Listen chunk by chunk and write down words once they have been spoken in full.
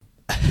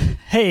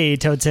Hey,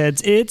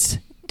 Toadsheads, it's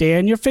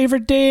Dan, your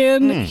favorite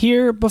Dan,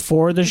 here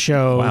before the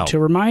show to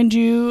remind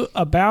you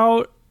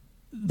about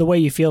the way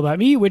you feel about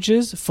me, which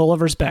is full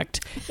of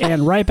respect.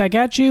 And right back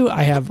at you,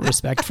 I have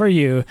respect for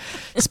you.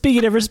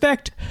 Speaking of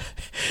respect,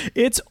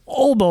 it's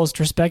almost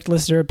Respect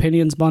Listener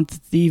Opinions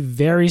Month, the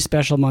very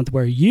special month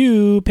where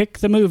you pick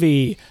the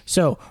movie.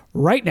 So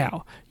right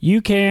now,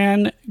 you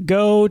can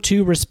go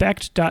to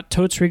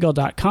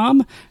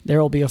respect.totesregal.com.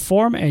 There will be a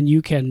form, and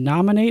you can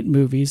nominate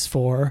movies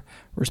for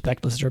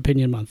Respect Listener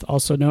Opinion Month,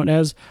 also known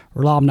as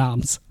Rom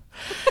Noms.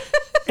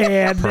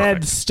 And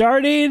then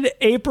starting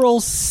April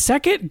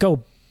 2nd,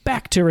 go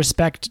back to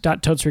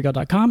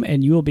respect.totesregal.com,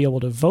 and you will be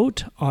able to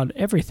vote on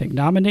everything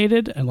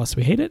nominated, unless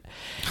we hate it.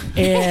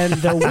 And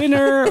the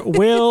winner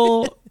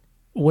will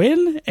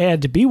win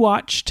and be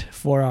watched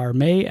for our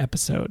May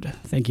episode.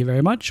 Thank you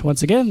very much.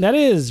 Once again, that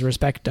is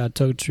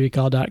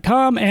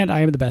respect.totesregal.com, and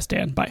I am the best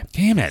Dan. Bye.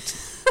 Damn it.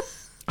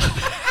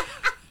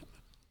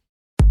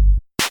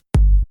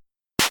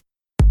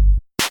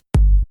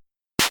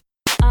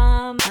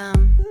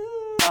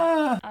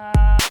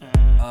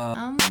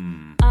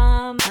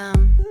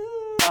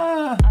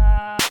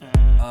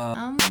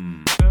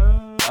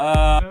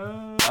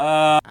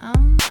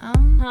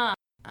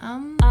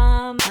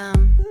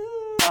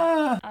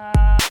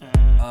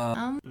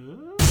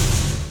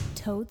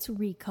 Totes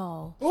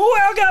Recall.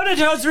 Welcome to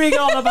Totes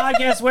Recall, the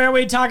podcast where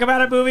we talk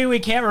about a movie we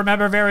can't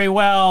remember very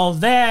well,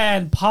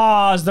 then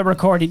pause the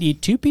recording,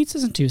 eat 2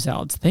 pizzas and 2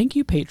 salads. Thank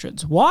you,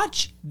 patrons.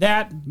 Watch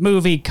that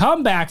movie,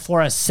 come back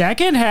for a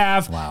second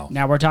half. Wow.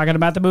 Now we're talking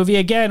about the movie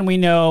again. We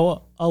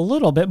know a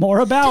little bit more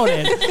about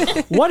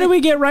it. What did we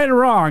get right or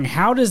wrong?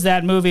 How does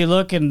that movie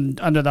look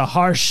under the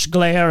harsh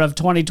glare of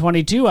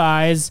 2022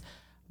 eyes?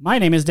 My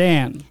name is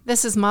Dan.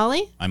 This is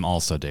Molly. I'm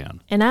also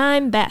Dan. And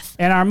I'm Beth.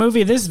 And our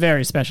movie this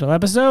very special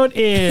episode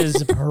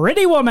is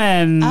Pretty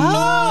Woman.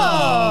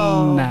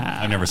 Oh.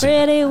 I've never seen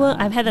it. Pretty Woman.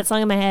 I've had that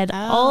song in my head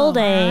all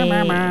day.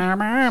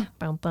 Bum,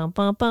 bum,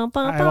 bum, bum, bum,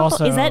 I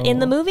also- Is that in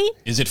the movie?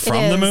 Is it from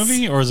the is.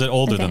 movie or is it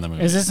older Okay. than the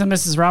movie? Is this a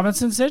Mrs.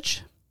 Robinson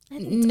sitch?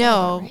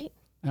 No. Right?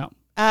 No.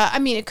 I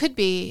mean, it could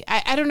be.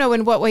 I don't know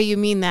in what way you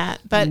mean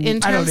that, but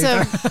in I don't terms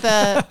of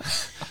the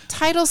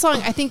title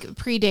song, I think it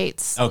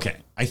predates. Okay.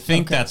 I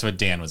think that's what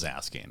Dan was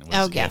asking. Was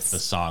Oh, if yes. the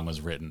song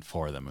was written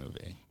for the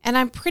movie. And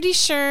I'm pretty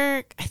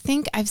sure, I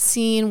think I've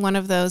seen one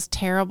of those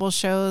terrible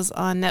shows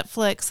on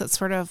Netflix that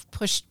sort of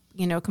pushed,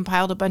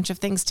 compiled a bunch of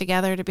things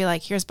together to be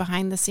like, here's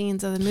behind the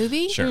scenes of the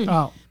movie. Sure.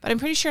 Oh. But I'm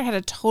pretty sure it had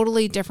a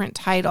totally different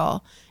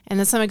title. And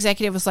then some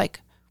executive was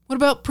like, what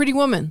about Pretty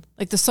Woman?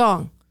 Like the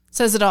song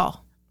says it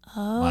all.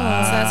 Oh. So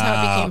that's how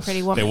it became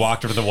Pretty Woman. They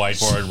walked over to the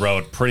whiteboard,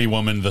 wrote Pretty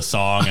Woman, the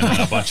song, and then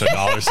a bunch of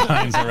dollar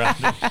signs around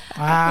it. Oh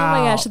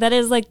my gosh, that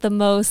is like the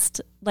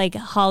most like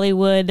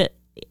Hollywood,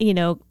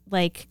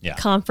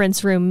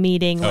 conference room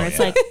meeting where it's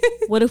like,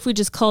 what if we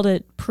just called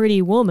it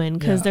Pretty Woman?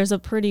 Because there's a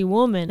pretty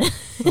woman.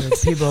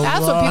 That's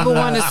what people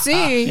want to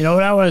see. You know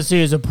what I want to see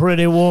is a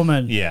pretty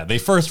woman. Yeah, they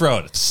first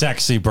wrote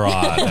sexy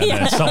broad, and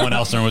then someone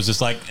else there was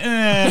just like,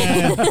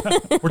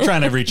 we're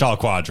trying to reach all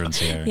quadrants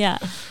here. Yeah.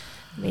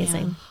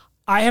 Amazing.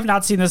 I have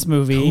not seen this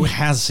movie. Who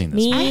has seen this?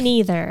 Me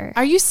neither.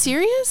 Are you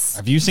serious?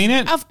 Have you seen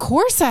it? Of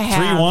course I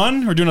have.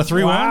 3-1? We're doing a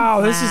 3-1?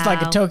 Wow, this is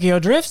like a Tokyo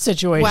Drift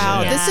situation.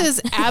 Wow, Yeah. this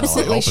is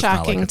absolutely it's not like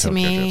shocking a to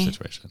Tokyo Drift me.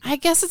 situation. I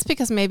guess it's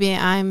because maybe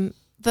I'm,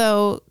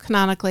 though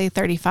canonically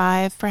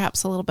 35,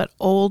 perhaps a little bit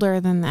older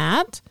than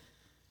that.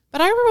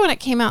 But I remember when it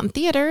came out in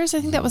theaters.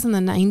 I think that was in the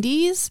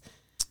 90s.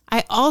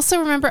 I also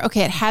remember,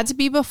 it had to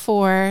be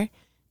before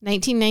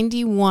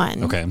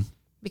 1991. Okay.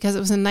 Because it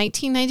was in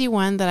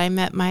 1991 that I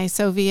met my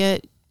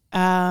Soviet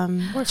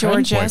Georgia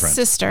Boyfriend.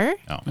 sister.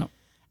 Oh.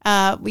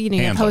 Your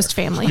Handler. host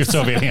family. Your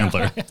Soviet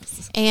handler.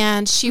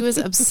 And she was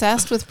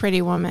obsessed with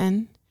Pretty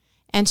Woman.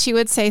 And she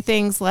would say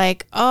things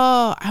like,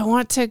 oh, I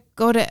want to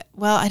go to,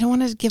 I don't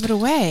want to give it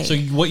away. So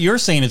what you're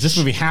saying is this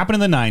movie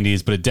happened in the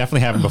 90s, but it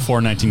definitely happened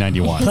before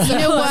 1991. you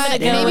know what?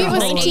 Maybe it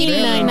was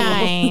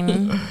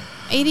 89.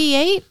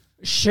 88?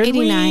 Should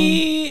 89.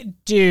 we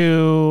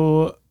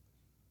do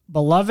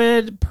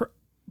beloved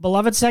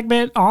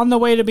segment, on the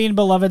way to being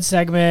beloved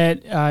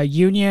segment,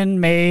 union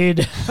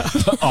made,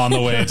 On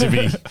the way to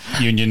be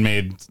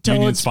union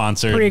Totes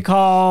sponsored.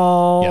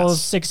 pre-call, Yes.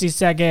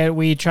 60-second,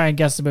 we try and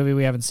guess the movie,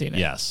 we haven't seen it.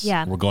 Yes.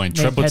 Yeah. We're going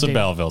triplets of Pending.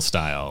 Belleville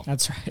style.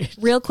 That's right.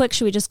 Real quick,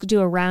 should we just do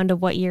a round of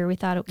what year we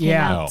thought it came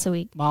Yeah. out? So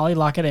we Molly,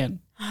 lock it in.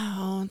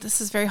 Oh, this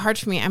is very hard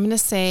for me. I'm going to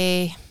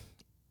say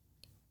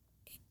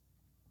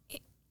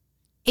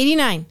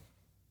 89.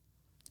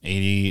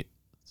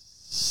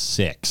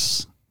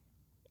 86.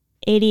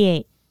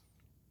 88.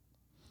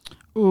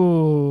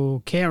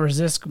 Ooh, can't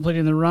resist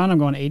completing the run. I'm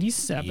going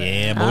 87.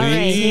 Yeah, boy. All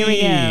right, here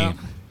we go.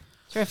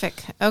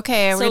 Terrific.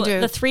 Okay, we're So going to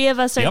do the three of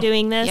us are Yep.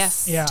 doing this.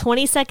 Yes. Yeah.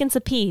 20 seconds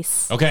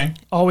apiece. Okay.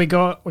 Oh, we're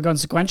going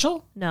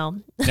sequential? No.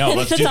 No,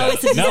 let's That's do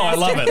always that. a No, I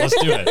love it.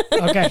 Let's do it.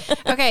 Okay.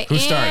 Okay, Who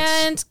starts?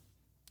 and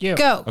You.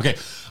 go. Okay.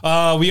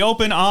 We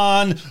open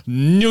on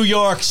New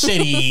York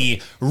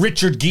City.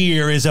 Richard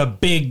Gere is a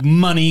big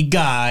money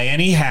guy,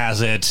 and he has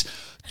it.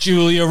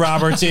 Julia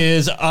Roberts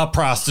is a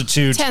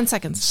prostitute. 10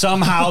 seconds.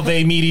 Somehow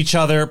they meet each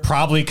other,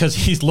 probably because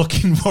he's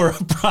looking for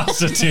a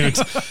prostitute.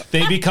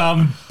 They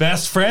become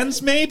best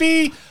friends,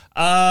 maybe?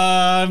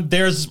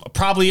 There's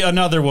probably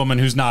another woman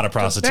who's not a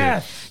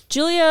prostitute.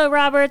 Julia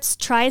Roberts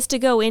tries to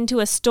go into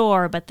a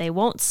store, but they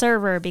won't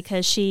serve her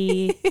because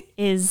she's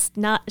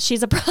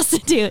a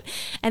prostitute.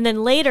 And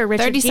then later,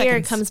 Richard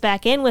Gere comes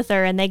back in with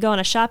her, and they go on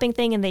a shopping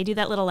thing, and they do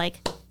that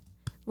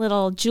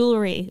little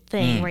jewelry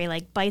thing where he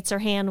like bites her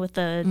hand with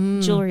the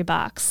jewelry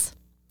box.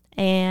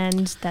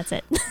 And that's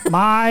it.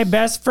 My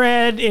best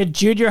friend in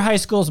junior high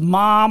school's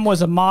mom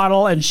was a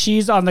model, and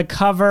she's on the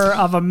cover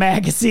of a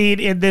magazine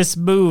in this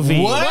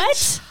movie.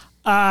 What?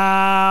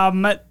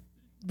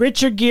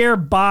 Richard Gere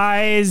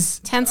buys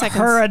 10 seconds.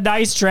 her a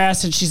nice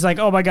dress, and she's like,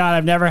 oh my God,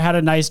 I've never had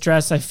a nice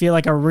dress. I feel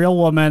like a real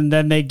woman.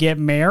 Then they get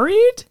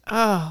married?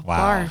 Oh,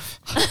 Wow.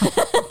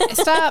 barf.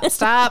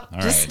 Stop. All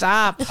Just right.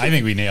 stop. I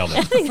think we nailed it.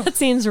 I think that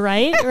seems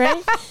right?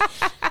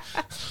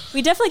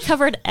 We definitely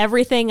covered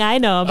everything I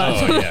know about.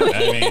 Oh, yeah.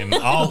 I mean,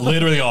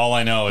 literally all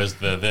I know is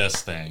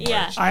this thing.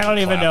 Yeah. where she I don't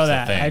even claps know the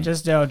that. thing. I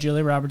just know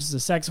Julia Roberts is a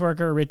sex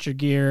worker. Richard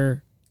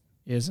Gere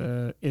is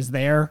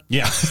there.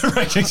 Yeah,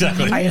 right,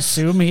 exactly. I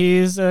assume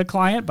he's a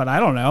client, but I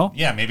don't know.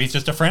 Yeah, maybe he's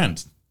just a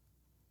friend.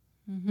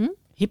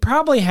 He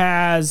probably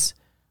has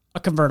a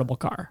convertible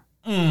car.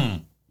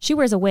 She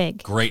wears a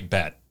wig. Great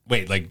bet.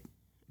 Wait, like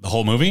the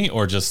whole movie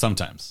or just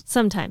sometimes?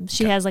 Sometimes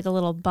she has like a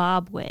little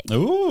bob wig.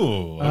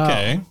 Ooh,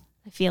 okay.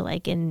 I feel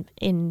like in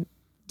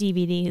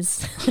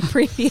DVDs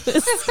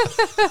previews.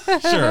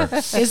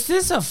 Sure. Is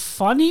this a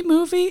funny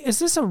movie? Is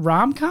this a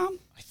rom-com?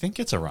 I think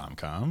it's a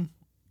rom-com,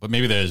 but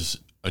maybe there's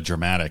a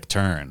dramatic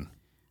turn.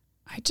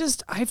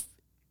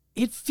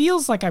 It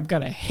feels like I'm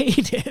going to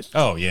hate it.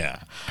 Oh,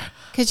 yeah.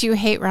 Because you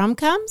hate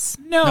rom-coms?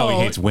 No, he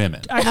hates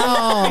women.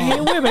 I hate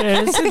women,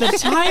 and it's in the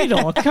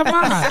title. Come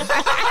on.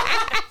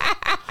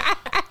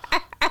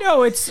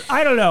 No,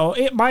 I don't know.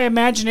 My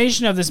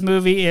imagination of this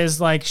movie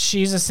is like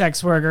she's a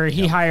sex worker.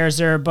 He hires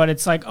her, but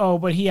it's like, oh,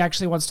 but he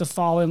actually wants to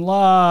fall in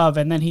love,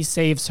 and then he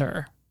saves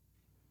her.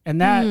 And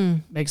that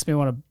makes me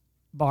want to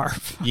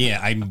barf. Yeah,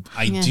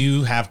 I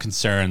do have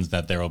concerns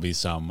that there will be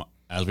some,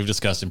 as we've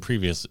discussed in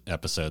previous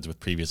episodes with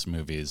previous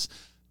movies,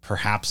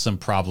 perhaps some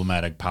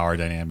problematic power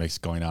dynamics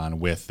going on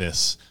with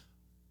this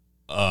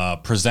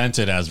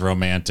presented as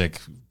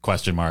romantic ?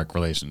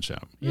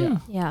 Relationship. Yeah.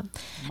 Yeah.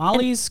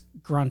 Molly's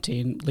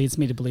grunting leads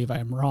me to believe I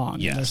am wrong.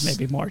 Yes. And there's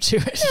maybe more to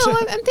it. No,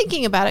 I'm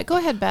thinking about it. Go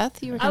ahead,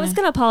 Beth. You were I was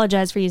going to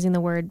apologize for using the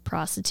word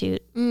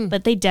prostitute,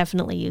 but they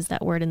definitely use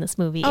that word in this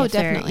movie. Oh, if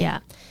they're- definitely.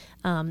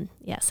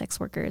 Yeah. Sex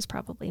worker is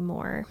probably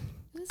more.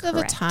 of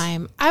a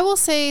time. I will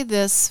say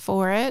this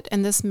for it,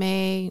 and this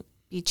may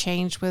be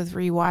changed with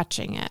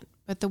rewatching it.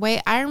 But the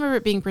way I remember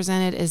it being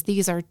presented is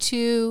these are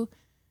two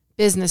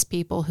business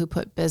people who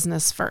put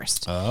business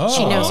first. Oh.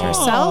 She knows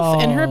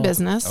herself and her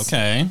business.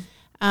 Okay.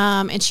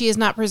 And she is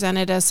not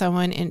presented as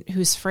someone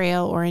who's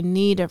frail or in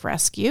need of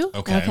rescue.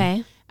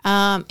 Okay.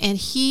 And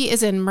he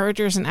is in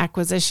mergers and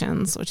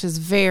acquisitions, which is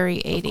very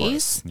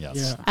 80s.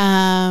 Yes.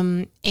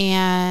 Yeah.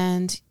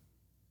 And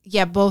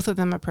yeah, both of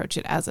them approach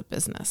it as a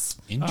business.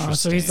 Interesting.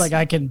 So he's like,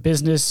 I can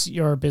business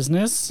your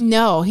business.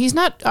 No, he's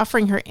not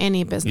offering her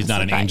any business. He's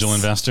not an advice. angel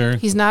investor.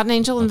 He's not an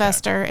angel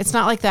investor. It's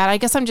not like that. I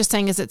guess I'm just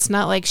saying it's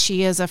not like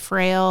she is a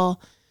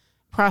frail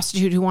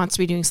prostitute who wants to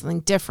be doing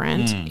something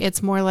different.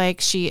 It's more like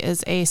she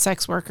is a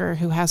sex worker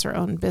who has her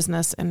own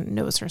business and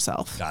knows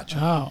herself. Gotcha.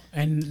 Oh,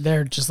 and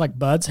they're just like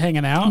buds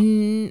hanging out?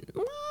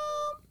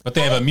 But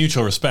they have a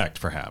mutual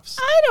respect, perhaps.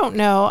 I don't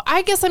know.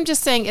 I guess I'm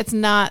just saying it's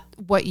not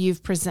what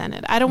you've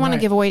presented. I don't want to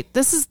Right. give away.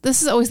 This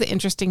is always the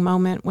interesting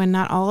moment when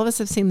not all of us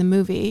have seen the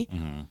movie.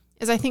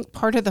 Is I think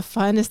part of the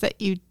fun is that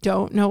you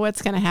don't know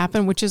what's going to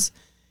happen, which is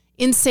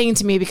insane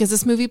to me because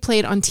this movie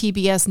played on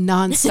TBS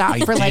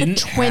nonstop for like Didn't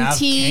have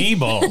 20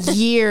 cable.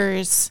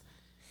 years.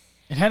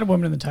 It had a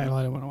woman in the title.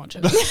 I didn't want to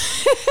watch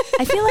it.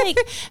 I feel like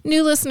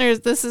New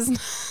listeners, this is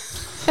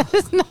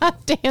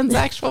not Dan's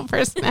actual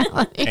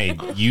personality. Hey,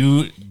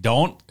 you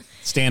don't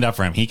stand up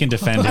for him. He can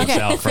defend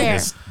himself from fair.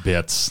 his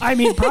bits. I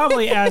mean,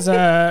 probably as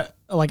an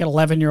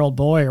 11-year-old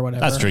boy or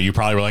whatever. That's true. You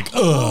probably were like,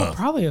 ugh.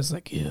 Probably was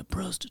like, yeah,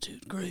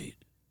 prostitute, great.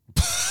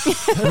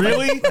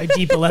 Really? Like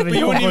deep 11-year-old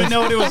You wouldn't even voice.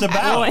 know what it was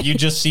about. You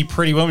just see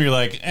Pretty Woman, you're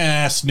like,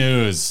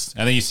 snooze.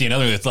 And then you see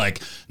another that's like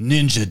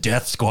Ninja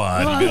Death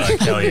Squad. And you're like,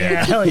 hell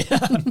yeah. Hell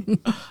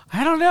yeah.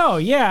 I don't know.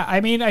 Yeah. I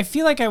mean, I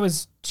feel like I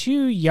was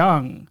too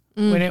young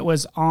when it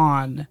was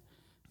on.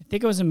 I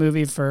think it was a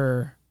movie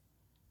for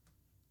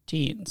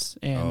teens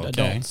and Okay.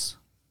 adults.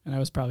 And I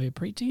was probably a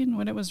preteen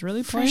when it was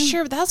really For playing.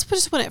 sure. That's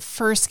just when it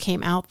first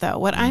came out, though.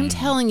 What I'm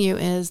telling you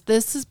is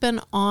this has been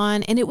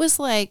on, and it was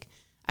like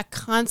a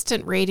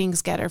constant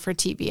ratings getter for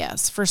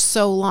TBS for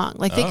so long.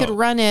 Like they could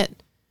run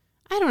it,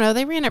 I don't know,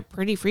 they ran it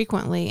pretty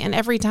frequently, and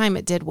every time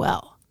it did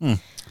well.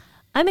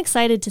 I'm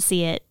excited to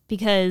see it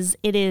because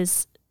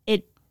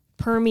it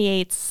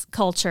permeates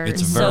culture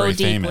It's so very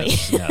deeply.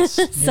 famous.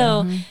 Yes.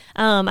 So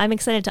I'm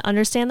excited to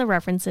understand the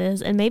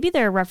references, and maybe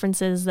there are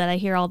references that I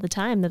hear all the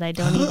time that I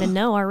don't even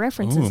know are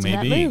references Ooh, to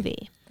that maybe.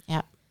 movie.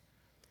 Yeah.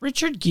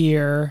 Richard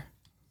Gere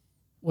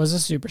was a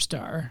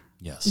superstar,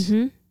 Yes.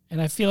 and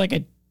I feel like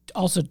I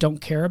also don't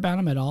care about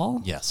him at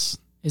all. Yes.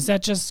 Is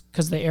that just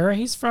because the era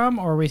he's from,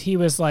 or he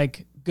was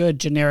like good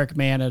generic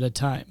man at a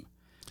time?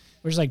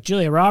 Whereas like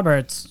Julia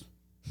Roberts,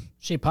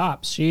 she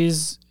pops.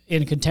 She's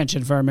in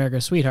contention for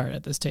America's Sweetheart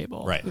at this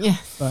table. Right. Yeah.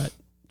 But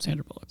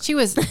Sandra Bullock. She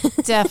was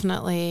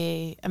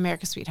definitely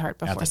America's Sweetheart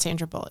before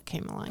Sandra Bullock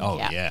came along. Oh,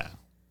 yeah.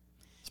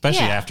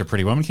 Especially after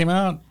Pretty Woman came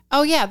out.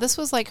 Oh, yeah. This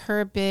was like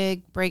her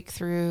big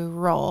breakthrough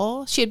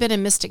role. She had been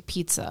in Mystic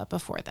Pizza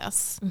before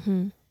this.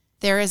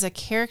 There is a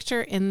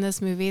character in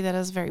this movie that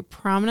is very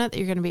prominent that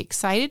you're going to be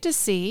excited to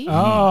see.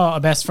 Oh, a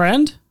best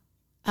friend?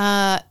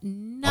 Not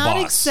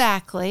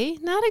exactly.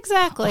 Not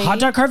exactly. Hot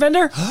dog cart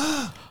vendor?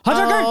 Hot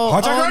dog cart?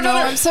 Hot dog cart no,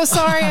 vendor? I'm so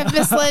sorry. I've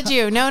misled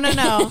you. No.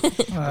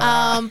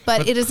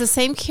 But it is the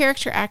same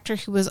character actor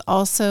who was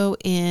also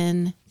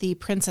in The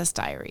Princess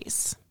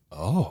Diaries.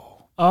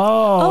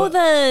 Oh,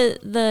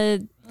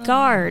 the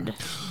guard.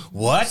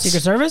 What?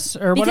 Secret Service?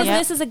 Or Because whatever?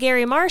 this is a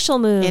Gary Marshall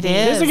movie. It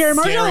is. This is Gary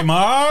Marshall? Gary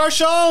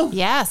Marshall?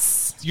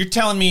 Yes. You're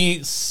telling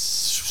me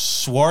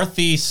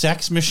swarthy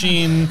sex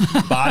machine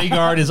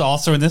bodyguard is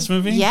also in this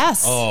movie?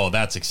 Yes. Oh,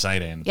 that's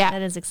exciting. Yeah.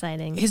 That is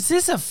exciting. Is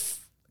this a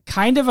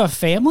kind of a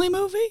family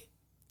movie?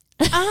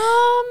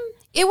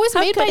 It was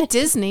made by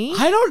Disney.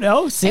 I don't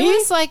know. See? It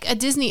was like a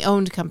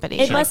Disney-owned company.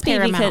 It must be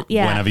because, Paramount.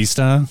 yeah. Buena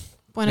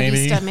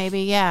Vista?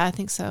 Maybe. Yeah, I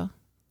think so.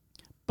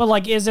 But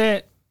like, is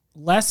it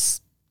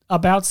less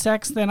about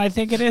sex than I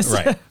think it is?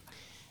 Right.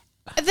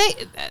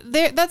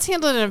 That's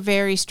handled in a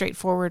very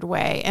straightforward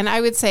way. And I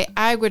would say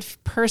I would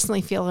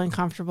personally feel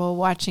uncomfortable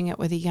watching it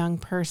with a young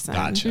person.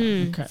 Gotcha.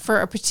 Okay.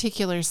 For a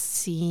particular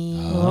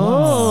scene.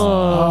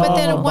 Oh. But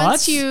then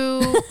once butts?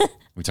 you...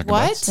 We talking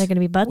What? butts? They're going to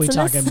be butts We in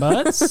talking this?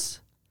 butts?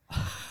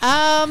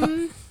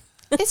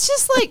 It's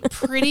just like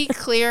pretty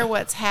clear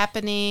what's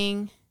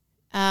happening.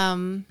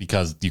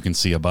 Because you can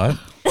see a butt?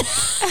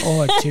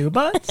 Or two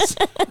butts?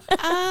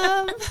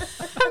 I'm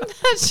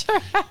not sure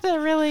how to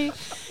really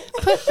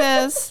put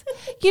this.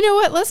 You know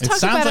what? Let's It talk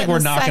sounds about like it. we're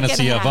in the not going to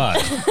second see a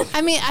half. butt.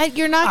 I mean,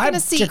 you're not going to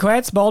see.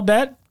 Jaquette's bold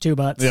bet, two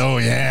butts. Oh,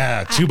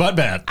 yeah. Two butt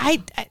bet.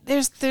 I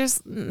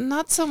there's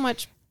not so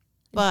much,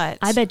 but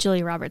I bet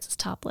Julia Roberts is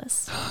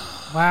topless.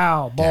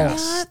 Wow,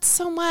 balls. not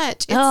so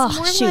much. It's Oh,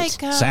 more shoot.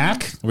 like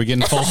Sack? Are we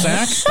getting full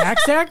sack? Back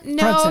sack? Front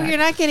no, sack? you're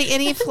not getting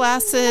any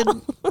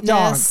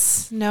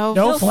flaccidness. No,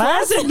 No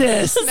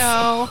flaccidness.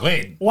 no.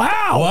 Wait.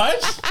 Wow.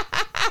 What?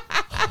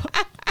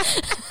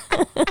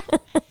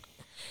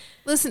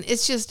 Listen,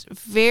 it's just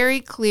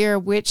very clear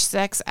which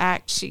sex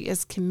act she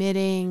is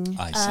committing,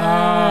 I see.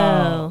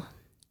 Oh.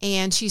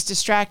 and she's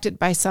distracted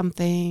by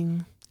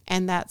something,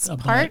 and that's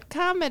Something part like-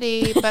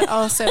 comedy, but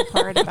also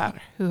part about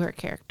who her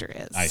character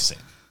is. I see.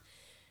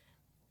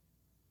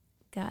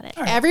 Got it.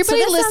 Everybody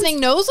So this listening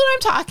knows what I'm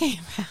talking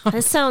about.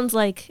 This sounds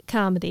like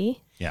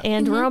comedy Yeah.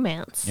 and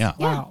romance. Yeah.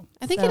 Wow.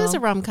 I think it is So- a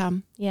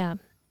rom-com. Yeah.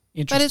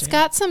 Interesting. But it's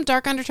got some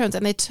dark undertones,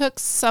 and they took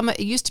some. It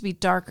used to be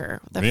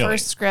darker. The Really?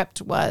 first script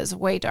was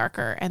way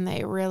darker, and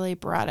they really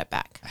brought it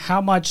back.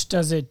 How much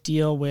does it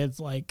deal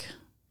with like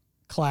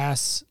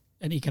class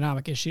and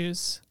economic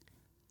issues?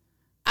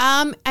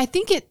 I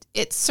think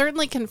it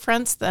certainly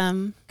confronts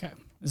them. Okay.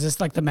 Is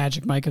this like the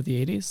Magic Mike of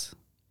the 80s?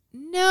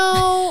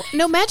 No,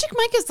 Magic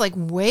Mike is like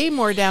way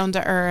more down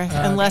to earth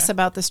and less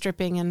about the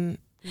stripping and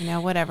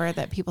whatever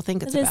that people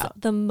think it's That is about.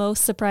 the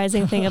most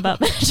surprising thing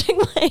about Magic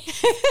Mike.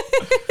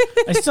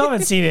 I still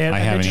haven't seen it. I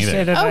I'm haven't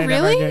interested either. and Oh, I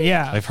never really? do.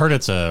 Yeah. I've heard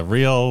it's a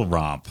real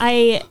romp.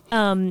 I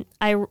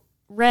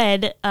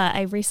read.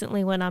 I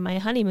recently went on my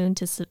honeymoon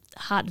to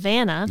Hot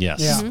Vanna. Yes.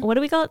 Yeah. What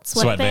do we call it?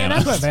 Sweat Vanna.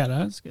 Vanna. But Vanna,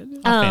 that's good.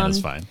 Fan is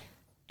fine.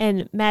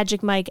 And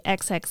Magic Mike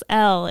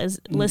XXL is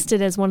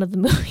listed as one of the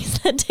movies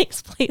that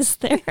takes place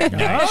there.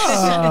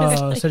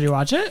 Oh, so did you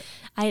watch it?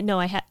 I know.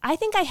 I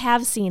think I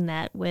have seen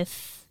that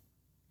with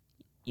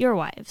your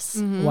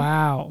wives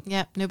Wow.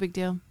 Yep, no big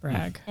deal.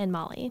 Brag. and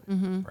Molly.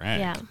 Right.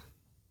 Yeah.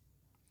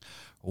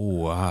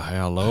 Oh,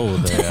 hello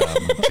there,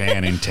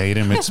 Channing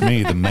Tatum. It's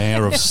me, the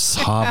mayor of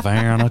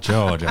Savannah,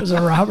 Georgia. Is it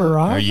Robert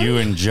Ross? Are you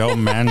and Joe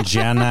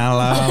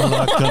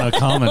Manganiello going to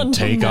come and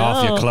take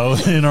off your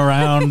clothing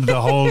around the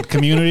whole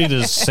community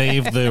to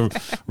save the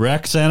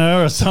rec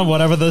center or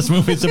whatever this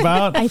movie's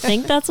about? I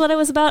think that's what it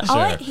was about.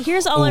 Sure.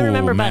 Here's all I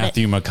remember about it.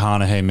 Matthew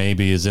McConaughey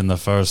maybe is in the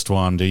first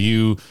one.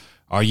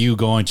 Are you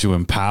going to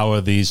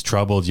empower these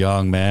troubled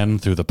young men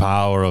through the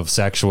power of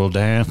sexual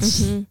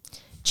dance?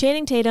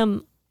 Channing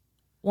Tatum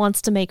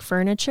wants to make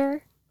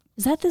furniture.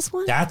 Is that this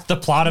one? That's the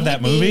plot of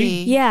that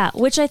movie? Yeah,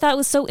 which I thought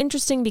was so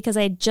interesting because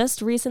I had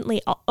just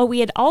recently. We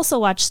had also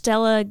watched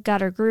Stella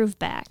Got Her Groove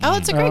Back. Oh,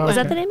 it's a great Oh, one. Was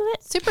that the name of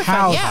it? Super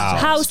How- fun. Yeah.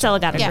 How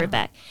Stella Got Her Yeah. Groove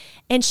Back.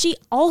 And she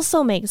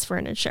also makes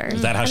furniture.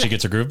 Is that how she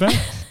gets her groove back?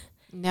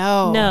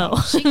 No. No.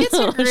 She gets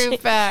her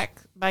groove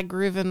back by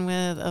grooving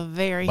with a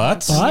very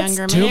Butts?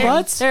 younger Butts? Two man.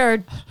 butts? There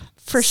are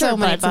for So sure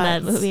many butts in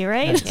that butts. movie,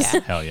 right? Yeah.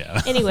 Hell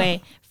yeah.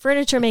 Anyway,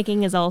 furniture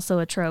making is also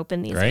a trope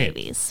in these Great.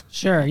 movies.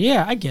 Sure.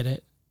 Yeah, I get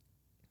it.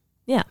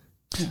 Yeah.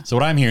 So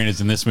what I'm hearing is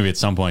in this movie, at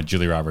some point,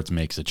 Julia Roberts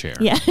makes a chair.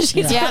 Yeah, she's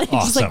just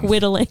Awesome. like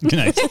whittling.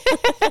 Nice.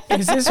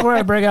 Is this where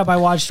I bring up I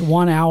watched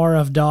 1 hour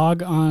of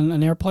Dog on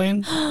an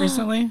airplane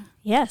recently?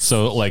 Yes.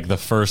 So like the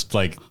first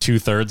like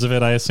 2/3 of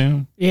it, I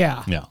assume.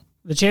 Yeah. Yeah.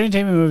 The Channing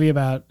Tatum movie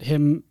about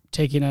him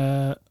taking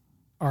a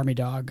army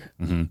dog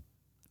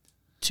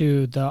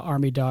to the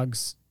army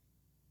dog's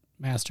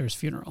master's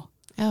funeral.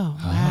 Oh,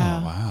 Oh,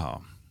 wow.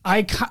 wow.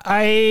 I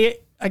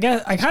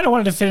guess I kind of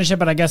wanted to finish it,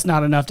 but I guess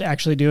not enough to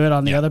actually do it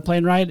on the other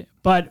plane ride.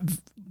 But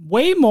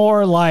way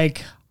more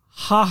like,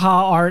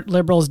 haha, art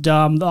liberals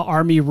dumb, the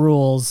army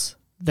rules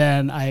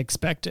than I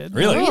expected.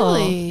 Really?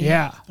 Really?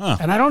 Yeah. Huh.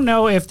 And I don't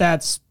know if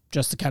that's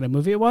just the kind of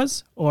movie it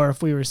was, or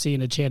if we were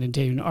seeing a Channing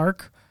Tatum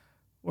arc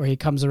where he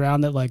comes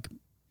around that like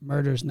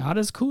murder's not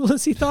as cool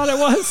as he thought it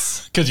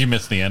was. Because you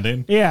missed the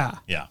ending. Yeah.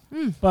 Yeah.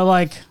 But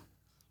like,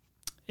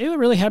 it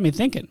really had me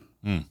thinking.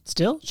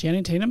 Still,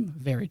 Channing Tatum,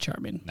 very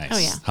charming. Nice. Oh,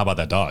 yeah. How about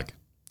that dog?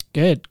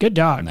 Good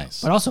dog.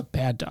 Nice. But also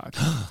bad dog.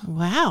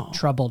 Wow.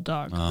 Troubled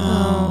dog.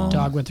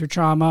 Dog went through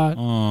trauma.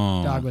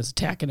 Dog was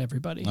attacking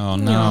everybody. Oh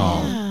no.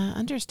 Yeah,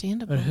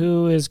 understandable. But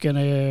who is going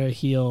to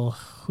heal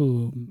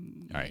who?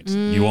 All right.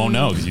 You won't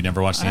know because you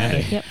never watched the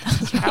ending. Yep.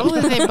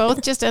 Probably they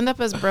both just end up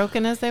as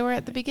broken as they were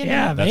at the beginning.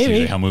 Yeah, That's maybe.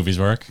 usually how movies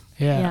work.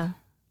 Yeah. Yeah.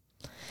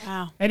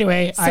 Wow.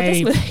 Anyway, So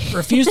this I movie-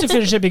 refused to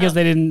finish it because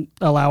they didn't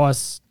allow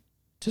us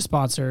to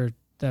sponsor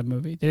that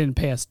movie. They didn't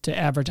pay us to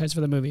advertise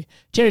for the movie.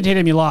 Channing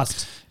Tatum, you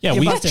lost. Yeah,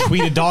 You we busted.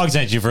 tweeted dogs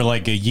at you for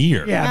like a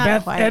year. Yeah, Not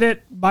Beth, quite.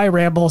 edit my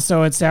ramble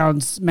so it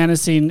sounds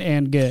menacing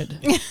and good.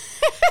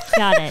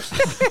 Got it.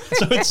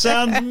 So it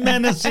sounds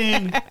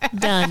menacing.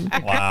 Done.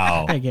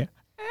 Wow. Thank you.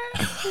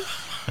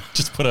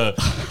 Just put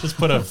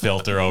a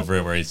filter over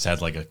it where he's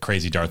had like a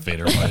crazy Darth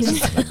Vader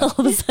voice. All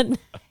of a sudden.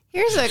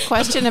 Here's a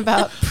question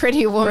about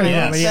Pretty Woman, Pretty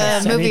Woman, the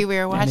yes. movie Any- we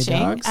were any watching.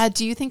 dogs?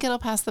 Do you think it'll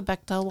pass the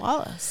Bechdel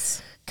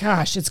Wallace?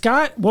 Gosh, it's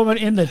got woman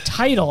in the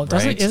title.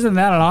 Doesn't Right. Isn't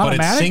that an But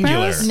automatic it's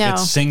singular. pass? No.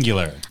 It's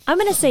singular. I'm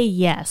going to say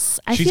yes.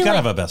 I She's feel got to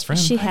like have a best friend.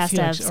 she I has feel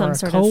to like have or some a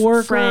sort coworker.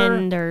 of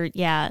friend or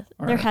there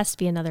Or- has to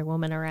be another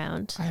woman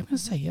around. I'm going to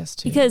say yes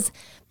too. Because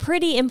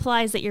pretty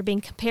implies that you're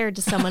being compared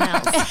to someone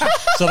else.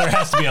 So there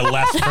has to be a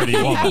less pretty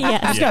woman.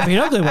 Yeah. it's got to be an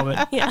ugly woman.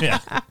 Yeah.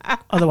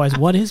 Otherwise,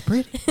 what is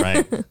pretty?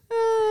 Right.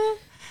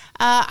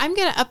 I'm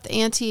going to up the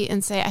ante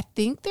and say I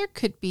think there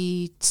could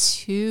be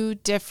 2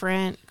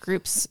 different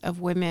groups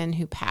of women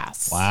who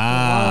pass.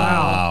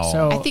 Wow.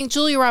 So I think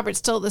Julia Roberts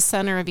still at the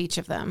center of each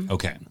of them.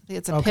 Okay. I think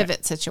it's a Okay.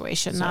 pivot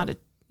situation, not a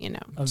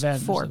a Venn,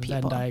 4 a Venn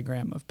people.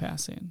 diagram of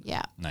passing.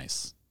 Yeah.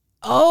 Nice.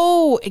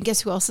 Oh, and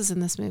guess who else is in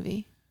this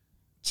movie?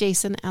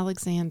 Jason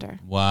Alexander.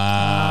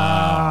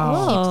 Wow.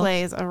 Oh. He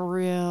plays a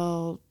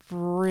real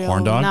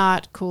Horn dog?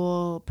 not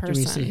cool Do person.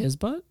 we see his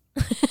butt?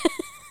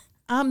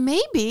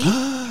 Maybe.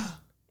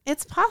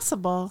 It's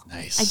possible.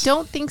 Nice. I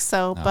don't think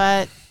so,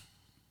 but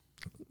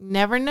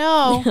never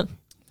know.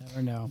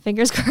 Never know.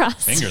 Fingers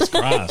crossed. Fingers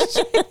crossed.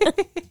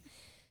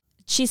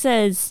 She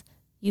says,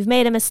 "You've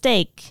made a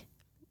mistake.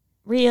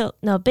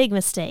 Big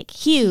mistake.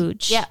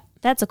 Huge." Yeah.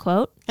 That's a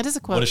quote. It is a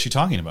quote. What is she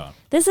talking about?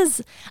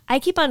 I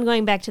keep on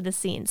going back to this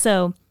scene.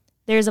 So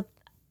this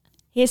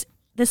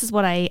is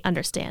what I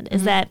understand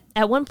is that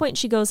at one point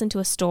she goes into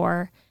a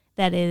store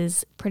that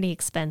is pretty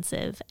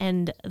expensive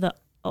and the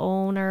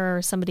owner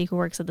or somebody who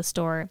works at the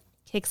store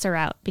kicks her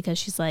out because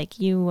she's like,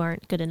 you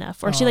aren't good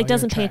enough. Or she Oh, like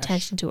doesn't you're pay trash.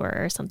 attention to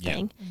her or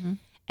something.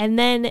 And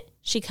then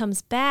she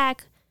comes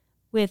back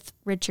with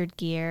Richard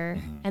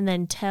Gere and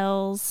then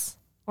tells,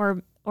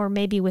 or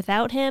maybe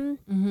without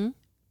him,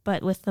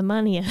 but with the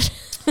money.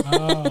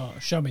 Oh,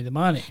 show me the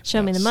money.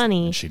 Show me the Yes.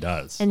 money. And she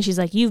does. And she's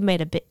like, you've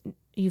made a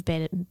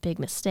big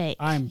mistake.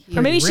 I'm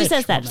Or maybe pretty she rich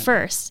says that woman.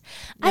 first.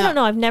 I Yeah. don't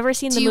know. I've never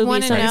seen Do the you movie,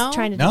 wanna so I know? was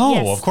trying to. No,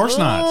 yes. of course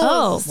not.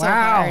 Oh. so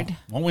Wow. hard.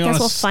 Won't we Guess want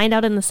we'll to find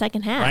out in the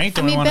second half. right? I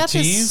Don't we mean, want Beth to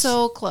tease? is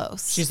so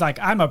close. She's like,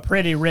 I'm a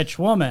pretty rich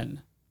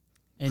woman.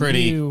 And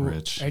Pretty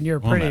rich And you're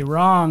pretty woman.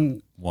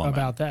 wrong Woman.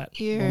 about that.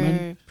 You're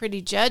Woman.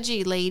 pretty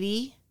judgy,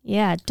 lady.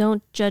 Yeah,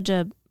 don't judge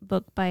a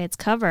book by its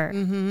cover.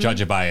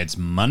 Judge it by its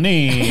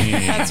money.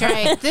 That's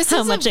right. This How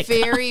is much a it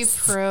very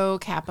costs.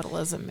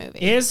 pro-capitalism movie.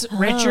 Is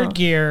Richard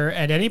Gere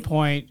at any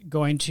point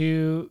going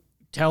to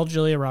tell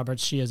Julia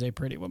Roberts she is a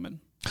pretty woman?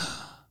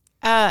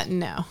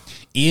 No.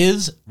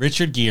 Is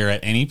Richard Gere at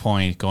any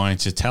point going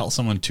to tell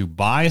someone to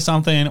buy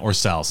something or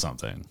sell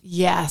something?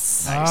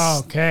 Yes.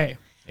 Nice. Okay.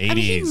 80s. I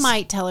mean, he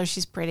might tell her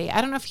she's pretty. I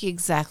don't know if he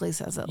exactly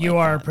says it. You like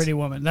are a that. pretty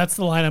woman. That's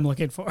the line I'm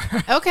looking for.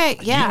 Okay.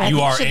 Yeah. I You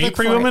think are should a look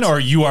pretty for woman it. or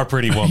you are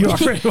pretty woman? You are a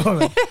pretty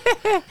woman.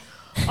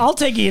 I'll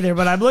take either,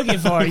 but I'm looking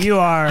for you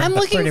are. I'm a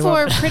looking pretty for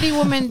woman. Pretty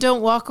Woman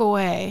Don't Walk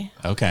Away.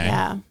 Okay.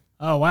 Yeah.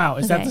 Oh wow,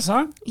 is that Okay. the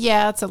song?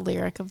 Yeah, it's a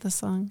lyric of the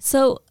song.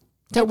 So,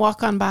 Don't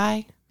walk on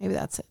by. Maybe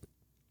that's it.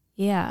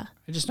 yeah.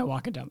 I just know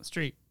walking down the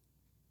street.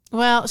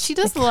 Well, she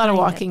does I a lot of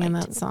kinda walking in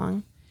like that to.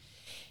 song.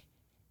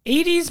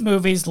 80s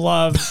movies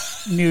love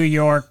New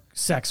York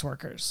sex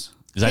workers.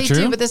 Is that They true?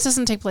 do, but this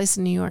doesn't take place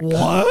in New York.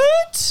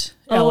 What?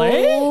 LA?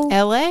 Oh,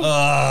 L.A. Ugh,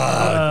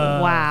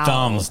 wow.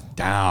 thumbs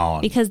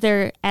down. Because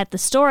they're at the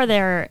store,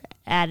 they're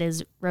at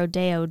is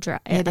Rodeo Drive.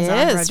 It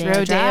is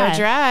Rodeo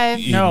Drive.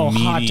 No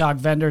hot dog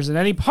vendors in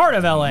any part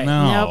of LA.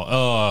 No. Nope.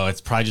 Oh,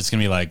 it's probably just going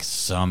to be like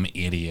some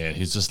idiot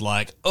who's just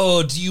like,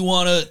 oh, do you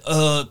want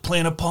to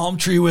plant a palm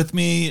tree with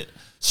me?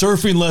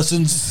 Surfing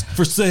lessons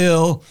for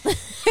sale.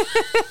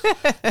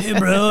 Hey,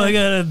 bro, I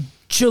got a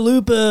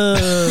chalupa.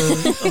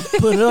 I'll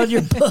put it on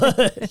your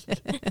butt.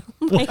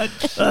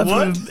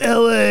 I'm from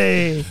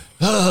LA.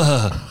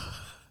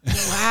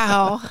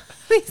 Wow.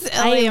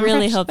 I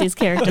really hope these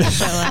characters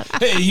show up.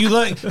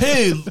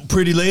 Hey,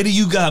 pretty lady,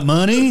 you got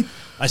money?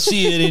 I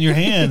see it in your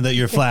hand that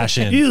you're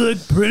flashing. You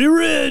look pretty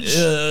rich.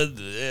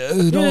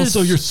 And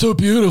also, you're so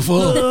beautiful.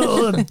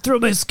 Oh, throw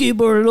my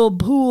skateboard in an old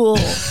pool.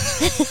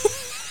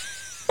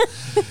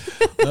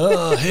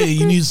 Oh, hey,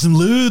 you need some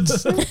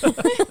lewds?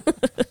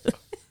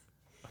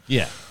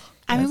 Yeah.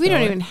 I mean, we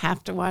don't even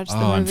have to watch the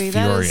movie. I'm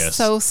That furious. is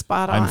so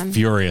spot on. I'm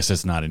furious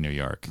it's not in New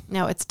York.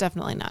 No, it's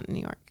definitely not in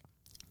New York.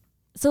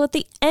 So at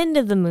the end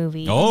of the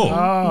movie,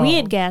 we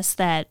had guessed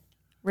that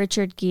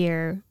Richard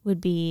Gere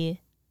would be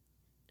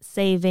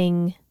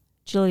saving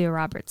Julia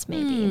Roberts,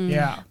 maybe.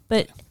 Yeah.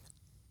 But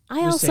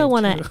I also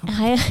want to.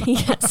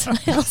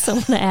 I also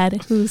want to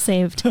add who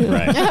saved who.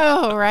 Right.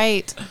 Oh,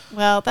 right.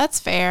 Well, that's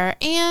fair.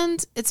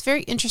 And it's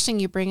very interesting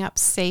you bring up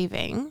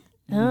saving.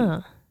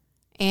 Oh.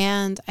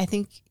 And I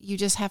think you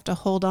just have to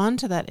hold on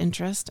to that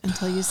interest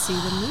until you see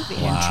the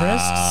movie.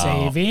 Interest,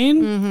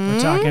 saving.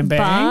 We're talking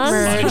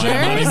banks.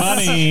 Bonds.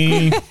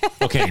 Money.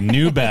 Okay,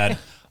 new bet.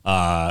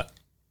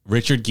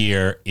 Richard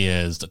Gere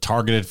is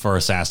targeted for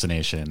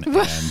assassination,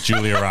 and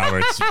Julia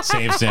Roberts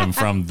saves him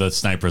from the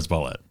sniper's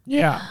bullet.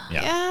 Yeah.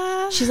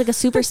 Yeah. She's like a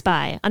super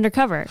spy,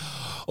 undercover.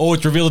 Oh,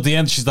 it's revealed at the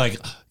end. She's like,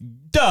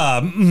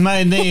 duh,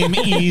 my name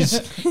is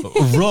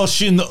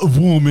Russian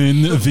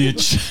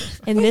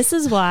Womanovich. And this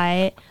is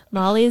why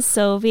Molly's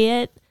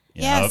Soviet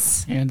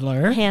Yes.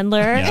 Handler.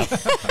 handler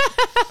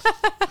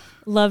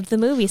loved the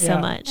movie so Yeah.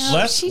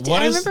 much. She did.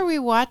 I remember we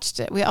watched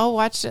it. We all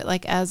watched it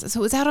so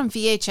it was out on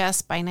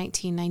VHS by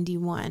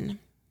 1991.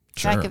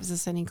 If Sure. that gives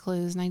us any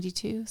clues.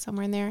 92,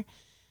 somewhere in there.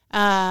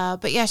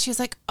 But yeah, she was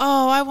like,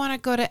 oh, I want to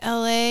go to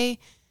LA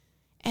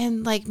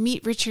and like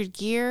meet Richard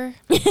Gere.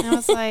 And I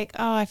was like,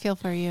 oh, I feel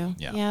for you.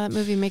 Yeah. That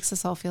movie makes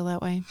us all feel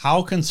that way.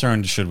 How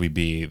concerned should we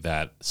be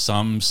that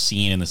some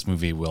scene in this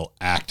movie will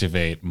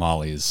activate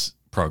Molly's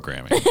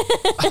programming?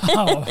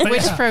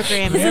 Which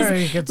program is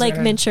Very good. Like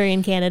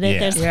Manchurian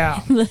Candidate. Yeah.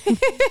 There's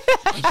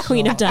Yeah.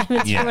 Queen of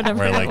Diamonds or Yeah, whatever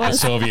where that like the was.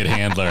 Soviet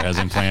handler has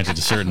implanted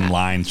certain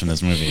lines from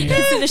this movie.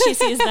 As soon as she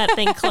sees that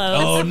thing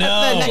close. Oh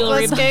no!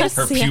 Jewelry necklace case?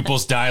 box. Her Yeah.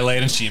 pupils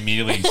dilate and she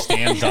immediately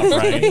stands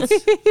upright.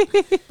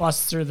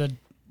 Busts through the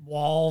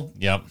wall.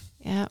 Yep.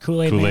 Yeah.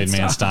 Kool-Aid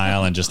Man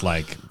style and just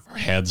like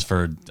heads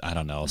for, I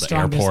don't know, the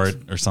Strongest-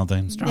 airport or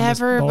something.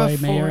 Strongest Never boy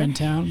before. mayor in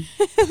town.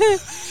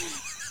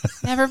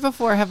 Never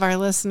before have our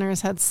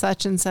listeners had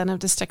such incentive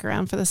to stick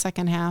around for the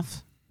second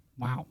half.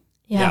 Wow.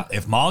 Yeah.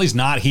 If Molly's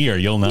not here,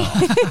 you'll know.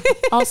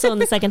 Also in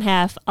the second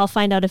half, I'll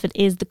find out if it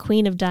is the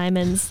Queen of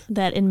Diamonds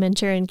that in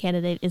Manchurian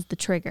Candidate is the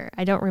trigger.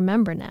 I don't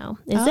remember now.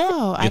 Is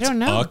Oh, I It's don't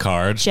know. a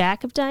card. it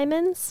Jack of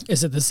Diamonds?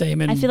 Is it the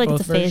same in I feel like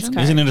both it's a phase versions?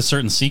 card. Isn't it a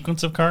certain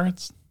sequence of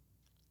cards?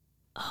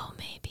 Oh,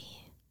 maybe.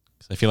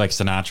 'Cause I feel like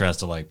Sinatra has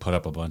to like put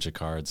up a bunch of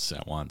cards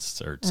at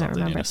once or something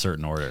in remember. a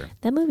certain order.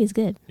 That movie's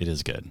good. It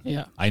is good.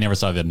 Yeah. I never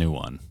saw the new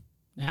one,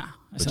 Yeah.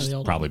 I which saw is the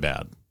old probably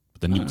bad.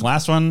 But the new,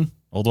 last one,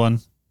 old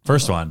one,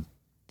 first one,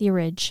 The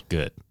Ridge.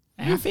 good.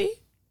 Affy?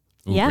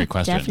 Ooh, Yeah, great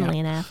question. definitely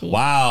an Affy.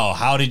 Wow,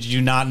 how did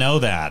you not know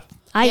that?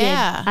 I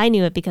Yeah. did. I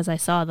knew it because I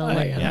saw the,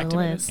 yeah, the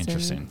list. and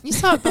Interesting. You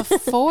saw it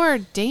before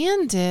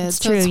Dan did. It's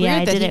so true. It's Yeah,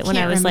 weird I that did he it when I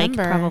can't was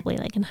remember. like probably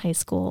like in high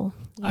school.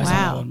 I saw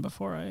Wow. that one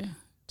before I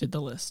did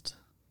the list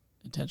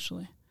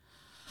intentionally.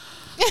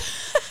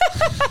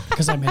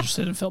 Because I'm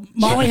interested in film.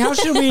 Molly, how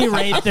should we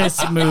rate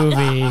this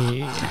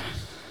movie?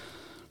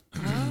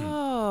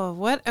 Oh,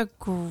 what a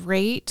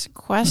great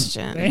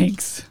question.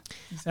 Thanks.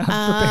 You sound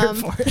prepared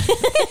for it.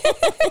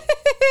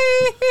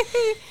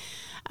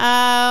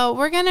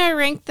 We're going to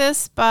rank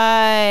this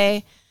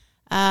by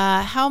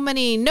how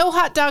many no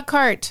hot dog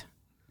cart.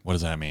 What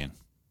does that mean?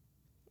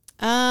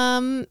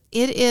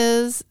 It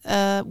is,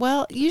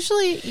 well,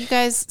 usually you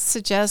guys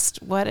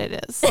suggest what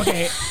it is.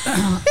 Okay.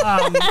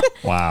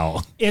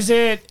 Wow. Is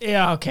it,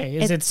 yeah, okay.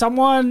 Is it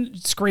someone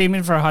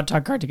screaming for a hot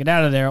dog cart to get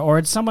out of there, or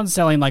it's someone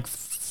selling like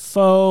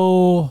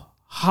faux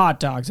hot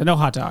dogs? A no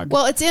hot dog.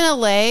 Well, it's in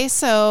LA,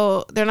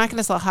 so they're not going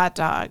to sell hot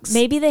dogs.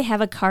 Maybe they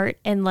have a cart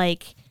and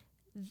like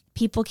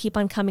people keep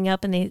on coming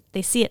up and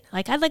they see it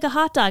like, I'd like a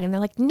hot dog, and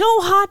they're like, no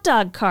hot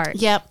dog cart.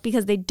 Yep.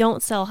 Because they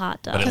don't sell hot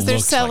But dogs. Because they're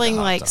looks like a selling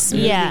hot like dog.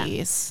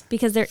 smoothies.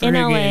 Because they're in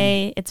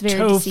Friggin' LA. It's very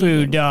Tofu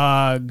deceiving.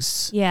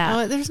 dogs. Yeah.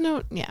 Oh, there's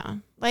no, yeah.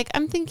 Like,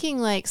 I'm thinking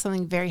like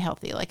something very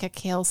healthy, like a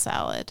kale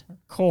salad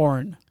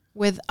Corn.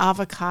 with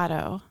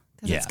avocado.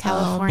 Because it's Yeah.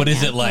 California. But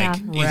is it like Yeah.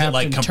 is it Wrapped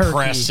like in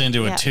compressed turkey.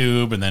 into a Yeah.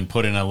 tube and then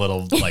put in a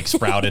little like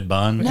sprouted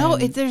bun? No,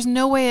 there's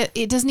no way.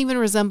 It doesn't even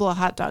resemble a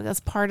hot dog. That's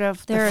part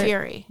of There the are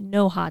fury.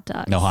 no hot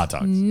dogs. No hot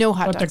dogs. No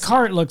hot But dogs. the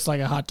cart looks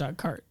like a hot dog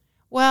cart.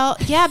 Well,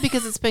 yeah,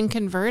 because it's been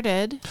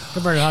converted.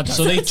 Converted hot dog.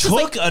 So they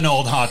took an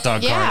old hot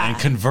dog cart Yeah. and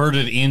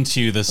converted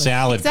into the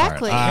salad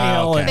Exactly.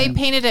 cart. Okay. They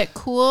painted it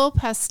cool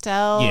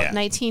pastel, Yeah.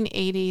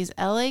 1980s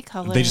LA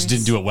colors. They just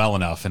didn't do it well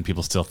enough, and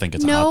people still think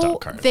it's a hot No,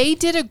 dog cart. they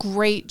did a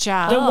great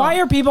job. Then why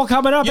are people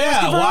coming up Yeah,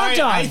 asking for why- hot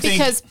dogs? I think-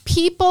 Because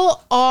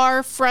people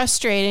are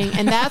frustrating,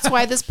 and that's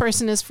why this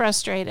person is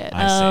frustrated.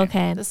 I see. Oh,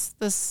 okay.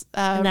 This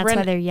And that's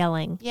why they're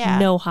yelling. Yeah.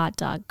 No hot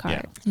dog cart.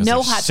 Yeah, 'cause no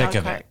they're hot sick dog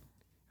of cart. it.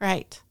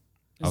 Right.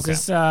 Is Okay.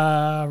 this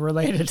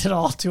related at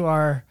all to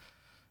our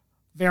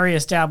very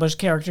established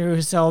character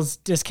who sells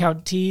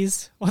discount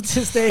teas? What's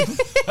his name?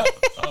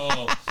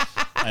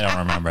 I don't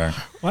remember.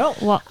 Well,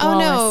 Oh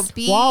no,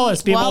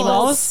 Wallace, Beebold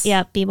Wallace?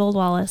 Yeah, Beebold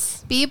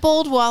Wallace.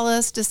 Beebold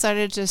Wallace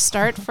decided to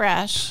start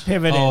fresh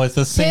pivoted. Oh, it's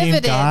the same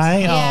Pivoted. guy?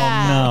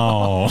 Yeah.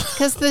 Oh, no.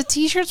 because the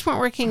t-shirts weren't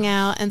working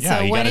out, and Yeah,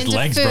 so he went got his into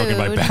legs food.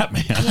 broken by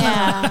Batman.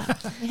 Yeah,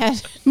 yeah.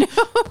 No,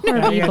 Poor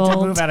Yeah, he had to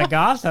Beebold. move out of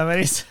Gotham, and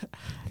he's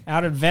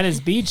out at Venice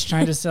Beach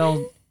trying to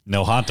sell.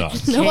 No hot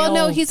dogs. Well,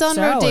 no, kale he's on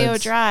salads. Rodeo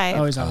Drive.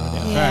 Oh, he's on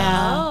Rodeo Drive.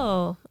 Yeah.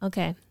 Oh,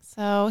 okay.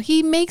 So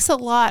he makes a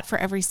lot for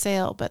every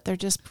sale, but they're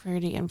just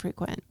pretty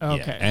infrequent.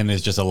 Okay. Yeah, and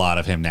there's just a lot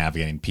of him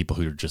navigating people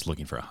who are just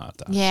looking for a hot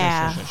dog.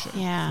 Yeah, sure.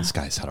 yeah. This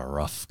guy's had a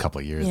rough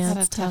couple of years. Yeah. Had a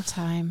That's tough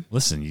time.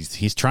 Listen,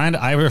 he's trying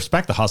to. I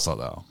respect the hustle,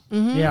 though. I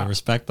Yeah.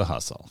 respect the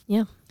hustle.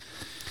 Yeah.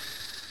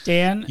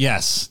 Dan,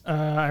 Yes.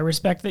 I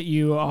respect that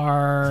you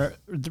are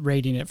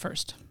rating it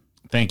first.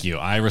 Thank you.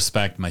 I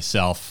respect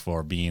myself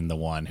for being the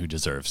one who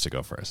deserves to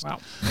go first. Wow.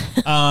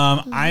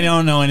 I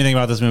don't know anything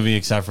about this movie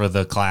except for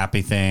the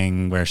clappy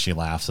thing where she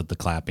laughs at the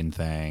clapping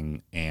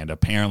thing. And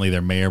apparently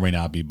there may or may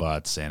not be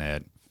butts in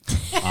it.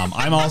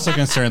 I'm also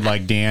concerned,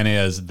 like Dan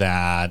is,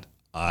 that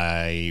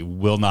I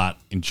will not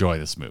enjoy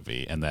this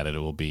movie and that it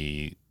will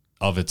be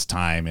of its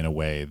time in a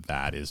way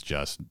that is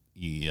just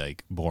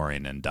like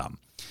boring and dumb.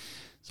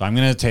 So I'm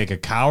going to take a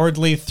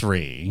cowardly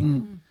 3,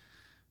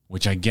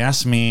 which I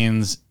guess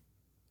means,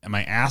 am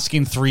I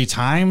asking 3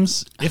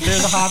 times if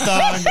there's a hot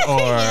dog? Or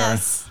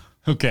Yes.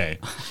 Okay.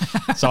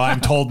 So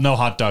I'm told no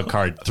hot dog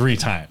card 3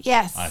 times.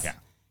 Yes. Okay.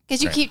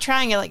 Because you Great. keep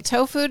trying it, like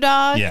tofu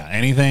dog. Yeah.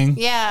 Anything?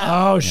 Yeah.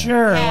 Oh,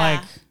 sure. Yeah.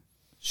 Like,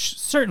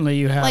 certainly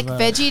you have Like a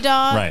veggie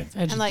dog. Right.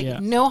 And like yeah.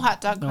 no hot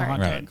dog No cart. hot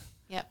Right. dog.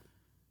 Yep.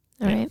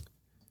 All right.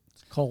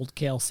 Cold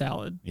kale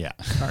salad. Yeah.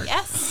 Cart.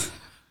 Yes.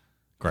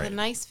 Great. A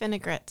nice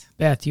vinaigrette.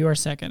 Beth, you are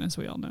second, as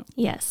we all know.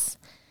 Yes.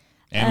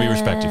 And we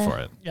respect you for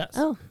it. Yes.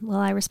 Oh, well,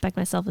 I respect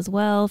myself as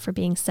well for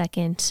being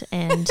second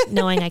and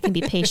knowing I can be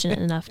patient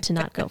enough to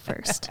not go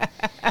first.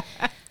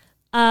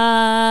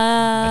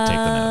 I take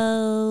the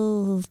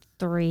note.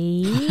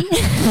 3.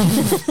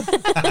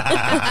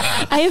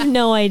 I have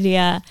no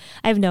idea.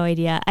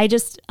 I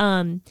just,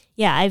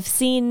 I've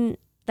seen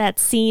that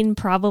scene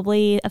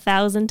probably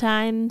 1,000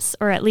 times,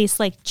 or at least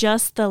like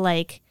just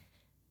the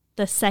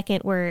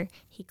second where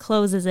he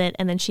closes it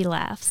and then she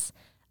laughs.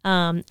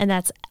 And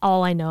that's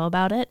all I know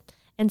about it.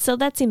 And so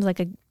that seems like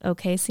a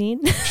okay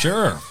scene.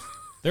 Sure.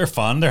 They're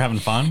fun. They're having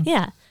fun.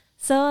 Yeah.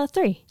 So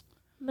 3.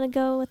 I'm going to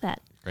go with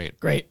that. Great.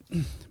 Great.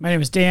 My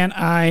name is Dan.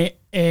 I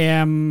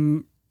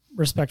am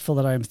respectful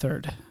that I am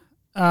third.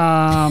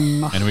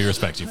 And we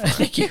respect you for it.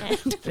 Thank you.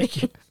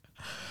 Thank you.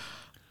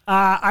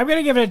 I'm going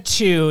to give it a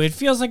 2. It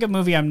feels like a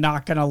movie I'm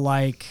not going to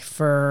like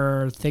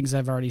for things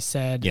I've already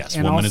said. Yes.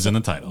 And Woman also- is in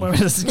the title.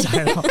 Woman is in the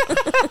title.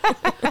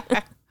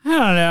 I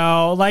don't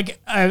know. Like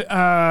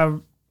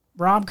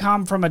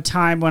rom-com from a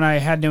time when I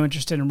had no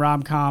interest in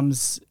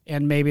rom-coms,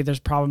 and maybe there's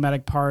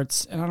problematic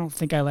parts, and I don't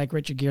think I like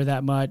Richard Gere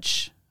that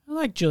much. I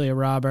like Julia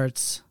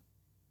Roberts.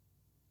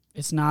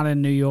 It's not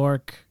in New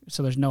York,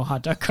 so there's no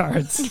hot dog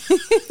carts.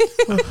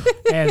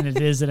 And it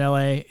is in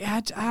LA.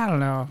 I don't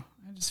know.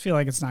 I just feel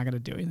like it's not going to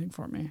do anything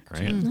for me.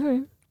 Great. All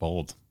right.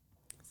 Bold.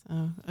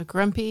 So a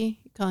grumpy.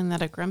 You calling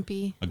that a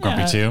grumpy? A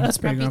grumpy Yeah, 2. That's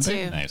pretty Grumpy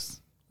grumpy. 2. Nice.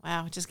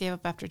 Wow. Just gave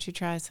up after 2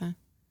 tries, huh?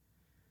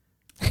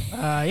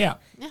 Yeah.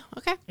 Yeah.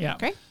 Okay. Yeah.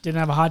 Great. Didn't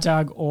have a hot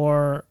dog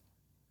or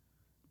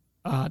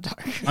a hot dog.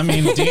 I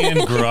mean,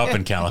 Dan grew up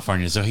in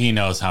California, so he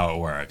knows how it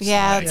works.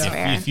 Yeah, Like, that's if,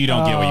 fair. if you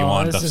don't get what you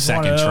want this the is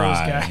one second of those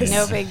try. guys.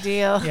 No big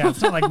deal. Yeah,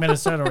 it's not like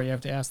Minnesota where you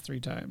have to ask 3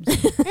 times.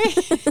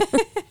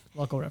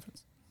 Local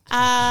reference.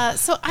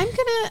 So I'm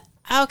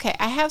okay.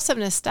 I have some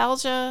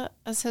nostalgia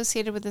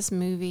associated with this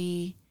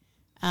movie.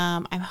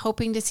 I'm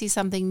hoping to see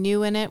something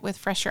new in it with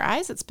fresher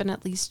eyes. It's been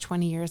at least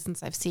 20 years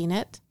since I've seen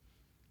it.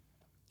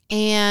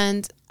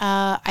 And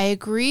I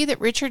agree that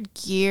Richard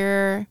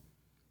Gere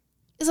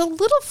is a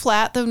little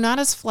flat, though not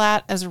as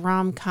flat as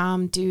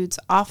rom-com dudes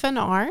often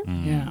are.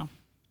 Yeah.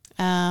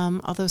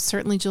 Although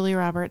certainly Julia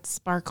Roberts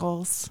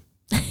sparkles,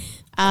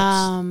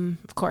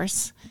 of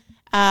course.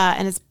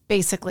 And it's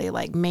basically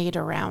like made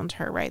around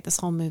her, right? This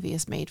whole movie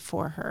is made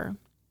for her.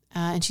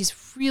 And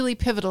she's really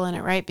pivotal in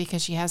it, right?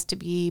 Because she has to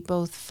be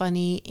both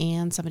funny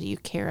and somebody you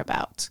care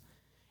about.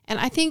 And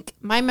I think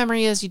my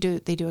memory is they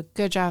do a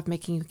good job of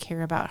making you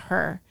care about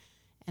her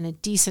and a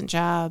decent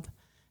job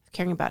of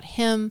caring about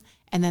him.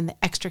 And then the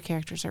extra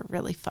characters are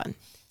really fun.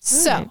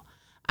 So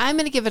I'm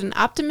going to give it an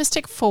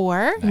optimistic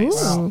 4.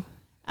 Nice. Ooh.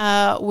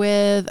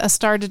 with a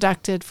star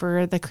deducted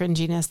for the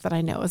cringiness that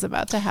I know is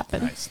about to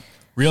happen. Nice.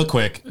 Real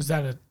quick. Is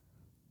that a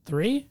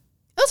 3? It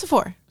was a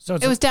 4. So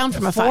it was down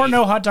from a 4. 5.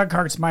 No hot dog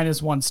carts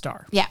minus 1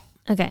 star. Yeah.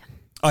 Okay.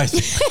 Oh, I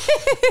see.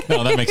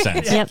 No, that makes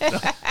sense. Yep.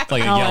 It's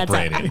like a All Yelp adds up.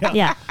 rating.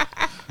 Yeah.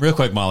 Real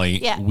quick,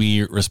 Molly, Yeah.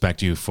 we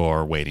respect you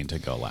for waiting to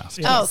go last.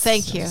 Oh,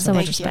 thank you. So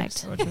much Thank you. respect.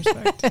 So much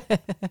respect.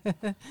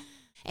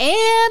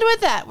 And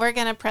with that, we're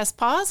going to press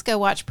pause, go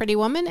watch Pretty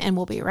Woman, and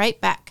we'll be right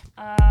back.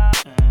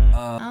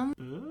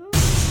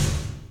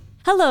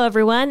 Hello,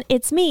 everyone.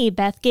 It's me,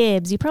 Beth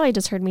Gibbs. You probably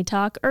just heard me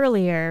talk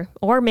earlier,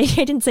 or maybe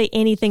I didn't say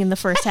anything in the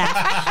first half.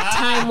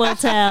 Time will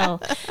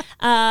tell.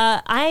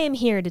 I am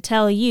here to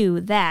tell you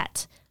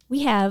that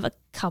we have a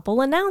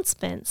couple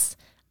announcements.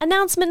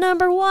 Announcement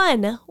number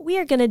 1, we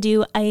are going to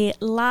do a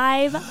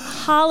live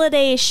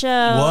holiday show.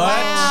 What?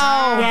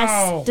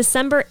 Yes,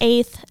 December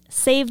 8th.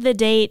 Save the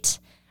date.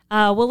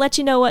 We'll let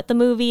you know what the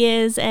movie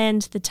is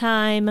and the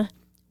time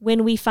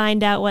when we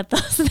find out what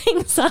those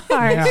things are.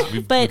 Yeah.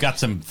 We've But got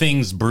some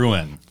things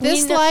brewing.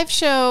 This We know- live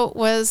show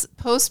was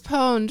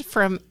postponed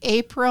from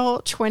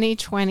April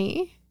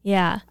 2020.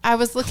 yeah. I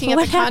was looking at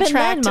What the happened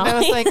contract then, and I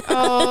was Molly? like,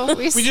 oh,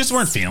 We just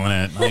weren't feeling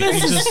it. Like, we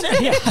just,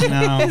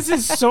 Yeah. This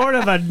is sort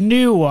of a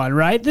new one,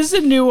 right? This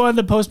is a new one.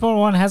 The postponed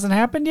one hasn't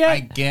happened yet. I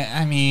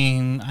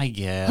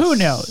guess. Who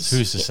knows?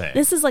 Who's to say?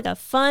 This is like a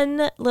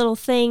fun little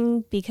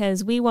thing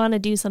because we want to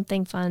do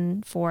something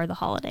fun for the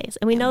holidays.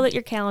 And we know that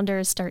your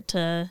calendars start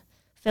to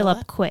fill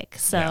up quick.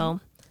 So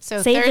So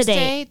save the Thursday,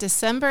 date.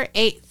 December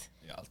 8th.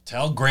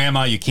 Tell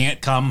Grandma you can't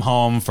come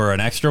home for an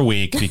extra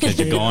week because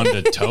you're going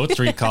to Totes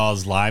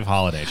Recall's live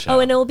holiday show. Oh,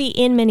 and it will be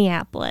in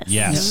Minneapolis.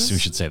 Yes, we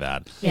should say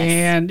that. Yes.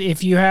 And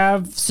if you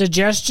have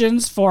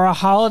suggestions for a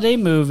holiday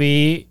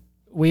movie,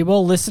 we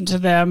will listen to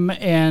them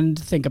and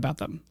think about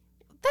them.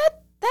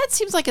 That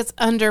seems like it's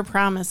under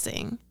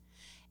promising.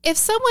 If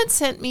someone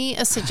sent me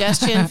a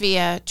suggestion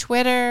via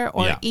Twitter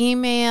or Yeah.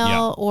 email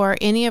Yeah. or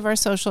any of our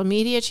social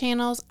media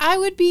channels, I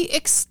would be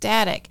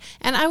ecstatic.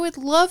 And I would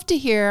love to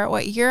hear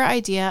what your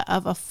idea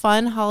of a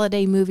fun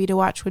holiday movie to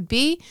watch would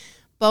be.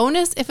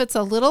 Bonus if it's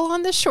a little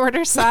on the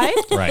shorter side,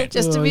 Right.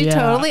 just to Oh, be yeah.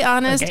 totally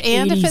honest. Like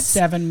and if it's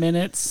 87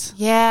 minutes.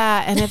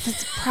 yeah, and if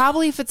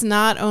it's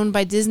not owned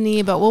by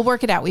Disney, but we'll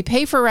work it out. We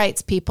pay for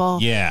rights, people.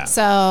 Yeah.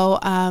 So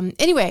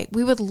anyway,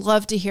 we would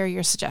love to hear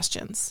your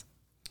suggestions.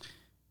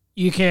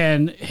 You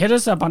can hit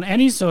us up on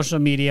any social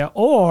media,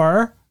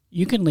 or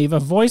you can leave a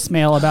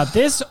voicemail about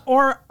this,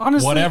 or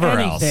honestly Whatever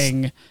else.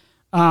 anything.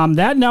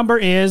 That number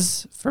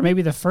is, for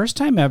maybe the first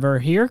time ever,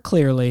 hear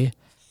clearly,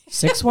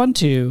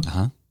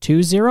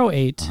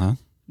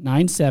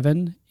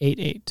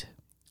 612-208-9788.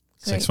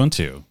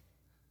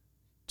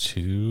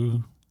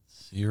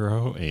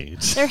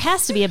 612-208. There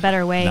has to be a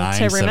better way to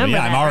 97. remember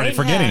Yeah, that. I'm already right?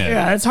 forgetting it.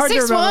 Yeah, it's hard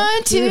to remember.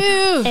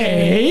 612.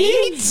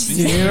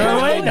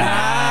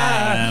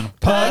 809.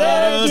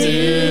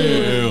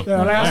 Put-a-doo. The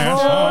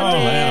last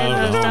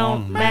 4 digits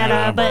don't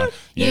matter, but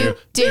You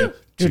do.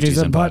 Duties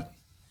and butt.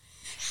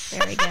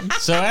 very good.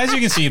 So as you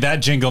can see, that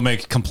jingle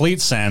makes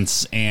complete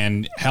sense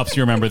and helps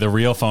you remember the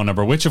real phone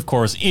number, which of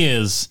course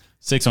is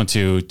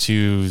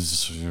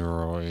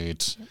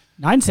 612-208-9788.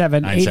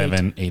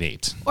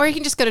 9788. Or you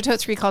can just go to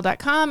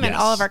totesrecall.com and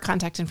Yes. all of our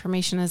contact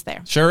information is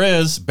there. Sure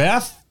is.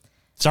 Beth,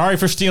 sorry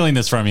for stealing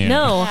this from you.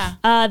 No,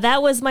 Yeah.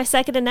 that was my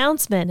second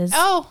announcement. Is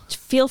Oh,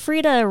 feel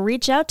free to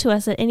reach out to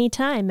us at any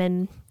time,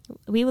 and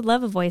we would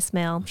love a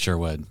voicemail. Sure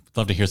would.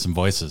 Love to hear some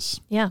voices.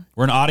 Yeah,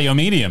 We're an audio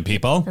medium,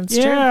 people. that's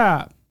true.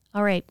 Yeah.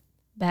 All right,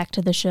 back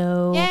to the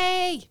show.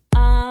 yay.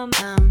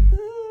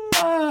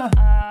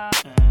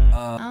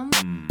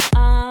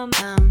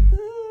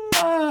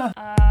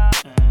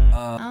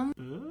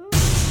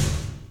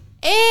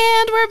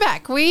 And we're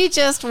back. We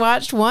just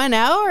watched 1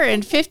 hour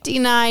and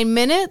 59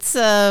 minutes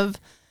of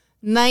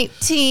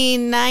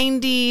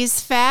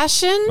 1990s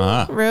fashion,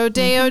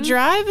 Rodeo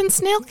Drive, and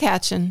snail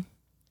catching.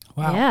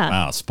 Wow. Yeah,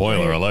 Wow,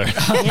 spoiler alert.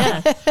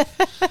 yeah.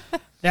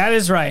 That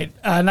is right.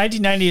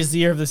 1990 is the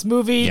year of this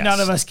movie. Yes. None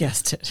of us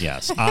guessed it.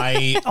 Yes.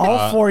 I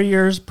All 4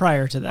 years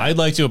prior to that. I'd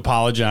like to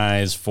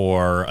apologize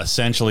for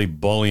essentially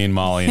bullying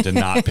Molly into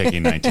not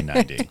picking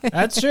 1990.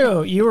 That's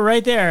true. You were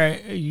right there.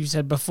 You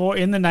said before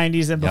in the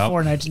 90s and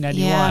before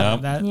 1991. Yeah.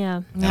 Yep. That,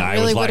 Yeah. And That I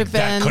really was would like, have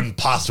that been. couldn't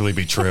possibly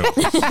be true.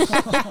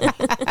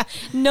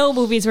 No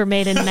movies were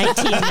made in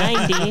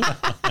 1990.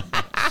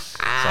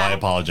 So I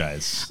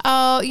apologize.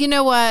 Oh, you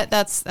know what?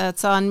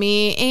 That's on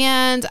me.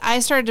 And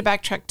I started to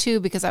backtrack too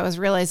because I was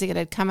realizing it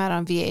had come out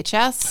on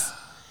VHS,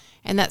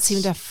 and that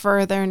seemed to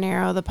further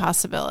narrow the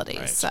possibilities.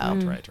 Right, So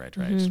right.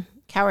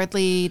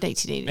 cowardly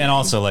 1980. And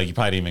also, like, you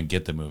probably didn't even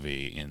get the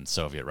movie in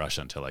Soviet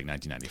Russia until like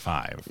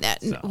 1995.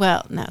 So,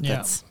 Well, no, Yeah.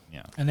 that's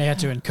yeah. And they had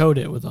to encode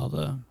it with all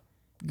the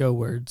go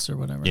words or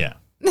whatever. Yeah.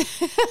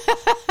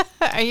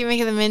 Are you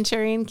making the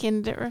Manchurian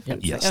Candidate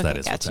reference? Yes, Okay, that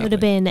is what's gotcha. Would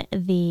have been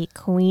the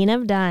Queen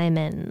of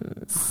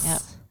Diamonds.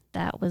 Yep.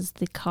 That was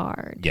the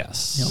card.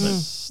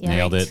 Yes. Yeah,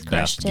 Nailed it. Beth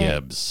crushed it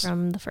Gibbs.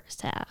 from the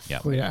first half. Yeah.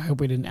 I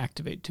hope we didn't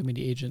activate too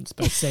many agents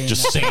by saying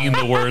Just that. saying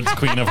the words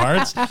Queen of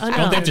Hearts. Oh, no.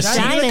 Don't they have to see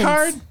the Diamonds.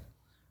 card?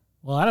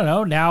 Well, I don't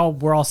know. Now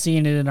we're all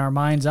seeing it in our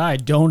mind's eye.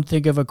 Don't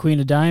think of a Queen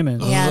of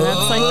Diamonds. Yeah,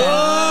 that's like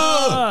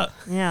that.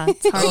 Yeah,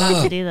 it's hard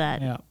not to do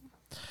that. Yeah.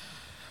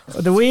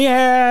 We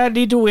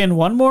need to win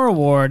one more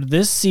award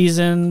this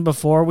season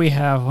before we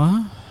have...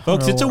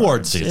 Folks, it's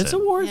award season. It's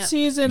award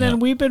season,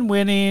 and we've been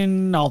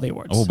winning all the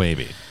awards. Oh,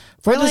 baby.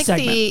 For We're this like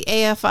segment. the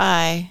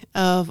AFI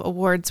of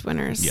awards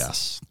winners.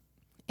 Yes.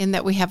 In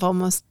that we have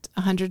almost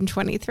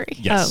 123.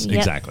 Yes, yep.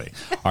 exactly.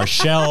 Our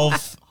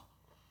shelf...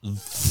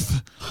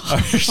 Our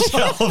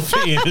shelf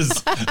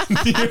is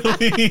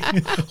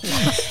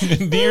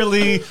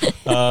nearly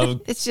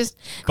It's just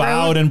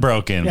bowed and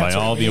broken by That's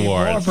all right. the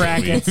awards. More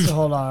brackets.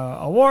 Hold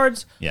on.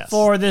 Awards Yes.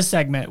 for this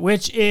segment,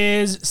 which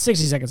is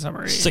 60-second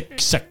summary.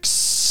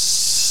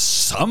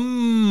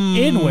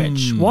 In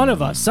which one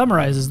of us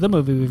summarizes the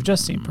movie we've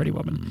just seen, Pretty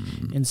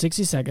Woman, in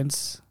 60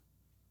 seconds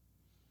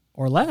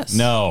or less.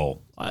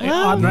 No.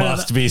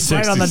 Must be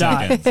 60 on the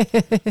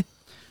seconds.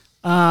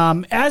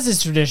 As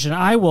is tradition,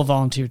 I will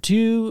volunteer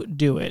to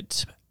do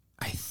it.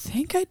 I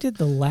think I did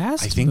the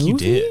last I think you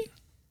movie? did.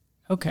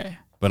 Okay.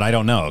 But I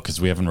don't know because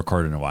we haven't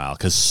recorded in a while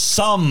because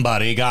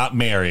somebody got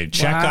married.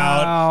 Check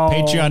Wow. out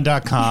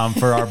patreon.com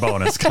for our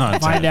bonus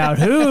content. Find out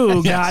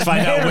who got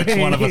Find out which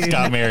married. one of us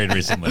got married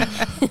recently.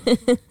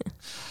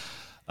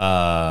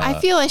 I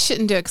feel I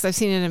shouldn't do it because I've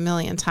seen it a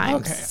million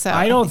times. Okay. So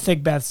I don't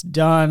think Beth's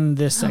done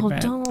this Oh,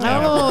 segment. don't.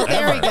 Oh,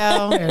 there we go.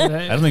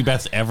 I don't think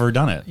Beth's ever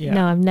done it. Yeah.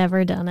 No, I've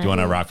never done it. You want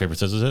to rock, paper,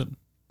 scissors it?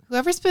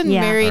 Whoever's been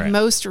Yeah. married All right.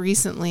 most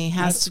recently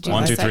has to do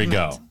 1, that 2, 3, segment.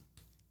 go.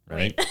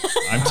 Right?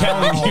 I'm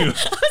telling you.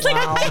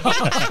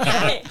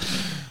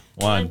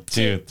 1,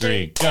 2,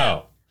 3,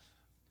 go.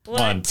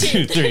 1,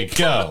 2, 3,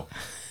 go.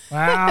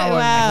 Wow.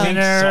 Wow. I think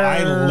so.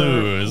 I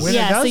lose. Winner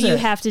Yeah, so does you it.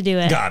 have to do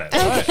it. Got it.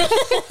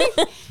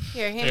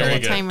 Here, There handle you the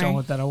go. timer. Going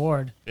with that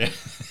award.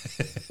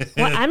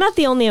 Well, I'm not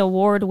the only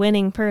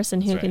award-winning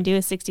person who That's can right. do a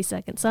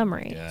 60-second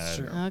summary.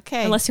 Yeah.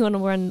 Okay. Unless you want to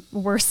run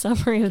worst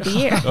summary of the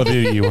year. Oh,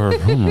 you were.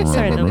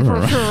 Sorry,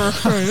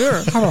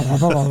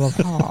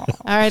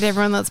 All right,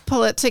 everyone, let's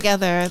pull it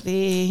together.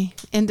 The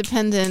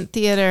Independent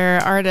Theater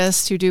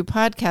Artists Who Do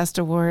Podcast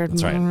Award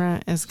That's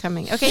right. is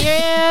coming. Okay,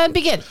 and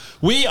begin.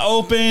 We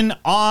open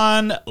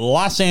on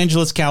Los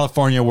Angeles,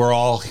 California. We're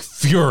all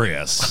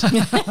furious.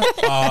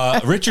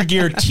 Richard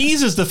Gere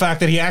teases the fact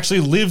that he actually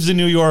lives in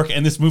New York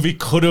and this movie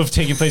could have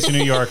taken place in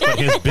New York, but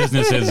his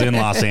business is in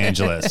Los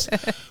Angeles.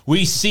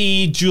 We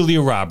see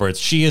Julia Roberts.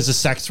 She is a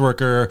sex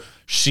worker.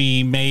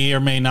 She may or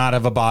may not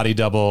have a body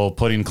double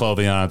putting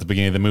clothing on at the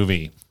beginning of the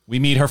movie. We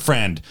meet her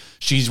friend.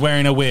 She's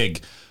wearing a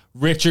wig.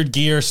 Richard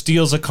Gere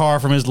steals a car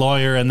from his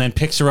lawyer and then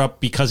picks her up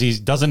because he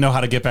doesn't know how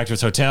to get back to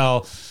his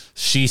hotel.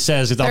 She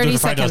says, I'll do it for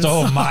 $5. seconds.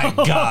 Oh my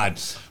God.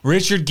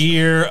 Richard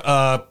Gere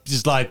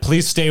is like,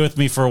 please stay with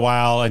me for a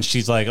while. And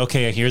she's like,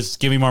 okay,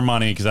 give me more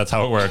money because that's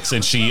how it works.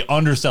 And she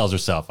undersells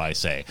herself, I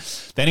say.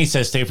 Then he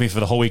says, stay with me for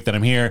the whole week that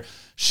I'm here.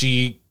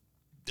 She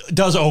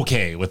does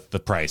okay with the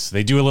price.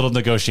 They do a little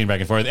negotiating back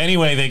and forth.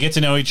 Anyway, they get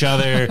to know each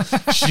other.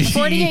 She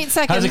 48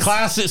 seconds. has a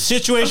class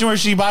situation where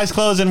she buys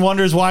clothes and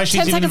wonders why she's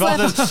 10 even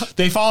involved in seconds this.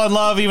 They fall in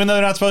love even though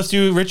they're not supposed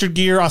to. Richard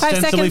Gere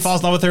ostensibly seconds.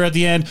 falls in love with her at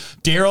the end.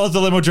 Daryl is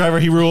the limo driver.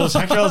 He rules.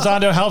 Hector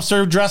Elizondo helps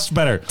her dress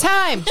better.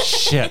 Time.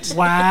 Shit.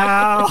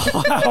 Wow.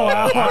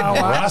 I'm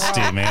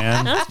rusty,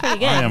 man. That's pretty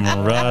good. I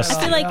am rusty.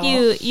 I feel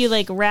like you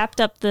like wrapped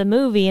up the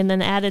movie and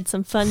then added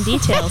some fun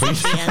details at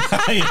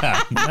the end.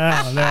 Yeah.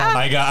 No, no.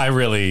 I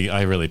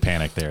really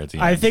panicked there at the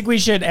end. I think we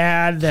should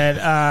add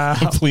that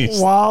Please.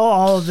 while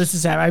all of this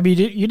is happening, I mean,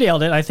 you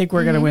nailed it. I think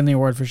we're going to win the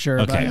award for sure.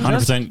 Okay, but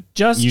 100%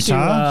 just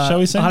Utah, to, shall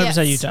we say? 100% Yes.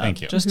 Utah.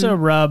 Thank you. Just to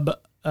rub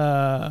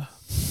our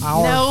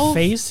No.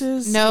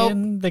 faces Nope.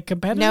 in the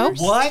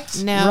competitors. Nope.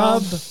 What? No.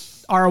 Rub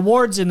our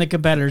awards in the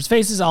competitors'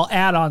 faces. I'll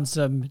add on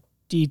some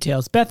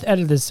details. Beth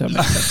edited this so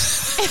much.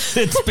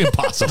 It's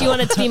impossible. Do you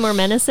want it to be more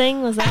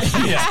menacing? Was that?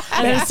 Yeah.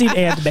 I didn't see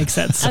and make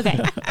sense. Okay.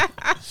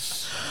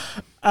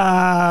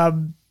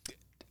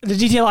 The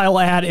detail I will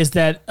add is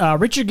that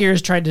Richard Gere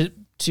is trying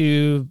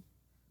to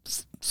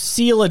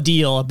seal a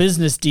deal, a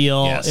business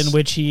deal, Yes. in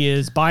which he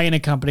is buying a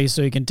company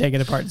so he can take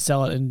it apart and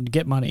sell it and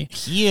get money.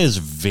 He is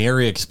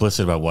very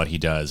explicit about what he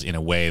does in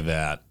a way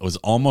that was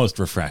almost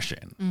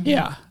refreshing.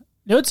 Yeah.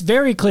 No, it's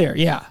very clear.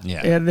 Yeah.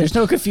 Yeah. And there's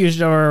no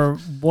confusion over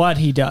what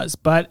he does.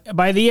 But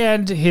by the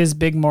end, his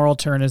big moral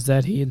turn is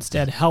that he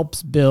instead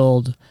helps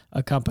build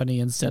a company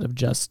instead of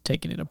just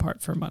taking it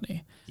apart for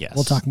money. Yes.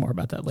 We'll talk more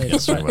about that later.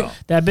 Yes, we But will.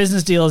 that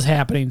business deal is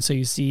happening, so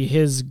you see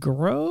his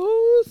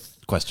growth?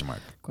 Question mark.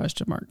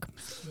 Question mark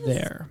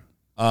there.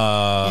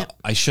 I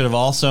should have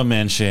also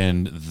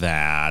mentioned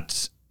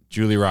that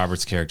Julie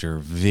Roberts' character,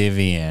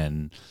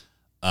 Vivian,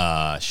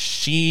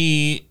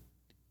 she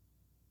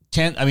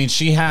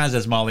has,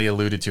 as Molly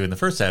alluded to in the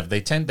first half,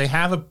 they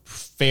have a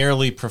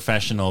fairly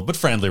professional but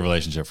friendly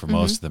relationship for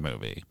most of the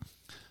movie.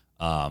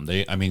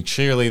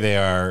 Clearly they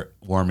are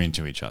warming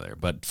to each other,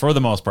 but for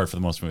the most part, for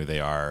the most movie, they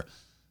are,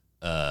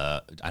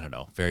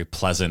 very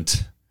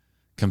pleasant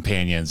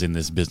companions in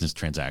this business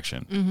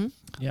transaction.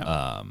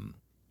 Yeah.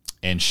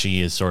 And she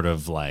is sort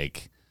of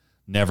like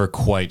never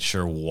quite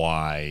sure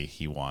why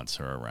he wants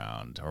her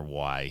around or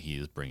why he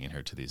is bringing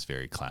her to these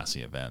very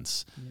classy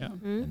events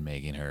and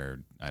making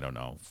her, I don't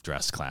know,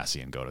 dress classy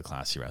and go to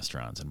classy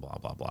restaurants and blah,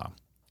 blah, blah.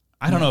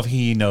 I don't know if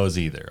he knows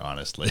either,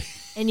 honestly.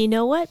 And you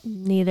know what?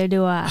 Neither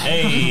do I.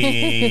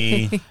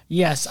 Hey.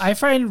 Yes, I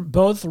find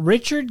both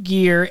Richard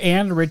Gere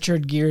and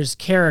Richard Gere's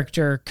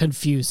character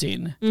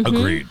confusing.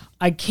 Agreed.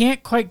 I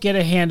can't quite get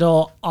a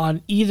handle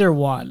on either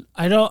one.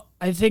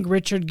 I think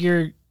Richard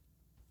Gere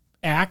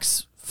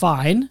acts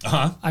fine.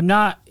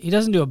 He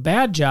doesn't do a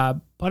bad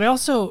job, but I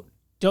also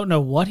don't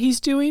know what he's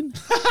doing.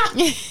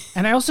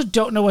 And I also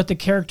don't know what the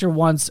character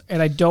wants,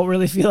 and I don't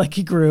really feel like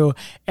he grew.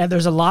 And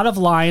there's a lot of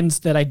lines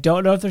that I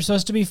don't know if they're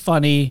supposed to be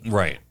funny.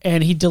 Right.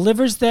 And he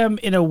delivers them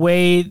in a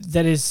way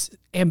that is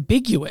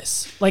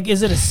ambiguous. Like,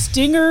 is it a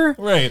stinger?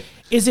 Right.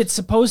 Is it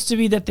supposed to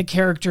be that the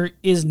character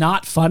is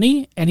not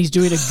funny and he's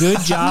doing a good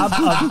job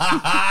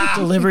of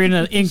delivering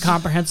an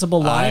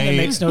incomprehensible line that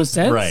makes no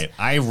sense? Right.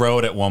 I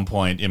wrote at one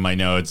point in my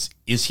notes,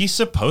 is he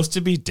supposed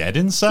to be dead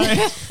inside?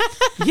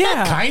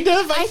 Yeah. Kind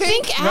of, I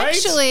think right?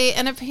 actually,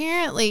 and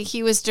apparently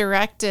he was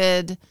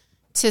directed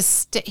to,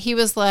 he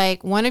was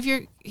like,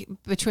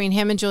 between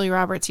him and Julia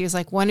Roberts, he was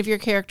like, one of your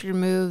character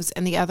moves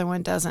and the other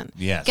one doesn't.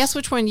 Yes. Guess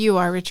which one you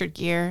are, Richard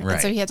Gere. Right.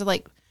 And so he had to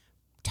like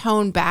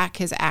tone back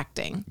his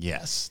acting.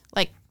 Yes.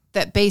 Like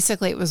that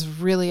basically it was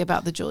really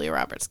about the Julia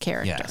Roberts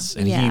character. Yes.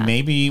 And he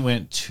maybe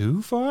went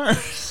too far.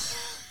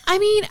 I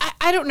mean,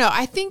 I don't know.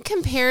 I think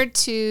compared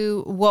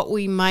to what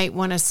we might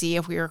want to see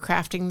if we were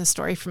crafting the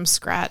story from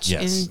scratch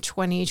in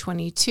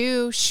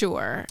 2022,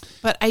 sure.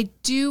 But I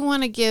do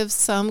want to give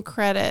some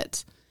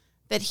credit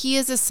that he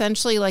is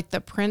essentially like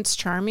the Prince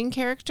Charming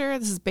character.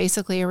 This is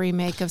basically a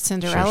remake of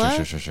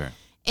Cinderella. Sure.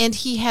 And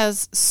he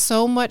has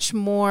so much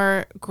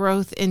more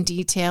growth in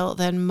detail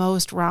than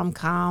most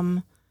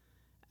rom-com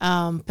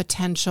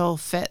potential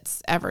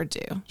fits ever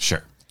do.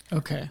 Sure.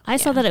 Okay. I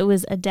saw that it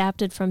was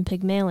adapted from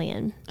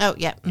Pygmalion, Oh,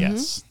 yeah.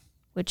 Yes.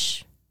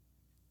 which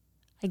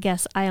I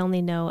guess I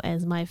only know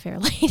as My Fair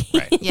Lady.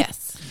 Right.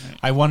 Yes.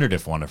 I wondered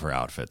if one of her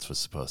outfits was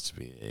supposed to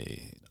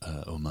be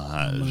a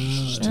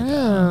homage to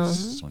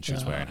that when she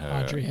was wearing her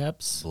Audrey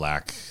Hep's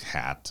black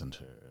hat and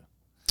her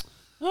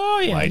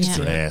white white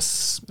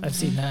dress. I've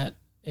seen that.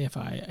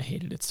 I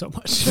hated it so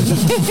much.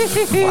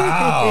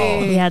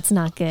 Wow. Yeah, it's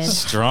not good.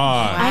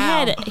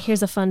 Strong.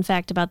 Here's a fun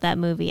fact about that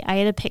movie. I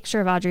had a picture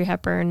of Audrey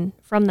Hepburn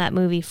from that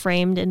movie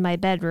framed in my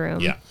bedroom.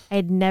 Yeah. I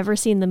had never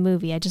seen the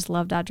movie. I just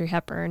loved Audrey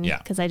Hepburn Yeah.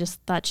 because I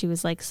just thought she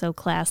was like so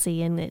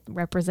classy and it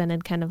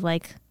represented kind of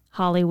like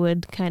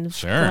Hollywood kind of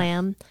Sure.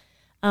 glam.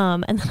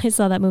 And then I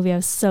saw that movie. I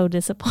was so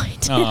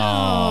disappointed.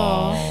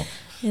 Oh.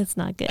 It's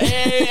not good.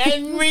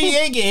 Henry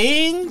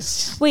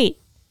Higgins. Wait,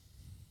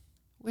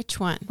 Which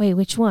one?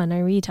 which one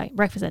are you talking?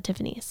 Breakfast at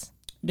Tiffany's.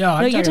 No,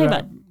 I'm you're talking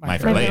about My My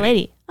Fair Fair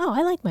Lady. Oh,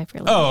 I like My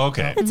Fair Lady. Oh,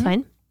 okay. It's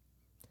fine.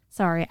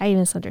 Sorry, I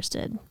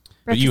misunderstood.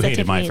 But you Breakfast at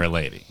hated My Tiffany's. Fair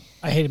Lady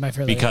I hated My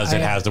Fair Lady. because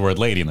it has the word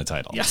lady in the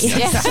title. Yes.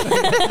 Yes.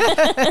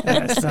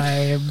 Yes,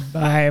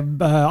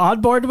 I'm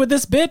on board with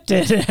this bit.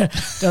 It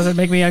doesn't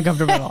make me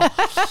uncomfortable at all.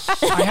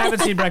 I haven't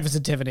seen Breakfast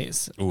at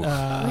Tiffany's.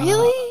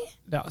 Really?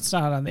 No, it's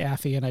not on the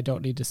Affy, and I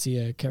don't need to see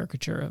a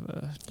caricature of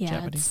a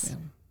Japanese it's-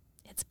 man.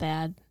 It's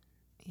bad.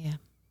 Yeah.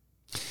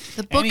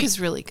 The book is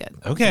really good.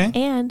 Okay.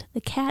 And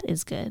the cat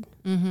is good.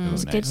 Ooh,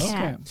 It's a good nice.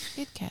 cat.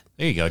 Good cat.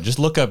 There you go. Just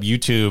look up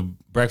YouTube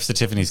Breakfast at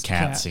Tiffany's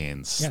cat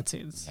scenes. Cat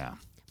scenes. Yeah.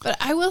 But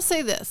I will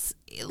say this,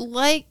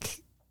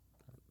 like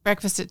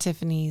Breakfast at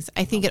Tiffany's,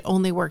 I think it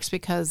only works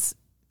because,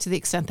 to the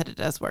extent that it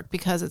does work,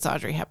 because it's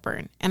Audrey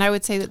Hepburn. And I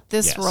would say that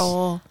this Yes.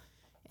 role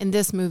in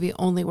this movie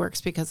only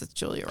works because it's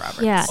Julia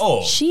Roberts. Yeah.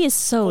 Oh, she is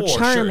so For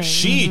charming. sure.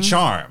 She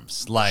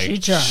charms.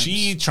 Like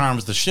She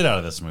charms. the shit out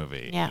of this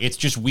movie. Yeah. It's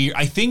just weird.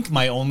 I think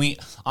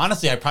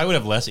honestly, I probably would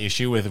have less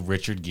issue with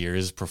Richard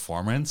Gere's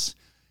performance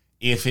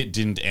if it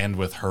didn't end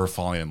with her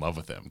falling in love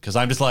with him. Because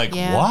I'm just like,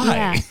 Yeah. why?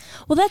 Yeah.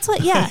 Well, that's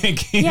what. Yeah. Like,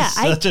 he's yeah.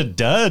 such a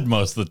dud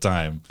most of the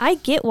time. I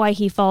get why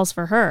he falls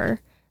for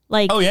her.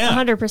 Like, Oh, yeah.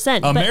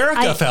 100%. But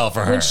America fell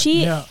for her. When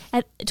she, Yeah.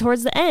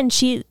 towards the end,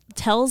 she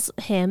tells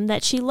him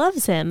that she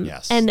loves him.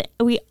 Yes. And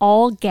we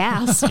all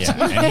gasped. Yeah,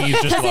 and he's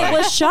just It like,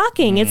 was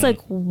shocking. It's like,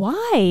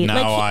 why? now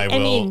like, I will.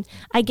 mean,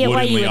 I get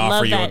why you wouldn't would we offer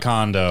love you a that.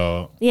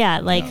 condo? Yeah,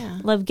 like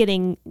love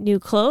getting new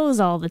clothes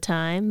all the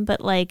time,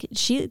 but like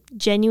she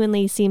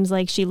genuinely seems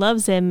like she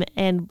loves him,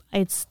 and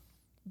it's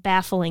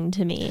baffling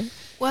to me.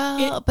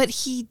 Well, but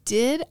he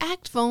did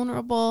act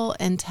vulnerable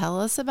and tell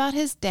us about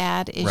his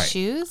dad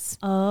issues.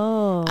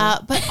 Oh,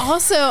 But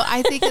also,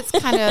 I think it's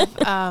kind of,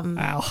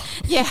 Ow.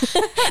 yeah.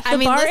 I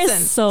mean, bar is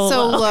listen, so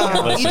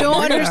low. You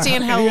don't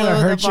understand how You're gonna low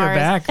the hurt your bar is.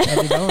 back. Let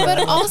me know But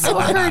that. also,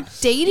 her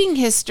dating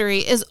history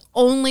is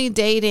only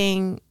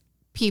dating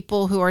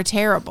people who are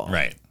terrible.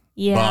 Right.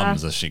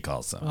 Bums, as she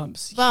calls them.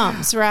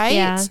 Bums, right?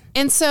 Yeah.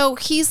 And so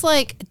he's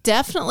like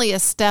definitely a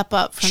step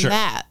up from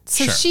that.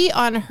 So she,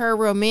 on her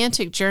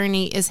romantic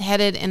journey, is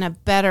headed in a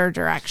better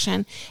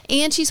direction.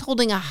 And she's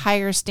holding a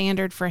higher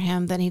standard for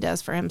him than he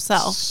does for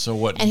himself. So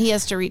what? And he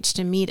has to reach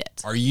to meet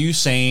it. Are you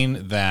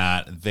saying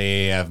that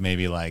they have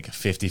maybe like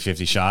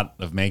 50-50 shot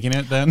of making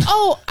it then?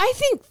 Oh, I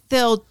think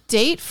they'll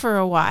date for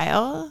a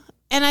while.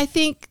 And I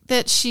think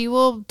that she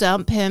will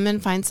dump him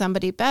and find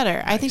somebody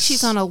better. I think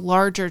she's on a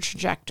larger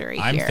trajectory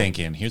I'm here.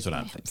 thinking, here's what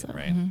I'm thinking,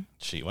 right?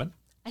 She, what?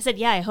 I said,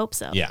 yeah, I hope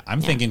so. Yeah,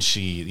 I'm thinking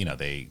she,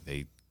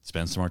 they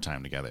spend some more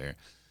time together.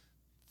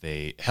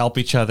 They help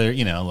each other,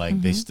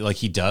 like they like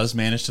he does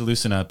manage to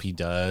loosen up. He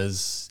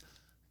does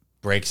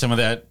break some of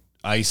that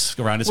ice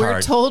around his heart.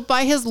 We're told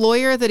by his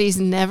lawyer that he's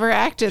never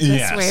acted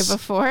this way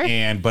before.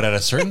 But at a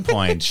certain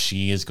point,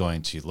 she is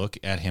going to look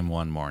at him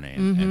one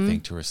morning and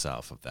think to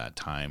herself of that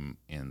time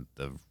in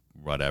the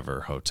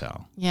whatever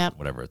hotel,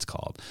 whatever it's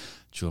called.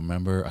 She'll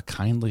remember a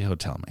kindly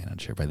hotel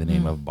manager by the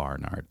name of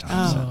Barnard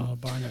Thompson. Oh,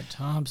 Barnard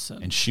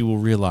Thompson. And she will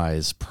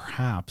realize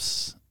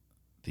perhaps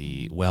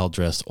the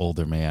well-dressed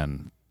older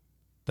man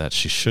that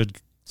she should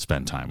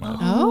spend time with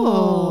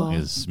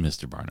is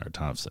Mr. Barnard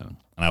Thompson.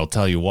 And I will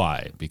tell you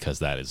why, because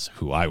that is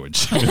who I would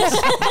choose.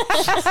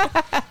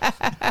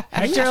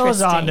 Hector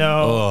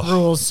Elizondo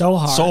rules so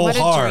hard. So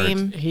hard.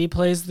 Dream. He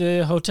plays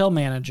the hotel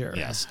manager.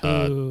 Yes.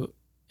 Who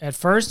at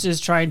first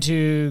is trying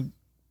to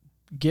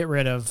get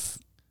rid of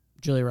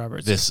Julia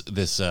Roberts.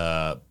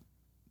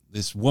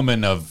 This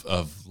woman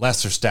of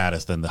lesser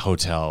status than the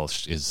hotel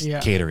is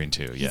catering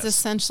to. He's Yes.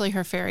 essentially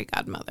her fairy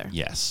godmother.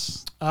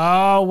 Yes.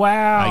 Oh,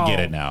 wow. I get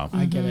it now.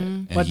 I get it.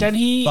 And But then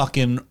he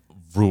fucking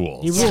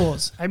rules. He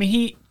rules. I mean,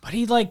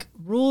 he like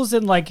rules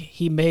in like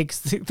he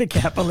makes the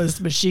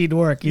capitalist machine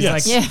work. He's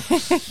like,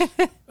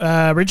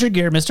 Richard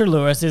Gere, Mr.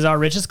 Lewis is our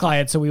richest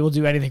client, so we will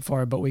do anything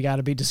for him, but we got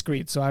to be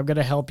discreet. So I'm going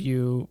to help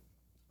you,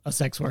 a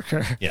sex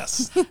worker.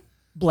 Yes.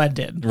 Blend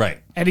in.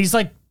 Right. And he's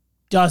like,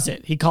 does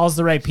it. He calls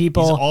the right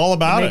people. He's all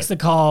about makes the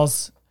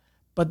calls.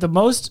 But the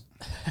most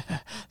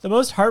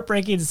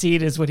heartbreaking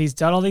scene is when he's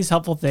done all these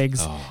helpful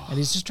things and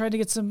he's just trying to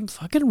get some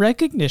fucking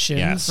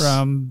recognition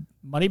from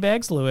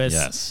Moneybags Lewis.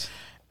 Yes.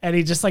 And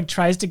he just like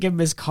tries to give him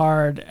his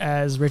card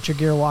as Richard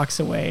Gere walks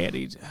away,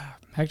 and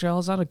Hector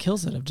Elizondo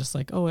kills it. I'm just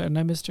like, oh, and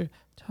I'm Mr.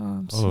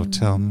 Thompson.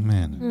 Hotel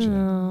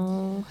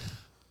manager.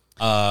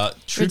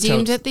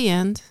 Redeemed at the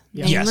end.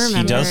 Yes,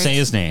 he does say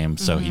his name,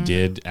 so he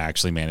did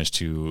actually manage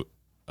to,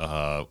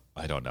 I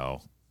don't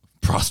know,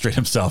 prostrate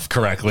himself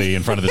correctly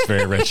in front of this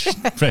very rich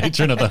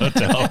patron of the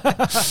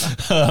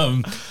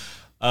hotel.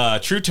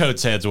 True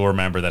Toad's heads will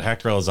remember that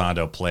Hector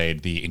Elizondo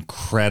played the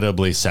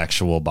incredibly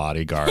sexual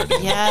bodyguard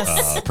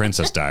in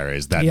Princess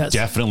Diaries. That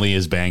definitely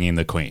is banging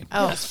the queen.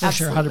 Oh, yes, for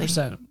sure,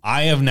 100%.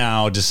 I have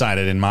now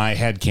decided in my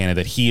headcanon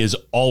that he is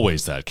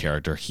always that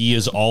character. He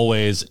is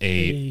always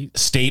a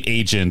state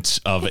agent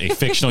of a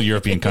fictional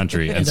European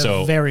country. And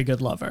so, a very good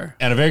lover.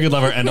 And a very good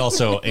lover, and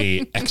also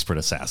a expert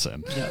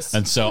assassin. Yes.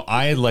 And so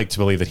I like to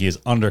believe that he is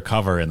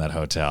undercover in that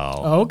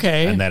hotel.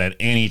 Okay. And that at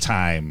any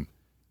time,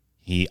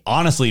 he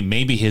honestly,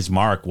 maybe his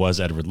mark was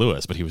Edward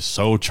Lewis, but he was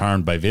so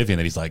charmed by Vivian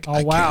that he's like,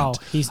 I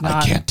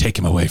can't take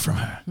him away from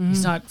her.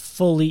 He's not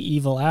fully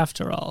evil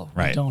after all.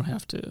 Right. You don't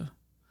have to.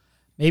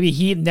 Maybe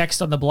he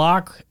next on the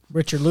block,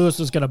 Richard Lewis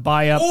was going to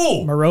buy up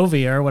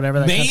Morovia or whatever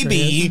that country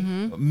is.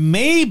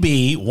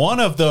 Maybe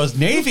one of those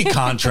Navy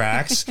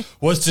contracts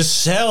was to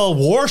sell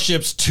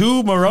warships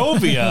to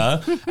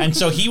Morovia, and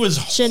so he was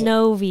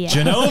Genovia.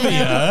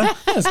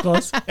 That's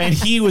close. And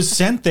he was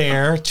sent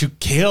there to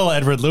kill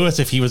Edward Lewis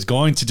if he was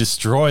going to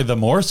destroy the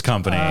Morse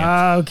Company.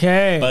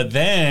 Okay. But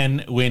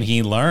then when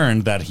he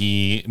learned that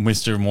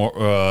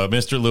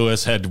Mr.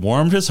 Lewis had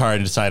warmed his heart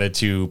and decided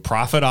to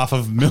profit off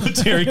of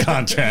military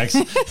contracts,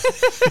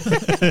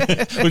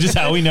 which is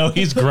how we know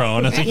he's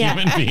grown as a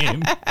human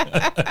being.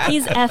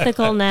 He's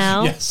ethical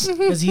now. Yes.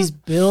 Because he's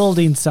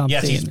building something.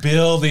 Yes, he's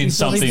building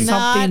something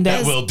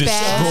that will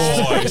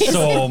destroy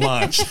so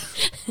much.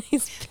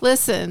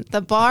 Listen,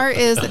 the bar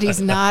is that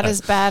he's not as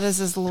bad as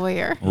his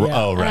lawyer. Yeah.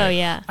 Oh, right. Oh,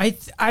 yeah.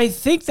 I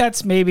think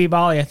that's maybe,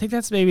 Molly, I think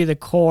that's maybe the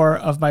core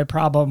of my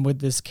problem with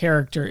this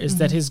character is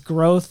that his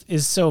growth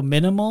is so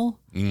minimal.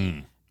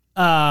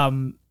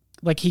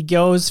 Like he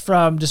goes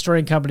from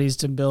destroying companies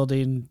to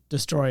building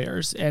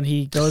destroyers, and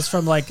he goes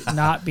from like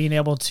not being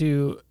able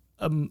to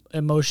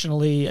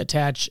emotionally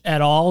attach at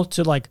all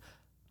to like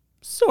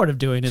sort of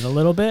doing it a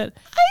little bit.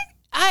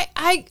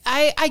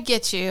 I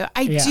get you.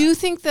 I do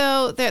think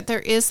though that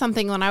there is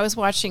something when I was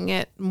watching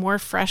it more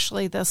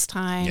freshly this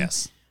time.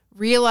 Yes.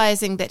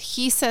 Realizing that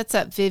he sets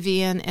up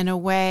Vivian in a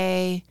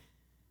way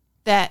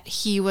that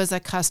he was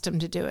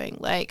accustomed to doing.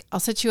 Like, I'll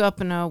set you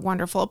up in a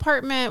wonderful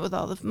apartment with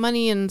all the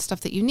money and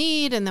stuff that you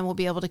need, and then we'll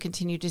be able to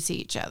continue to see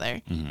each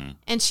other.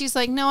 And she's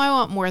like, no, I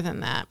want more than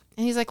that.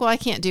 And he's like, well, I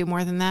can't do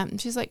more than that.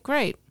 And she's like,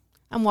 great.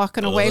 I'm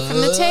walking away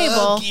from the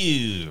table.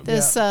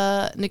 This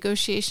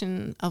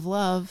negotiation of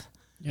love.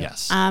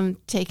 Yes. I'm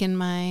taking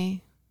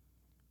my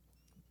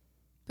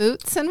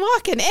boots and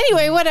walking.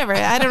 Anyway, whatever.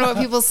 I don't know what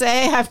people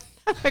say. I'm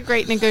a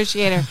great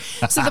negotiator.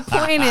 So the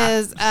point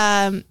is,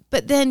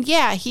 but then,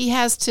 yeah, he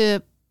has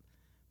to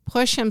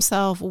push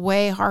himself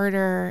way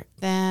harder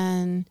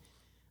than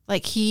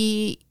like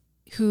this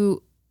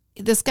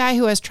guy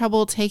who has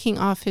trouble taking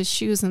off his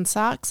shoes and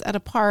socks at a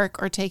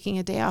park or taking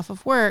a day off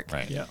of work.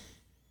 Right. Yeah.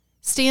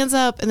 Stands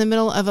up in the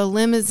middle of a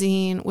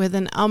limousine with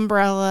an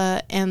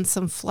umbrella and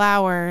some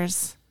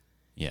flowers.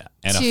 Yeah,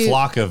 and a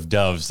flock of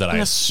doves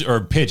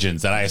or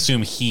pigeons that I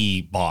assume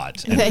he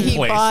bought. And that he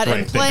bought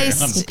and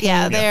placed.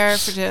 There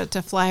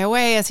to fly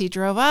away as he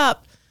drove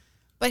up.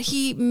 But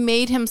he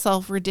made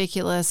himself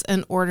ridiculous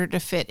in order to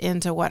fit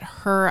into what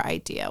her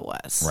idea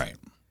was. Right.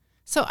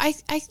 So I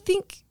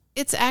think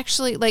it's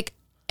actually like,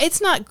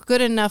 it's not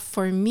good enough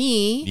for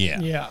me. Yeah.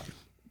 Yeah.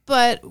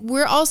 But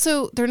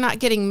they're not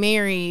getting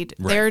married.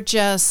 Right. They're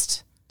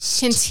just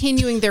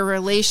continuing their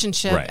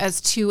relationship Right. as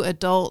two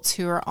adults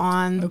who are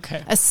on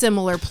a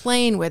similar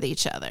plane with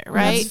each other,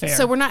 right? That's fair.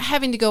 So we're not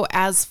having to go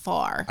as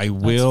far. I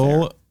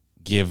will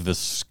give the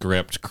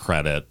script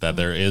credit that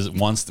there is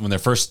when they're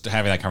first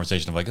having that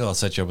conversation of like, oh, I'll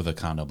set you up with a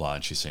condo, blah,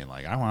 and she's saying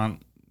like, I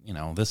want,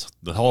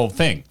 the whole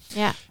thing.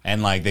 Yeah.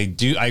 And like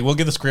I will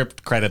give the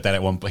script credit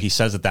that he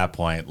says at that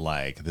point,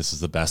 like, this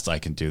is the best I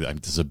can do.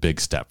 This is a big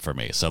step for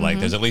me. So like,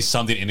 there's at least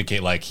something to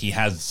indicate like he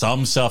has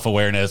some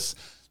self-awareness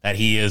that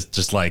he is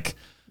just like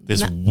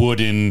this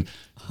wooden,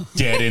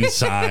 dead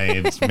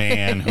inside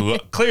man who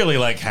clearly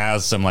like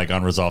has some like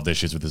unresolved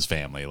issues with his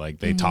family. Like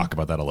they talk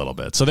about that a little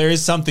bit. So there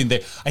is something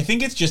there. I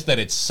think it's just that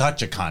it's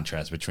such a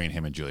contrast between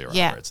him and Julia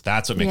Roberts.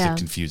 That's what makes it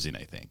confusing,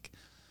 I think.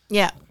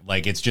 Yeah.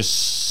 Like it's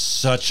just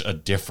such a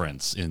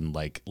difference in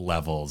like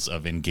levels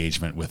of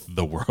engagement with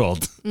the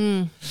world.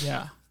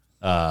 Yeah.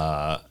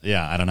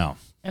 I don't know.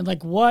 And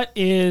like, what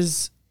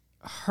is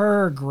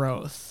her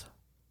growth?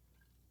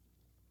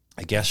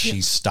 I guess she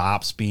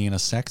stops being a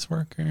sex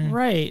worker.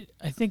 Right.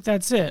 I think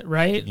that's it,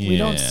 right? We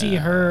don't see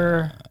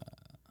her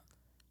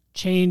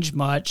change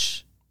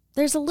much.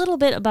 There's a little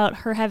bit about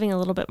her having a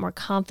little bit more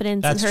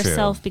confidence That's in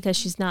herself true. because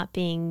she's not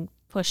being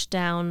pushed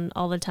down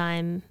all the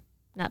time.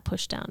 Not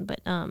pushed down, but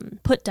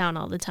put down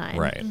all the time.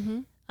 Right.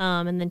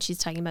 And then she's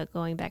talking about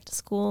going back to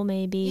school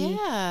maybe.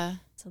 Yeah.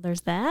 So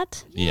there's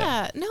that.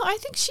 Yeah. No, I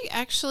think she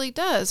actually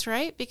does,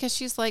 right? Because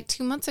she's like,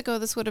 2 months ago,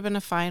 this would have been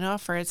a fine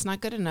offer. It's not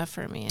good enough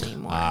for me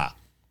anymore.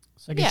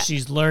 So I guess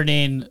she's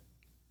learning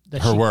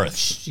that Her worth.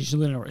 She's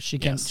learning her worth. She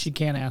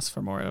can't ask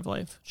for more out of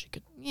life. She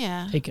could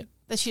take it.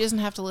 That she doesn't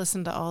have to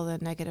listen to all the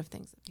negative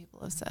things that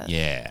people have said.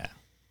 Yeah.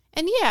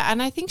 And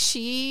and I think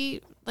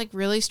she like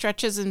really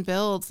stretches and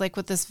builds like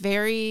with this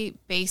very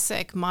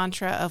basic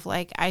mantra of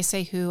like, I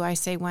say who, I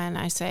say when,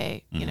 I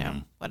say,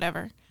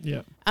 whatever.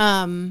 Yeah.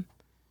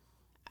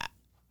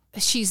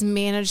 She's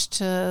managed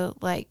to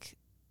like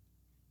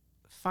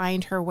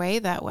find her way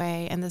that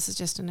way. And this is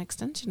just an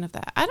extension of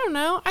that. I don't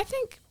know. I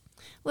think,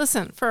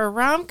 listen, for a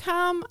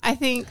rom-com, I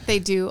think they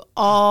do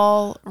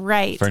all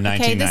right. For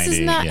 1990, this is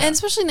not, and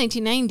especially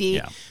 1990.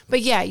 Yeah.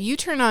 But yeah, you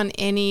turn on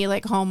any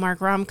like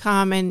Hallmark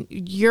rom-com and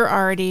you're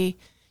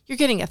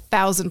getting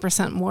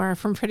 1,000% more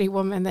from Pretty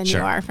Woman than you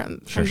are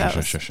from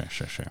those.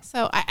 Sure.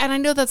 So, I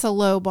know that's a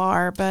low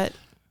bar, but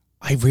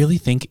I really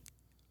think,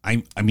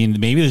 I mean,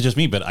 maybe it's just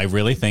me, but I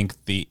really think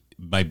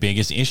my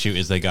biggest issue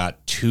is they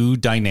got too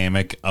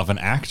dynamic of an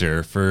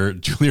actor for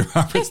Julia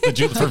Roberts,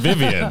 for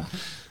Vivian.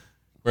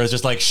 Whereas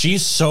just like,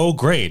 she's so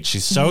great.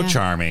 She's so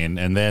charming.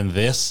 And then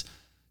this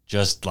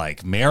just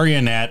like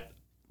marionette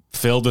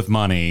filled with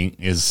money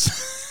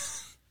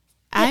is.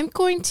 I'm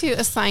going to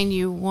assign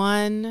you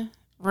one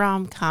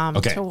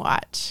rom-com to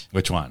watch.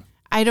 Which one?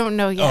 I don't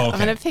know yet. Oh, okay.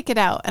 I'm going to pick it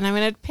out, and I'm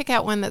going to pick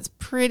out one that's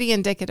pretty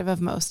indicative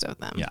of most of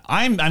them. Yeah,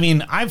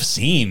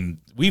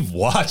 we've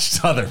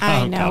watched other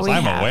rom-coms.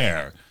 I'm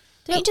aware.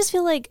 Don't you just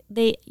feel like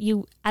I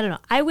don't know.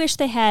 I wish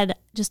they had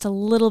just a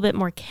little bit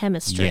more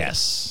chemistry.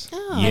 Yes.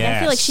 Oh. Like, I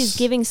feel like she's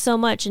giving so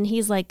much and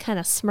he's like kind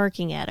of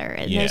smirking at her.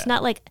 And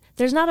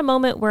there's not a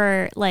moment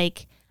where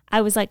like,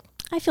 I was like,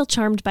 I feel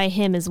charmed by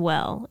him as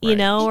well, you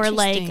know, or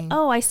like,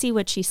 oh, I see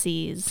what she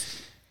sees.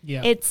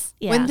 Yeah.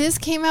 When this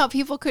came out,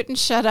 people couldn't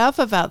shut up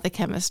about the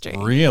chemistry.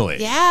 Really?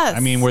 Yes.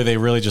 I mean, were they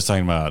really just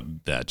talking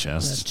about that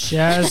chest? The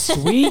chest.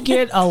 We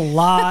get a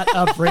lot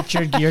of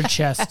Richard Gere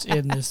chest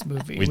in this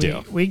movie. We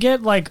do. We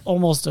get like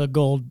almost a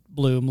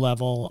Goldblum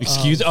level.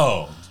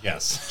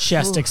 Yes.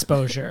 Chest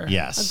exposure.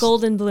 Yes. A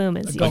golden bloom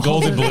is a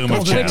golden bloom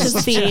of chest.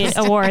 Which is the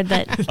award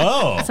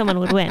that someone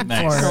would win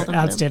Nice. For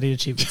outstanding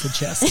achievements in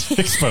chest.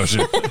 Exposure.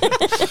 Go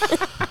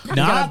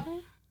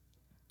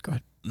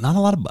ahead. Not a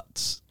lot of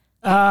butts.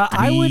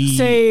 I would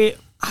say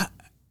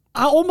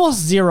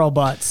almost zero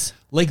butts.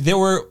 Like there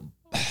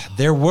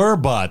were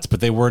butts, but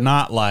they were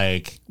not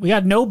like We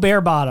got no bare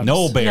bottoms.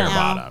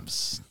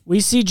 bottoms. We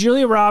see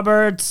Julia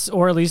Roberts,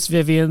 or at least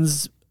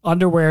Vivian's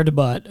underweared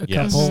butt a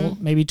couple,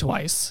 maybe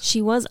twice.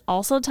 She was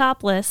also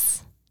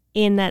topless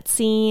in that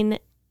scene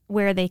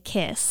where they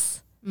kiss.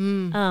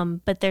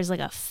 But there's like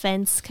a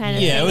fence kind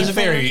of thing. It was a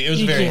very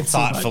can't see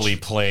thoughtfully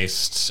much.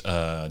 placed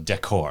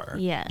decor.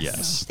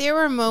 Yes. There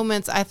were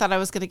moments I thought I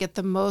was going to get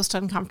the most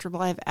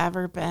uncomfortable I've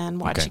ever been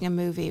watching a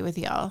movie with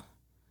y'all.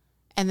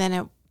 And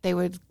then they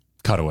would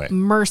cutaway.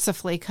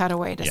 mercifully cut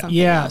away to something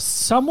Yeah, else.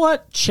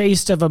 somewhat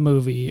chaste of a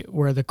movie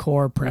where the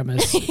core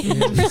premise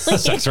is A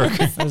sex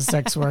worker. a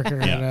sex worker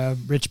Yeah. and a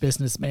rich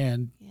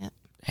businessman Yep.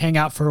 hang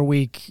out for a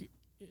week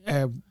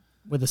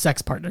with a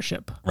sex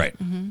partnership. Right.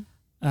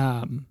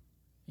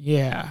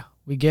 Yeah,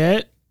 we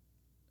get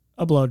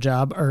a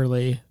blowjob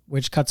early,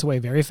 which cuts away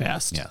very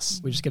fast.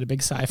 Yes. We just get a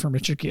big sigh from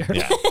Richard Gere.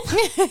 Yeah.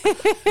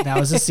 That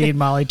was a scene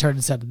Molly turned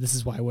and said, "This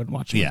is why I wouldn't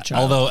watch it with Yeah. a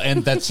child." Although,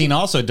 and that scene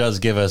also does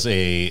give us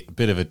a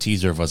bit of a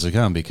teaser of what's to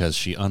come because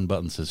she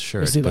unbuttons his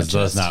shirt, see but that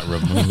does chest. not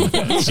remove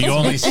it. So you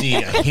only see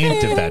a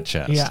hint of that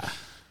chest. yeah,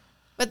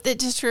 But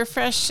just to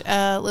refresh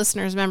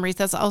listeners' memories,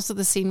 that's also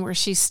the scene where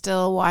she's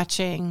still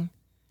watching,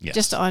 Yes.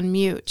 just on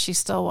mute. She's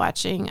still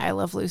watching I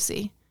Love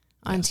Lucy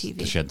on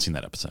TV. She hadn't seen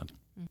that episode.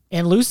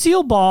 and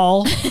Lucille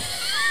Ball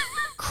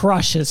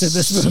crushes in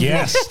this movie.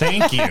 Yes.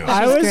 Thank you.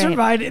 I was great.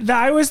 reminded.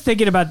 I was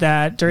thinking about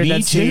that during Me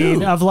that scene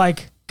too. of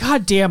like,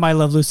 God damn, I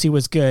Love Lucy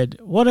was good.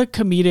 What a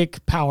comedic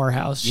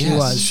powerhouse she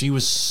was. She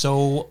was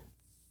so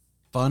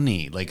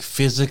funny. Like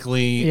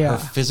physically, Yeah. her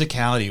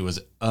physicality was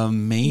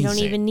amazing. You don't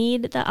even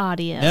need the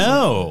audio.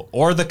 No,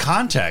 or the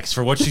context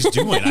for what she's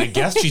doing. I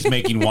guess she's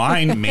making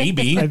wine,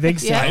 maybe. I think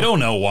so. Yeah. I don't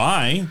know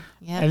why.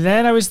 Yep. And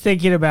then I was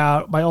thinking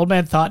about my old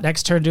man thought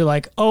next turn to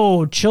like,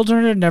 oh,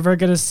 children are never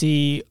going to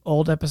see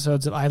old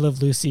episodes of I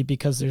Love Lucy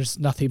because there's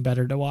nothing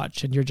better to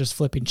watch. And you're just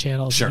flipping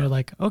channels. Sure. And you're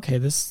like, okay,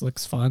 this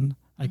looks fun,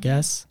 I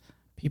guess.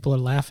 People are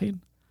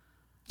laughing.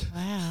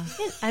 Wow.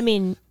 I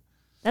mean,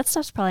 that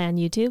stuff's probably on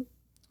YouTube.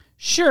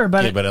 Sure,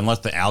 but, Yeah, but unless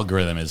the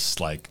algorithm is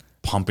like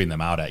pumping them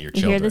out at your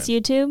You children. hear this,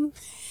 YouTube?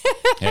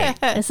 Hey,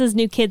 This is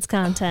new kids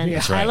content. Yeah.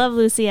 That's right. I Love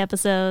Lucy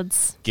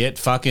episodes. get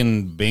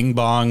fucking Bing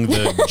Bong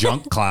the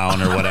junk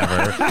clown or whatever.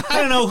 I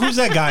don't know. Who's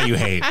that guy you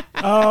hate?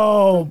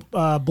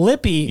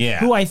 Blippi, Yeah.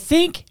 who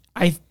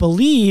I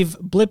believe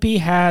Blippi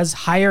has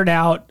hired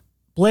out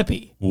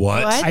Blippi.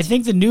 What? I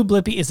think the new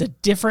Blippi is a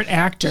different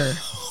actor,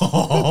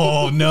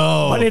 Oh,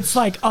 no. but it's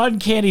like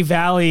Uncanny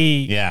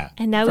Valley. yeah.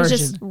 And now he's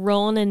just Version.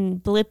 rolling in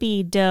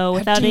Blippy dough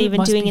without dude even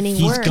must doing be any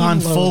He's work. gone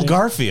full Loaded.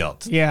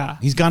 Garfield. Yeah,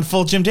 He's gone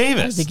full Jim I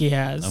Davis. think he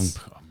has.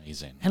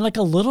 Amazing. And like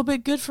a little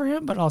bit good for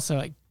him, but also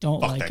I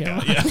don't Fuck like that him.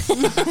 guy.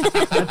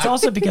 Yeah. It's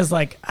also because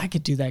like I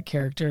could do that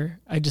character.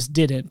 I just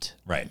didn't.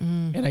 Right.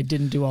 And I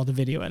didn't do all the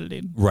video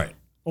editing Right.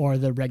 or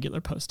the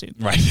regular posting.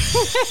 Right.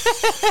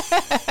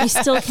 You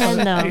still can,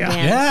 though, Yeah.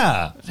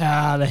 man.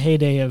 Yeah. The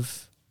heyday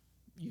of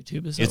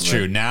YouTube is It's over.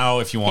 true. Now,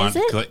 if you want,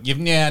 Is it?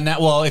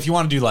 if you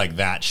want to do like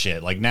that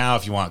shit, like now,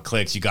 if you want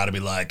clicks, you got to be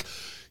like,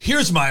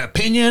 here's my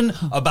opinion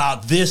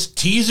about this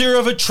teaser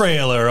of a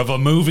trailer of a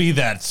movie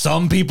that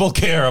some people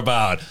care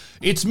about.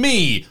 It's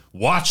me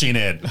watching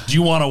it. Do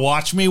you want to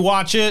watch me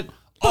watch it?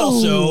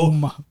 Also,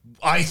 Boom.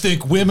 I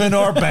think women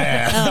are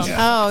bad. Oh,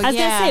 I was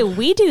yeah. going to say,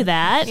 we do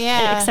that.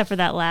 Yeah. Except for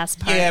that last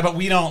part. Yeah, but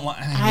we don't.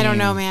 I don't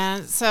know,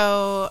 man.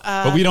 So,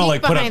 But we don't peek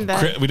like put behind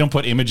up. We don't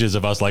put images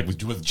of us like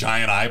with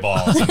giant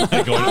eyeballs and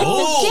like going,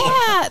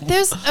 oh, Yeah,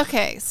 there's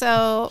okay.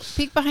 So,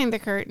 peek behind the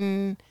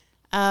curtain.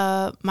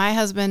 My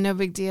husband, no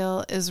big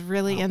deal, is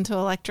really into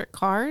electric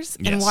cars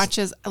and Yes.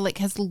 watches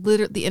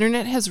the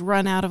internet has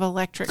run out of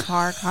electric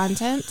car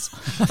content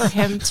for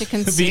him to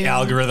consume. the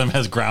algorithm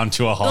has ground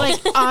to a halt.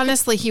 Like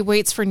honestly, he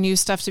waits for new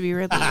stuff to be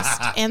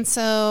released. And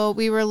so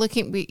we were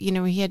looking. We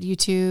had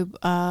YouTube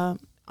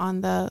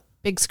on the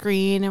big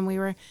screen, and we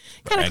were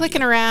kind of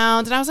clicking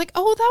around. And I was like,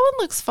 "Oh, that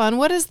one looks fun.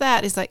 What is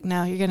that?" He's like,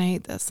 "No, you're gonna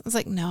hate this." I was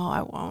like, "No,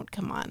 I won't.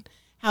 Come on."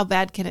 How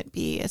bad can it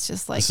be? It's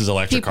just like This is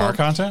electric car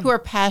people content? who are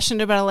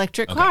passionate about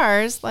electric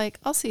cars. Like,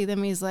 I'll see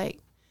them. He's like,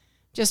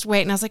 just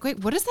wait. And I was like, wait,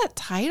 what is that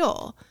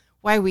title?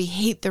 Why we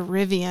hate the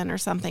Rivian or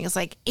something? It's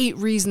like 8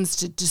 reasons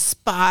to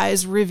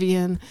despise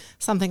Rivian,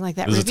 something like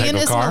that. Is it a type Rivian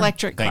of is car? an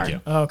electric car. Thank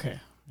you. Okay.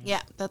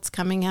 Yeah, that's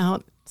coming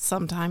out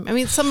sometime. I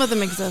mean, some of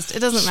them exist.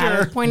 It doesn't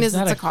matter. The point is,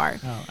 that it's a car.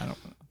 Oh, I don't.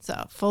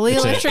 So fully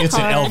it's electric an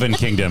car. elven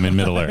kingdom in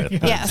Middle Earth.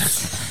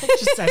 Yes.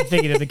 Just I'm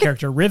thinking of the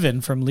character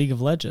Riven from League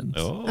of Legends,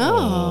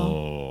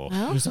 Oh.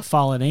 who's a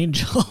fallen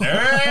angel.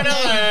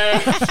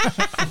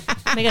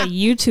 Make a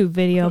YouTube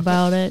video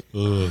about it.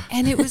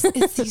 And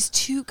it's these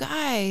 2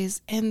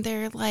 guys, and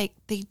they're like,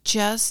 they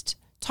just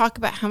talk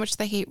about how much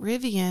they hate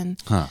Rivian,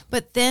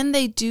 but then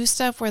they do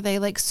stuff where they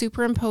like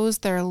superimpose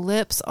their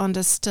lips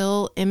onto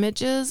still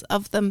images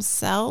of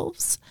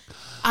themselves.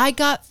 I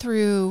got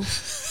through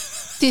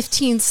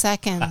 15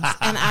 seconds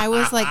and I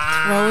was like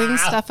throwing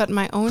stuff at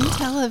my own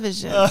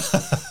television.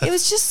 It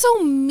was just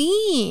so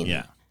mean.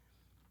 Yeah.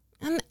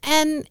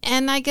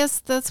 And I guess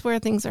that's where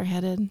things are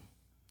headed.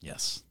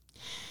 Yes.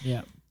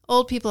 Yeah.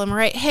 Old people, am I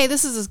right? Hey,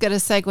 this is as good a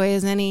segue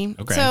as any.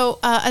 Okay. So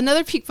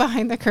another peek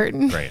behind the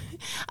curtain. Great.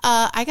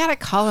 I got a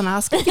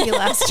colonoscopy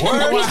last year.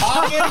 We're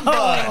talking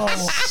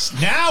butts.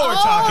 Now we're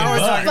talking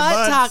Butt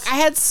butts. talk. I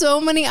had so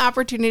many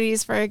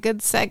opportunities for a good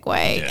segue,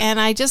 and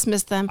I just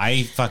missed them.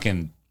 I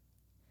fucking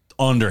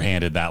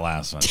underhanded that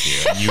last one to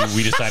you.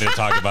 We decided to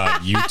talk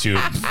about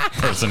YouTube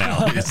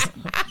personalities.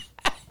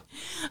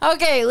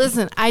 Okay,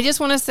 listen, I just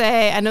want to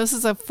say, I know this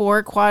is a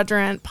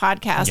 4-quadrant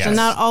podcast, Yes. and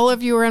not all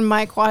of you are in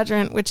my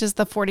quadrant, which is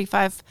the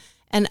 45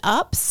 and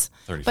ups.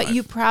 35. But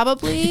you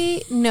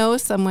probably know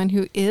someone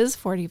who is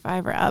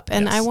 45 or up.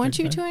 And I want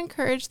you to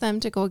encourage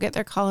them to go get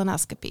their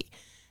colonoscopy.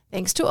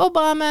 Thanks to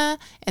Obama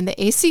and the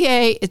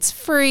ACA, it's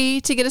free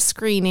to get a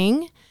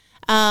screening.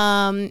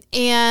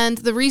 And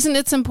the reason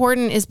it's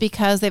important is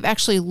because they've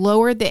actually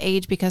lowered the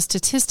age because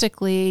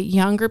statistically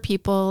younger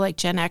people like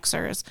Gen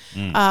Xers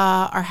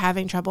are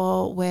having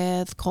trouble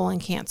with colon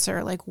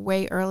cancer like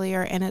way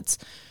earlier, and it's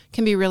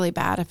can be really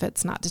bad if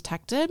it's not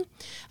detected.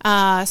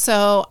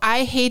 So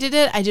I hated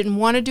it. I didn't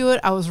want to do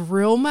it. I was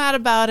real mad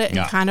about it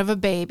and kind of a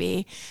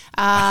baby.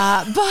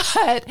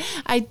 But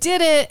I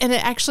did it, and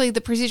it actually,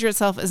 the procedure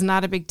itself is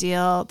not a big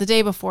deal. The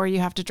day before, you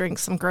have to drink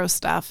some gross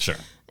stuff. Sure.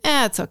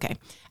 It's okay.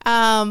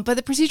 But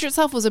the procedure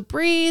itself was a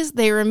breeze.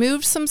 They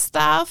removed some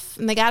stuff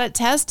and they got it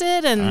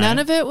tested, and none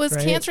of it was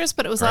cancerous,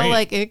 but it was all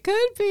like, it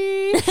could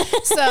be.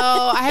 So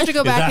I have to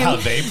go back. Is that how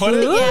they put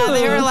it? Yeah,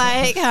 they were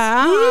like,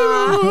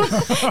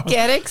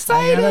 get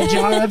excited. I got a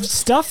jar of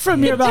stuff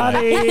from your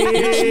body.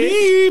 It's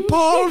me,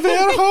 Paul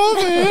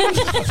Verhoeven.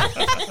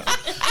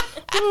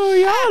 Oh,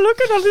 yeah, look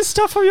at all this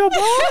stuff from your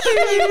body.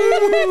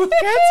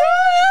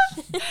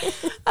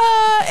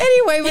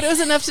 Anyway, but it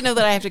was enough to know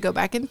that I have to go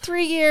back in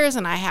 3 years,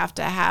 and I have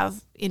to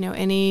have,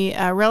 any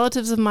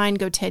relatives of mine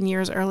go 10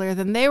 years earlier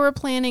than they were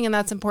planning. And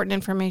that's important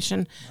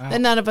information that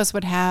none of us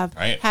would have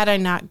had I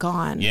not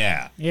gone.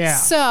 Yeah. Yeah.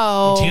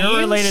 So you're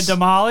related to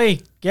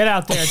Molly. Get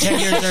out there 10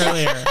 years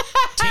earlier.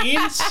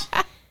 Teens,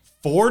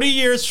 40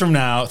 years from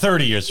now,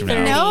 30 years from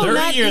now. No, 30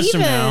 not years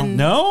even. from now.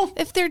 No?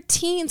 If they're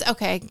teens,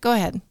 okay, go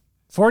ahead.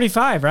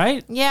 45,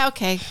 right? Yeah,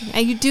 okay.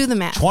 You do the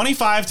math.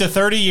 25 to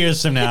 30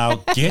 years from now,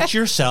 get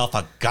yourself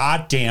a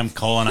goddamn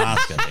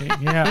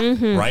colonoscopy. Yeah.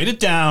 Mm-hmm. Write it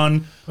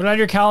down. Put it on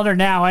your calendar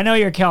now. I know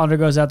your calendar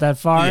goes out that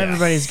far. Yeah.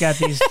 Everybody's got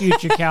these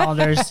future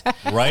calendars.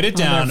 Write it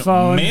down. their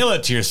phone. Mail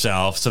it to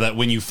yourself so that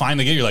when you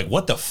finally get it, you're like,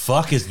 what the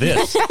fuck is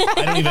this?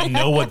 I don't even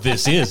know what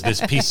this is.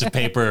 This piece of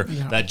paper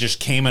that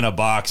just came in a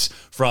box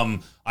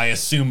from, I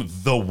assume,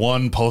 the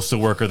one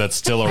postal worker that's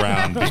still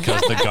around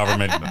because the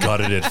government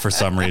gutted it for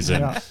some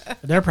reason. Yeah.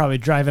 They're probably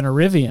driving a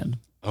Rivian.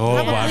 Oh,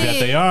 well, I bet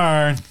they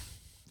are.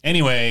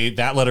 Anyway,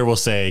 that letter will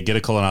say, get a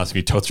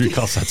colonoscopy, Totes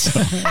Recall said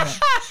so.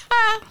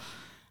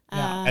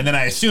 And then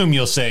I assume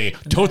you'll say,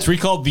 Totes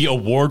Recall, the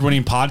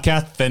award-winning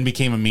podcast, then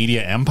became a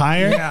media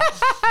empire? Yeah.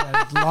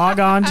 Log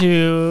on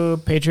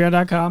to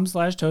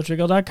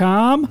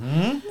patreon.com/totesrecall.com.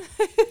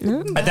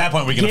 Mm-hmm. At that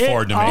point, we can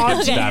afford to make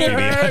it that be the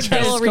address.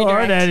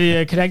 Discord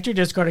and connect your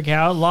Discord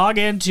account. Log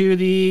into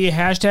the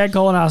hashtag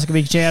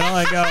colonoscopy channel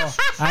and go,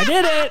 I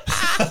did it.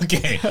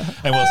 Okay.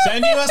 And we'll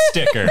send you a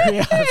sticker.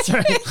 Yeah, that's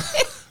right.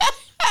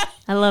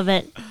 I love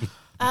it.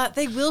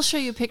 They will show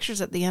you pictures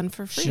at the end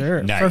for free.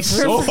 Sure. Nice.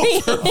 For free.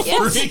 For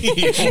free.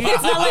 It's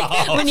not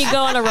like when you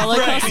go on a roller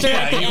coaster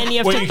at the end,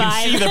 you have to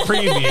buy. You can see the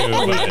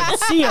preview. You can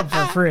see them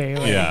for free. You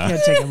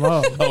can't take them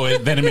home. Oh,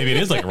 then maybe it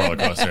is like a roller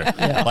coaster.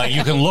 Like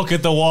you can look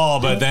at the wall,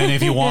 but then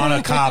if you want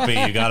a copy,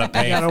 you got to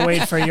pay. You got to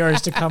wait for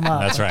yours to come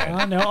up. That's right.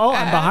 Oh, no. Oh,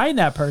 I'm behind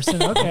that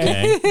person.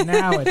 Okay.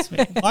 Now it's me.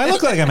 Well, I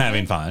look like I'm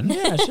having fun.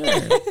 Yeah, sure.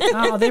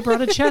 Oh, they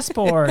brought a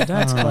chessboard.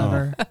 That's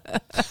clever.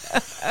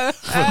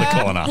 For the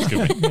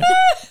colonoscopy.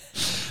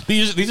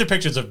 These are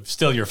pictures of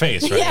still your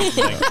face, right?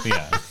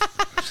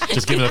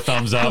 Just give it a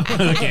thumbs up to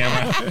the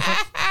camera.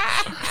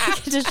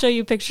 To show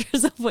you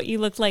pictures of what you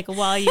looked like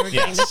while you were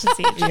getting the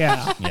procedure.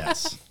 Yeah.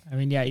 Yes. I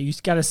mean, you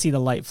just got to see the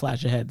light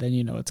flash ahead. Then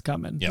you know it's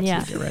coming. Yep.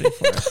 Yeah. So get ready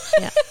for it.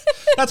 Yeah.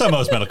 That's how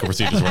most medical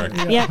procedures work.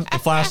 Yeah. You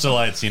flash the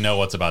lights, you know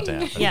what's about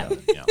to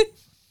happen. Yeah.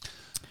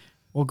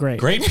 Well, great.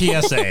 Great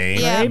PSA.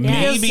 Yeah.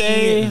 Maybe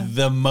PSA.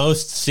 the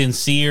most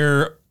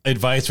sincere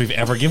advice we've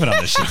ever given on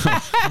this show.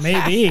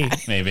 Maybe.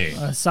 Maybe.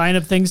 A sign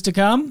of things to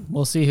come.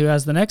 We'll see who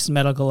has the next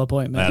medical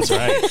appointment. That's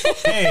right.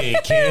 Hey,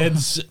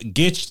 kids,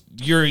 get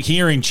your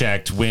hearing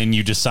checked when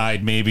you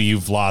decide maybe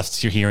you've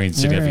lost your hearing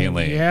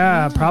significantly.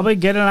 Yeah, probably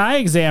get an eye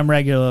exam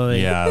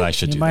regularly. Yeah, I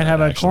should You do might that,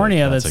 have a actually.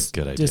 cornea That's that's a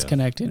good idea.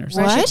 disconnecting or Brush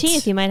something. your What?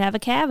 teeth. You might have a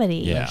cavity.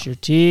 Yeah. Brush your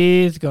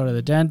teeth, go to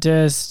the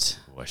dentist.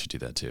 Oh, I should do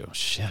that too.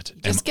 Shit.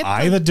 Just Am get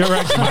I the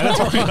direct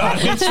mandatory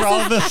audience for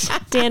all of this?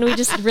 Dan, we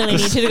just really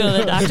need you to go to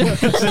the doctor.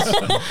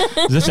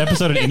 Is this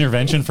episode an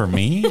intervention for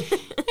me?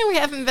 We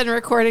haven't been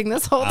recording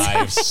this whole time.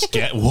 I've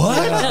scared.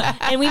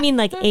 What? And we mean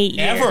like 8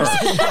 years. Ever?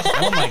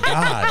 Oh my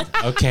God.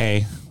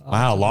 Okay.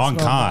 Wow, long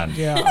con.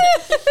 Yeah.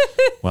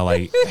 Well,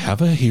 I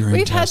have a hearing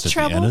We've had test at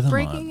the end trouble of the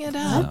breaking month. it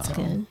up. That's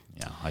good.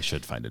 Yeah, I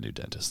should find a new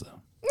dentist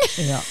though.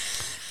 Yeah.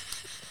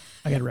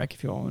 I got a rec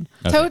if you want one.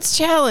 Totes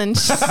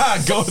challenge.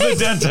 Go to the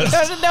dentist.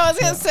 No, I was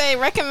going to say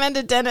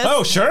recommended dentist.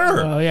 Oh,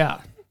 sure. Oh, yeah.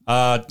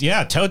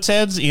 Yeah, Totes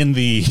Heads in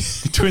the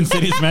Twin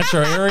Cities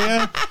metro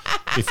area.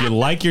 If you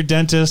like your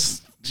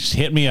dentist, just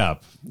hit me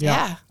up.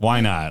 Yeah. Why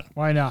not?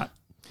 Why not?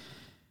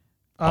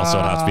 Also,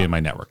 it has to be in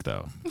my network,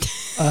 though.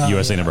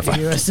 USA number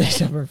 5.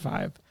 USA number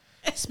 5.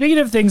 Speaking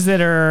of things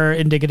that are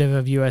indicative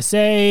of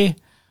USA,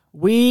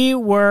 we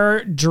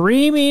were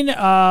dreaming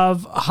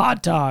of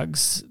hot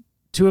dogs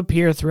to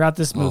appear throughout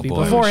this movie. boy,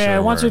 we Beforehand,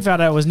 sure once were. we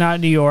found out it was not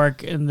New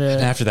York, And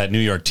after that New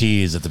York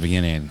tease at the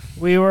beginning,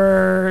 we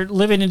were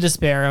living in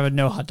despair of a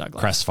no hot dog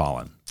line.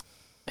 crestfallen.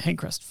 Hank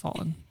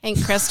Crestfallen. Hank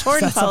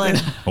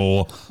Crestfallen.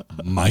 Oh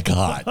my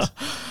God.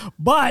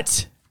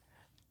 But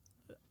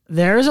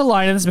there's a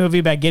line in this movie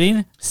about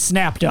getting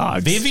snap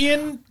dogs.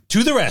 Vivian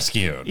to the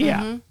rescue.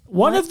 Yeah. Mm-hmm.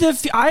 One of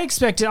the, I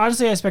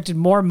expected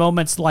more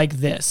moments like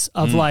this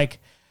of like,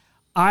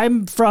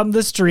 I'm from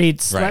the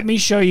streets. Right. Let me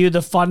show you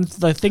the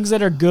things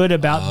that are good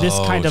about this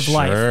kind of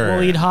life. sure.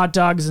 We'll eat hot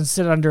dogs and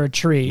sit under a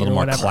tree A little or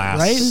more whatever, class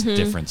right?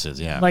 differences,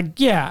 yeah. Like,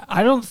 yeah,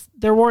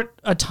 there weren't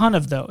a ton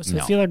of those.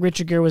 No. I feel like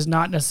Richard Gere was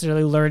not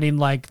necessarily learning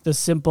like the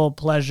simple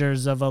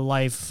pleasures of a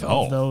life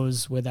Oh. of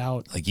those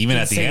without. Like even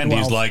at the insane end, he's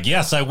wealth. like,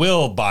 "Yes, I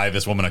will buy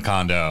this woman a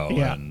condo."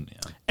 Yeah. And,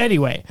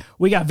 Anyway,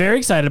 we got very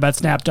excited about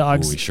snap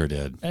dogs. we sure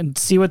did. And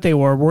see what they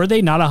were. Were they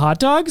not a hot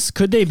dogs?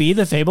 Could they be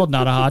the fabled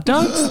not a hot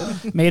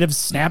dogs made of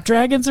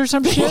snapdragons or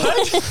some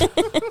shit?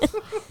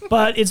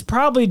 But it's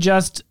probably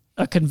just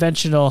a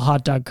conventional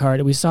hot dog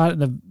cart. We saw it in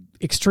the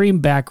extreme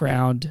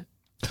background.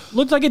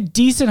 Looked like a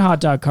decent hot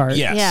dog cart.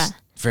 Yes. Yeah.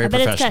 Very I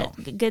bet professional.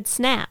 it's got good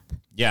snap.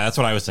 Yeah, that's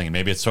what I was thinking.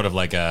 Maybe it's sort of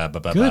like a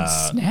Good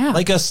snap.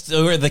 like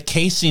or the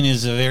casing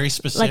is a very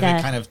specific Like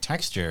a- kind of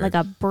texture. Like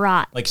a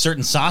brat. Like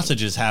certain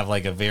sausages have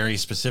like a very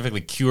specifically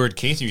cured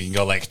casing. You can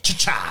go like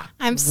cha-cha.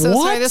 I'm so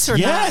What? sorry.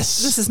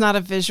 Yes. This is not a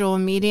visual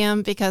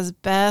medium because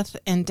Beth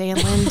and Dan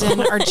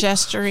Linden are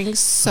gesturing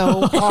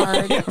so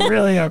hard.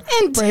 Really are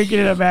And breaking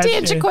it about.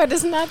 Dan Jaquette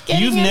is not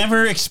getting You've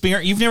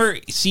it. you've never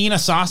seen a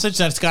sausage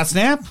that's got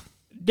snap?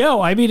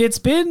 No, I mean, it's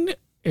been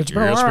a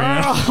You're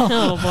while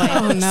Oh boy.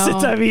 Oh no.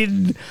 since I've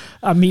eaten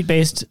a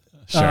meat-based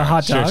Sure,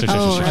 hot sure, dog. sure, sure,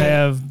 sure, sure. I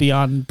have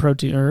beyond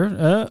protein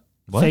or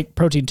What? fake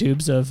protein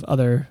tubes of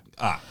other.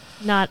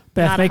 Not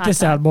Beth, not make hot this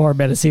dog. sound more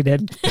menacing.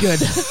 Good.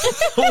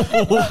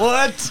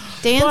 What?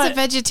 Dan's But- a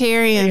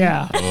vegetarian.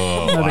 Yeah.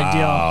 Oh, No big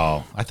deal.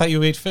 wow. I thought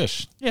you ate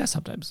fish. Yeah,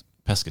 sometimes.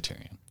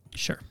 Pescatarian.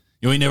 Sure.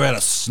 You ain't never had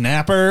a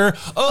snapper?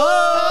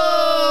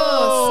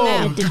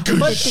 Oh!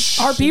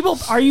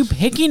 Snap. Are you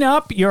picking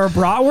up your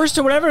bratwurst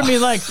or whatever? I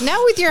mean, like, Not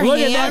with your look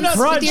at hands, that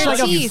crunch with your like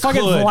a teeth.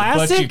 fucking But you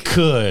classic.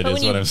 could, But is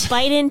when you what I'm saying.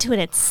 bite into it,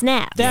 it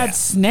snaps. That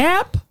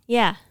snap?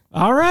 Yeah.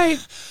 All right.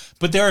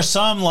 But there are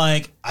some,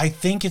 like, I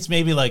think it's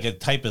maybe like a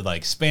type of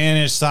like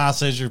Spanish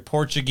sausage or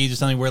Portuguese or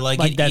something where like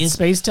Like it that is-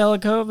 space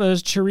telecove,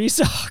 those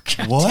chorizo.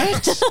 God,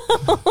 What?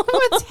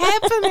 What's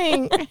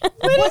happening?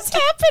 What is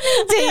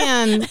happening,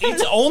 Dan?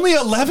 It's only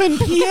 11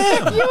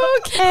 p.m. You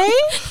okay?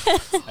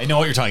 I know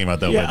what you're talking about,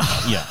 though. Yeah.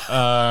 But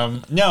yeah.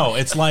 No,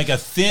 it's like a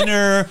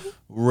thinner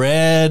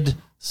red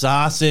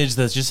sausage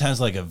that just has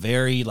like a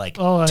very like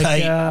Oh my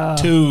tight God.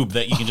 tube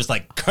that you can just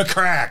like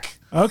crack.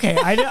 Okay,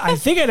 I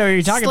think I know what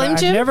you're talking Slim about.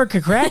 Jim? I've never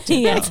cracked it.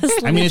 Yeah, though. it's a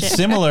Slim I mean, it's Jim.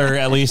 similar,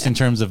 at least in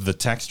terms of the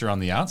texture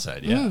on the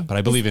outside. Yeah. But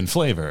I believe in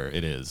flavor,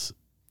 it is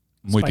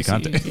muy Spicy,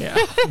 picante. Yeah.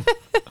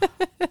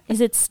 Is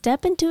it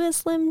step into a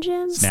Slim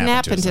Jim?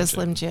 Snap into a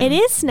Slim Jim. It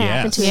is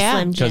snap Yes. into Yeah. a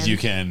Slim Jim. Because you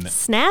can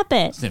snap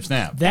it. snip,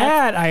 snap.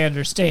 That I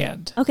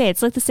understand. Okay,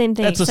 it's like the same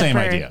thing. That's the except same for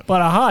idea. But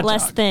a hot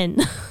Less dog. thin.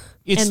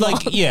 It's and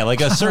like, long. yeah, like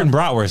a certain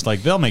bratwurst.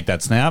 Like they'll make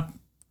that snap.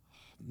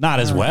 Not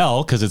as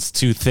well because it's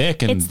too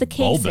thick and It's the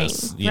casing,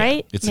 bulbous. Yeah,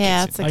 right? It's the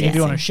Yeah, casing. it's a Like if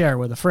you want to casing. share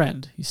with a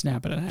friend, you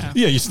snap it in half.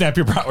 Yeah, you snap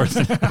your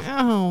bratwurst.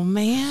 Oh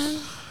man.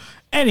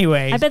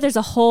 Anyway, I bet there's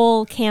a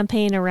whole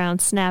campaign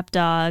around Snap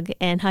Dog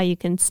and how you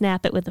can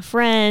snap it with a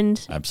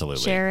friend,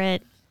 Absolutely. share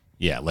it.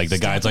 Yeah, like the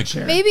guy's like,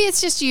 share. Maybe it's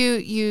just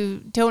you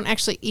don't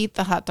actually eat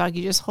the hot dog.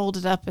 You just hold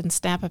it up and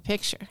snap a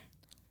picture.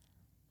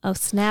 Oh,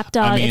 Snap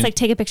Dog. I mean- It's like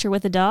take a picture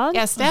with a dog?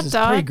 Yeah, snap this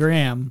is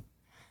pre-Graham.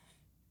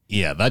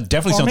 yeah, that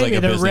definitely Or sounds like maybe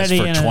a they're business ready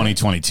for in a-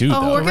 2022,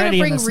 Oh, though. we're gonna Ready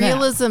in bring the snap.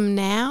 realism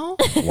now.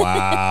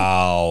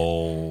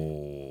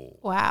 Wow.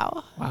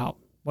 Wow. Wow.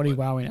 What are you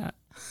wowing at?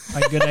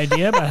 A good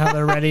idea about how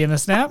they're ready in a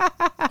snap?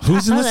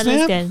 Who's in Oh, the that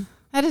is snap? good.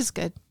 That is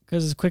good.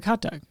 Because it's a quick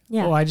hot dog.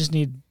 Yeah. Oh, I just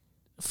need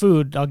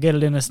food. I'll get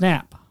it in a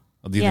snap.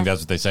 Do you Yeah. think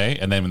that's what they say?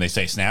 And then when they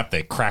say snap,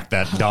 they crack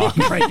that dog.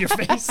 Right in your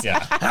face. Yeah.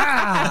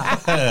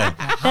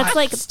 That's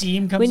like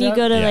Steam comes when you out.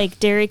 go to Yeah. like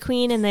Dairy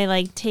Queen and they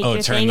like take Oh,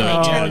 your turn thing the-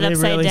 and they Oh, turn it they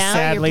upside really down.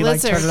 sadly Your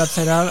like turn it Blizzard.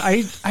 upside down.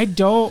 I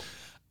don't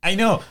I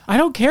know.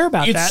 care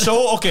about It's that.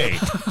 so okay.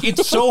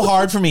 It's so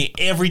hard for me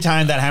every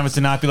time that happens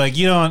to not be like,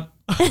 you don't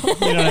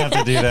have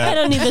to do I that.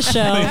 don't need the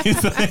show.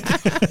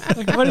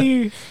 Like, what do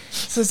you?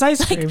 It's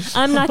ice cream.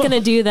 I'm not going to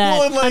do that.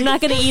 Well, and, like- I'm not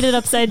going to eat it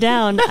upside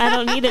down. I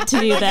don't need it to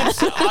do that.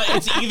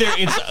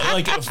 It's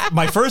like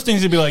my first thing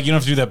is to be like, you don't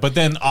have to do that. But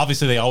then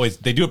obviously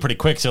they do it pretty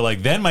quick. So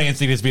like then my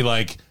instinct is to be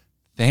like,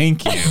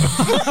 thank you.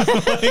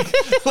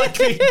 like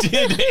they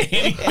did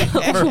anything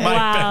for my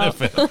Wow.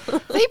 benefit.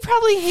 They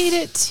probably hate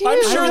it too.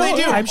 I'm sure they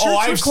do. I'm sure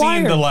it's I've seen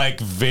required. the like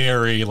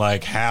very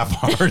like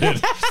half-hearted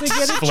They get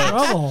in split.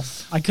 trouble.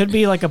 I could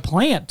be like a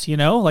plant,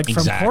 like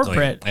from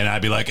corporate. And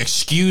I'd be like,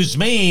 excuse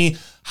me,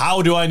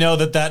 how do I know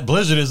that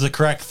Blizzard is the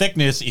correct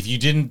thickness if you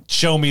didn't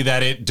show me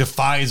that it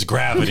defies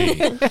gravity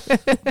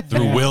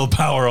through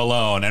willpower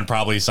alone and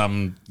probably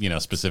some,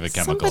 specific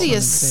chemical? Somebody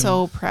is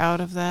so proud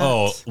of that.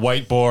 Oh,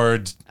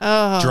 whiteboard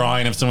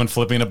drawing of someone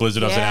flipping a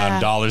Blizzard upside Yeah.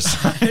 down, dollars.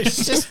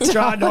 Just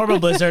draw a normal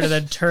Blizzard and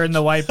then turn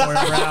the whiteboard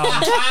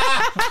around.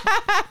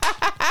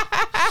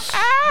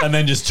 And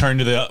then just turn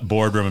to the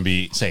boardroom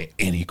and say,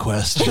 any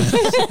questions?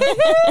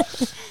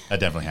 That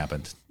definitely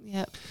happened.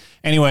 Yep.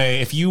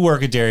 Anyway, if you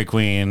work at Dairy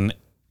Queen,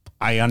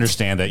 I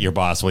understand that your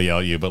boss will yell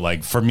at you, but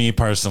like for me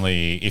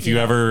personally, if you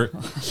ever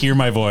hear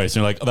my voice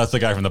and you're like, oh, that's the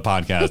guy from the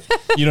podcast,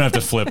 you don't have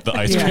to flip the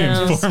ice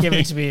cream Just for give me.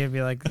 it to me and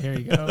be like, here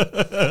you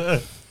go.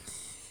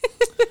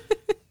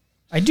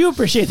 I do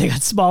appreciate they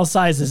got small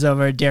sizes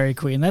over at Dairy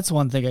Queen. That's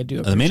one thing I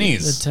do appreciate. The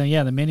minis.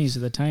 The minis are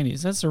the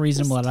tinies. That's a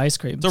reasonable amount of ice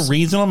cream. It's a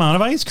reasonable amount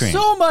of ice cream.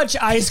 So much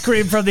ice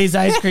cream from these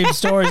ice cream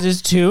stores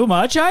is too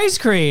much ice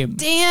cream.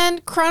 Dan,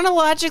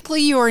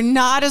 chronologically, you are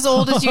not as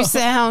old as you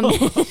sound.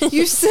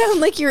 You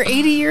sound like you're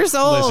 80 years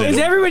old. Listen. Is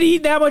everybody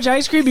eating that much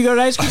ice cream? You go to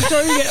an ice cream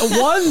store, you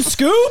get one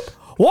scoop?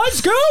 One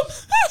scoop?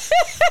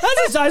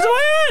 That's the size of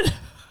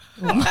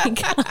my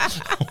head.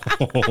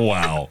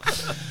 Wow.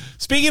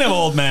 Speaking of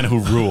old men who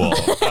rule,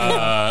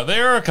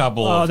 there are a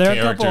couple of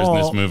characters in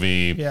this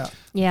movie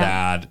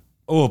that,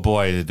 oh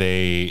boy, did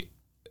they,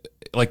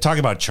 like, talk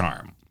about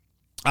charm.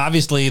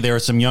 Obviously, there were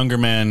some younger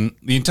men.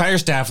 The entire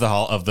staff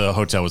of the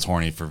hotel was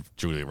horny for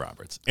Julia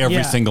Roberts.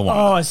 Every single one.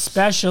 Oh,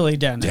 especially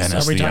Dennis.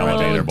 Dennis, the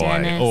elevator boy.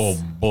 Dennis. Oh,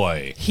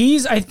 boy.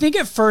 I think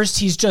at first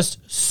he's just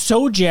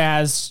so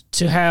jazzed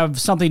to have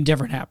something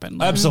different happen.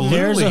 Like, Absolutely,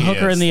 there's a hooker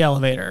he is. in the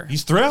elevator.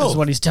 He's thrilled. Is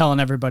what he's telling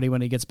everybody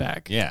when he gets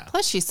back. Yeah.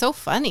 Plus, she's so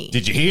funny.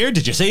 Did you hear?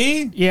 Did you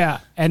see? Yeah.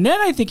 And then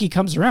I think he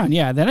comes around.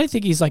 Yeah. Then I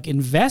think he's like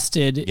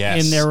invested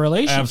in their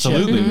relationship.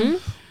 Absolutely.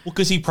 Mm-hmm. Well,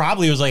 because he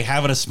probably was like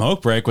having a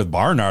smoke break with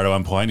Barnard at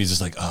one point. He's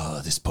just like, oh,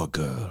 this poor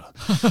girl.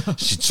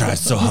 She tries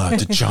so hard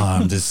to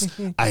charm this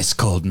ice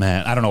cold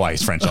man. I don't know why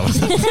he's French all of a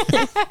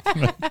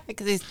sudden.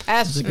 Because he's He's a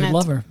passionate. good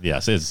lover.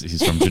 Yes,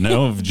 he's from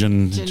Genova.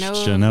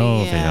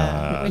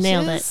 Genovia.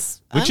 Nailed it.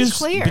 Which is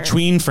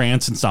between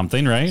France and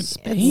something, right?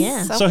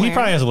 Yeah. So he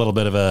probably has a little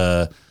bit of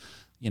a,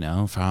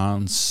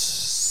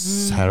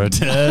 France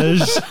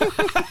heritage.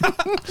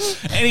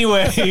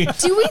 Anyway.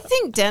 Do we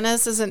think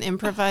Dennis is an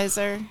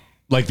improviser?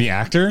 Like the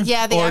actor?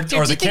 Yeah, the actor.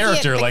 Or Do the you think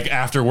character, like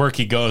after work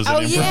he goes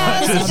and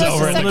yeah, improvises he goes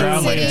over to at the Second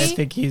Groundlings. City. I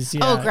think he's,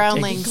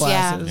 Groundlings, taking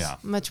classes. Yeah.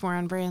 Much more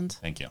on brand.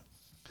 Thank you.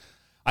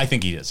 I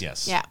think he is,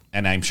 yes. Yeah.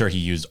 And I'm sure he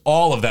used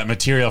all of that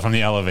material from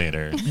the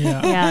elevator.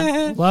 Yeah.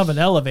 Yeah. Love an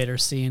elevator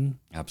scene.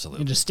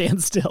 Absolutely. You just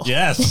stand still.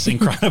 Yes,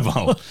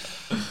 incredible.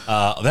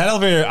 That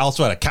elevator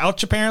also had a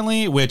couch,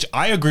 apparently, which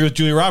I agree with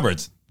Julia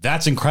Roberts.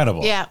 That's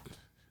incredible. Yeah.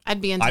 I'd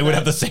be into I would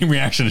have the same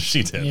reaction as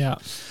she did. Yeah.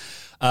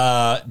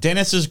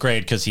 Dennis is great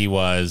because he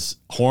was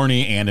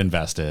horny and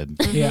invested.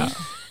 Yeah.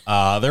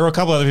 There were a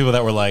couple other people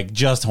that were like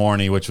just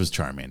horny, which was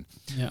charming.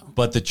 Yeah.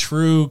 But the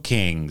true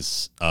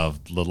kings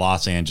of the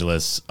Los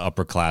Angeles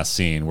upper class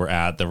scene were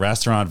at the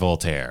restaurant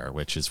Voltaire,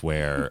 which is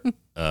where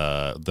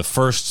the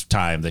first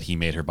time that he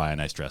made her buy a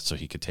nice dress so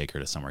he could take her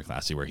to somewhere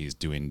classy where he's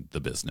doing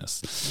the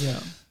business. Yeah.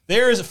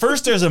 There's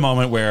a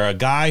moment where a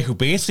guy who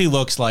basically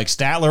looks like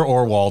Statler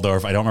or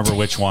Waldorf, I don't remember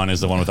which one is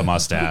the one with the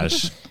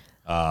mustache,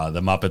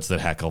 the Muppets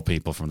that heckle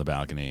people from the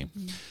balcony,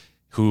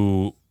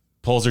 who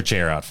pulls her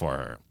chair out for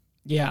her.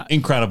 Yeah.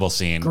 Incredible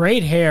scene.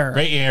 Great hair.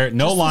 Great hair.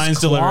 No Just lines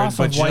this delivered, coif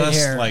but of white just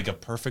hair. like a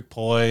perfect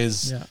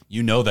poise. Yeah.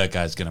 You know that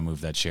guy's going to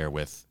move that chair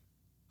with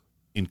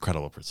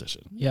incredible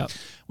precision. Yeah.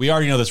 We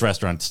already know this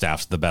restaurant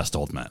staff's the best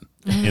old men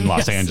in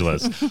Los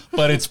Angeles,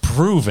 but it's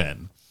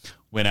proven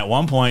when at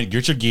one point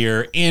Richard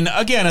Gere in,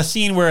 again, a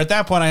scene where at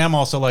that point I am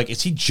also like,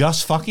 is he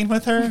just fucking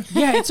with her?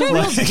 Yeah, it's a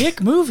real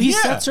dick move. He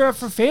sets her up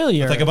for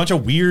failure. It's like a bunch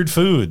of weird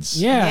foods.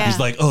 Yeah. He's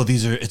like, oh,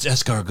 it's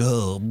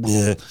escargot.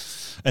 Bleh.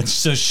 And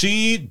so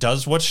she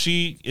does what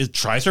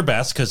tries her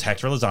best because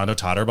Hector Elizondo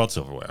taught her about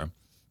silverware.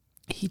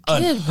 He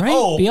did,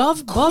 right?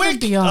 Above quick and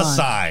beyond.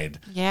 aside.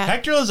 Yeah.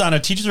 Hector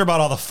Elizondo teaches her about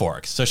all the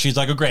forks. So she's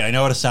like, oh, great, I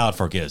know what a salad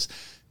fork is.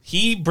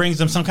 He brings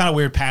them some kind of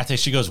weird pate.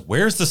 She goes,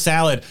 where's the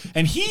salad?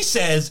 And he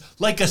says,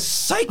 like a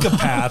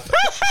psychopath,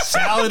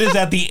 salad is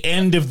at the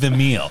end of the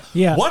meal.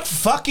 Yeah. What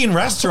fucking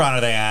restaurant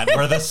are they at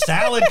where the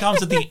salad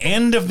comes at the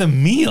end of the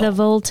meal? The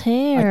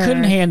Voltaire. I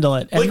couldn't handle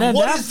it. And Like, then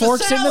what that is the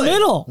fork's in the salad?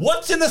 middle.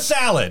 What's in the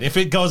salad if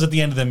it goes at the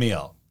end of the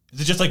meal?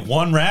 Is it just like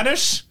one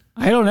radish?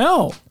 I don't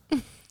know.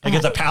 Like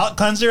it's a palate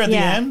cleanser at the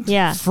end?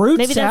 Yeah. Fruit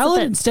Maybe salad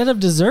that's instead of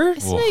dessert?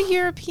 Isn't it a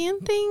European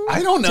thing?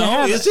 I don't To know.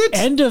 have Is it?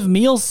 end of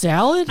meal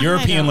salad?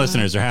 European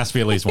listeners, there has to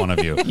be at least one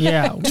of you.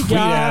 Yeah. We Tweet at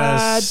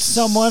got us.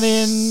 someone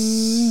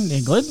in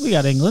England. We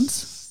got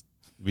England's.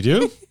 We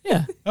do?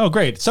 Yeah. Oh,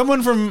 great.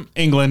 Someone from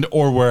England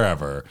or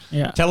wherever.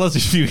 Yeah. Tell us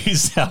if you eat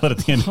salad at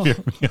the end of your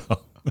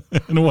meal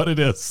and what it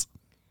is.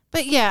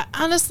 But yeah,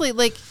 honestly,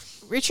 like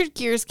Richard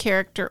Gere's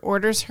character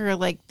orders her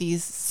like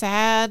these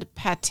sad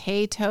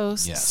pate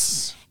toasts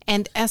Yes.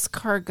 and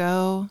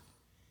escargot.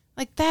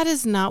 Like that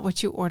is not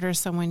what you order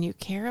someone you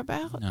care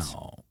about.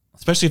 No.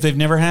 Especially if they've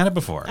never had it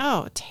before.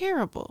 Oh,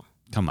 terrible.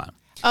 Come on.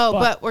 Oh,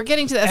 but we're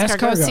getting to the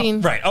escargot escargot.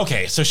 scene. Right.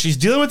 Okay. So she's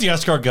dealing with the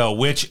escargot,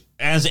 which,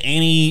 as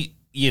any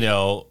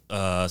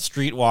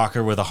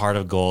streetwalker with a heart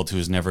of gold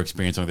who's never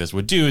experienced something like this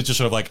would do, is just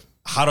sort of like,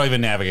 how do I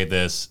even navigate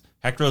this?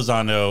 Hector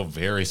Elizondo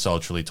very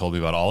sultrily told me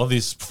about all of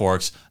these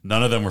forks.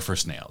 None of them were for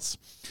snails.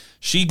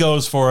 She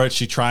goes for it.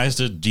 She tries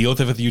to deal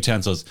with it with the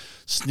utensils.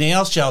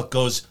 Snail shell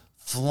goes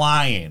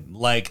flying,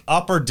 like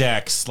upper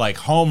decks, like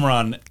home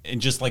run, and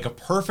just like a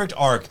perfect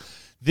arc.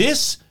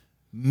 This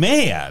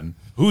man,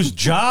 whose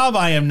job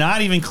I am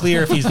not even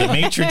clear if he's the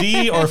maitre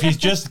d' or if he's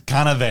just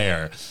kind of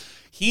there,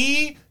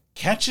 he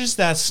catches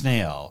that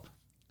snail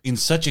in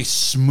such a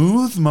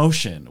smooth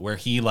motion where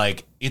he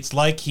like, it's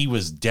like he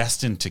was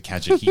destined to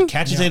catch it. He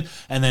catches it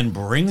and then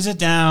brings it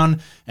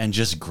down and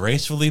just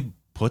gracefully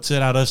puts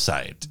it out of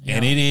sight. Yeah.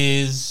 And it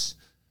is,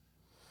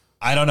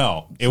 I don't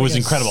know. It was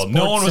incredible.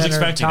 No one was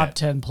expecting top it.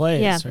 10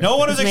 plays. Yeah. Right? No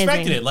one was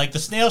expecting it. Like the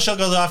snail shell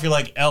goes off, you're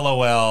like,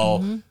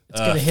 LOL,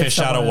 fish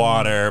out of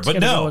water. But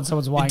no, it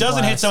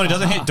doesn't hit someone. It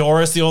doesn't hit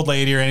Doris, the old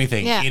lady, or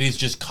anything. Yeah. It is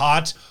just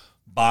caught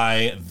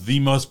by the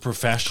most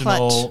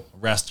professional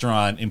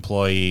restaurant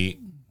employee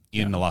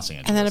in Los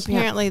Angeles. And then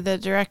apparently the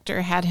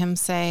director had him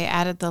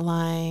added the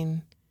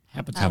line,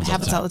 happens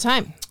all the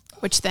time.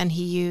 Which then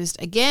he used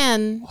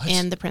again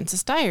in The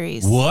Princess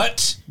Diaries.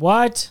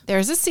 What?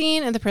 There's a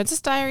scene in The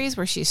Princess Diaries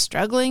where she's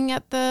struggling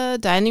at the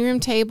dining room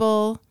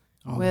table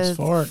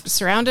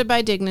surrounded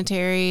by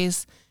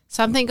dignitaries.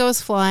 Something goes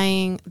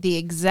flying. The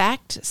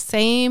exact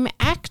same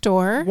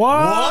actor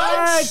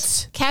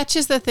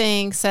catches the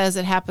thing, says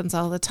it happens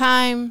all the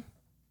time.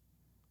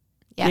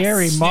 Yes.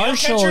 Gary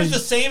Marshall. Snailcatcher is the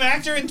same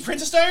actor in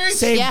Princess Diaries?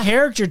 Same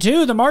character,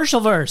 too. The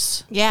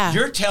Marshallverse. Yeah.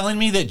 You're telling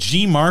me that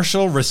G.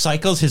 Marshall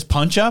recycles his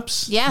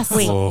punch-ups? Yes.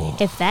 Wait,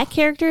 if that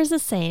character is the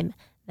same,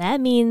 that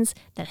means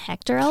that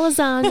Hector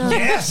Elizondo...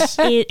 Yes.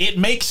 It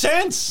makes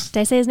sense.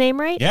 Did I say his name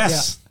right?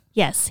 Yes. Yeah.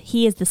 Yes,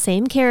 he is the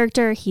same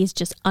character. He's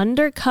just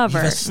undercover.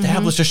 You've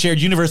established a shared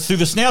universe through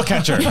the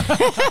Snailcatcher.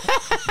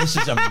 This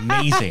is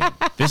amazing.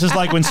 This is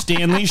like when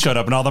Stan Lee showed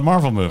up in all the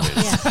Marvel movies.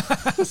 Yeah.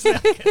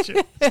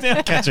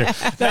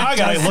 Snailcatcher. Now I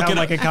gotta look at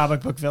like a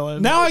comic book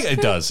villain. Now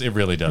it does. It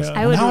really does.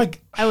 Yeah.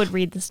 I would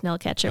read the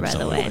Snailcatcher, by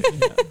the way.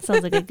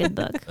 Sounds like a good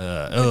book.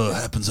 It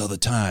happens all the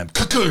time.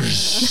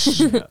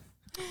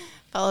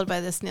 Followed by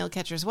the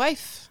Snailcatcher's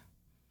wife.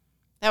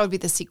 That would be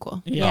the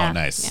sequel. Yeah. Oh,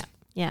 nice.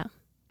 Yeah.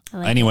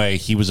 Anyway,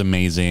 he was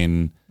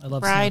amazing. I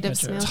love Bride of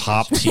Snailcatcher.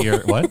 Top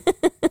tier. What?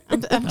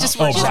 I'm just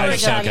Bride of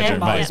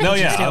Snailcatcher. No,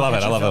 yeah, I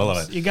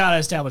love it. You got to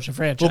establish a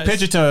franchise. We'll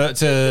pitch it to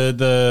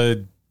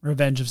the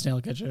Revenge of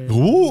Snailcatcher.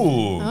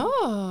 Ooh.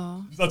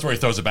 Oh. That's where he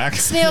throws it back.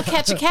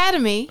 Snailcatch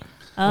Academy.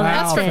 Oh,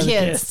 that's for the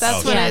kids.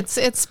 That's when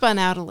it's spun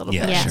out a little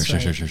bit. Yeah, sure.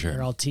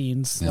 They're all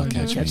teens.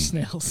 Catch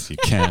snails. If you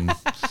can.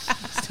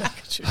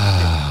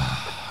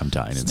 I'm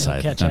dying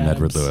inside. I'm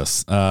Edward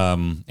Lewis.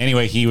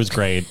 Anyway, he was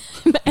great.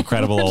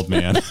 Incredible old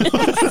man. Were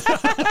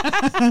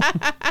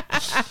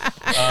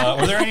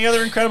there any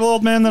other incredible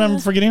old men that I'm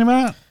forgetting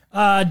about?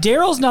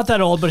 Daryl's not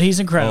that old, but he's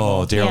incredible.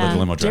 Oh, Daryl the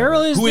limo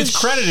driver. Who is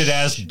credited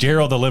as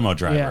Daryl the limo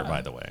driver,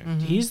 by the way. Mm-hmm.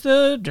 He's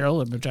the Daryl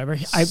limo driver.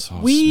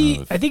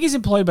 Smooth. I think he's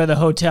employed by the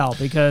hotel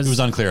because it was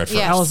unclear at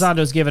first.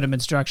 Elizondo's given him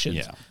instructions.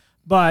 Yeah.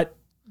 But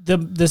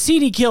the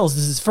scene he kills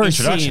is his first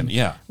scene.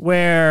 Yeah.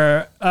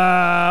 Where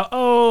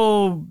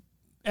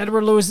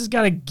Edward Lewis has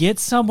got to get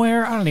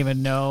somewhere. I don't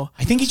even know.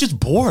 I think he's just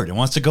bored and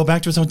wants to go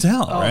back to his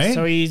hotel, right?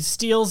 So he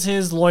steals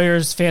his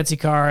lawyer's fancy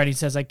car and he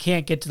says, I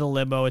can't get to the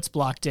limo. It's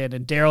blocked in.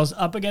 And Daryl's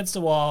up against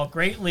the wall.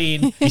 Great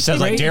lean. He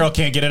says like Daryl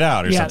can't get it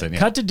out or something. Yeah.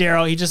 Cut to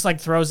Daryl. He just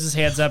like throws his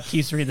hands up,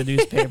 keeps reading the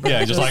newspaper.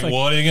 Yeah, just like,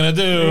 what are you going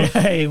to do?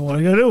 Hey, what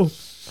are you going to do?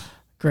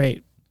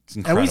 Great.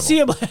 And we see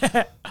him.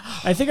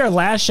 I think our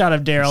last shot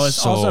of Daryl is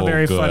also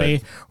very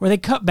funny, where they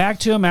cut back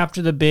to him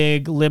after the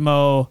big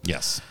limo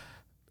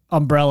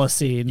umbrella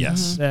scene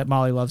that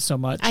Molly loves so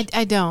much.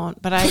 I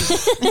don't, but I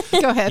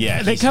go ahead.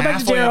 Yeah, they come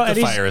back to Daryl and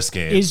fire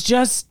escape. He's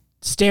just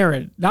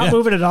staring, not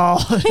moving at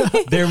all.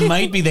 There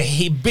might be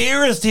the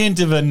barest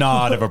hint of a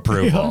nod of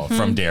approval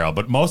from Daryl,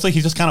 but mostly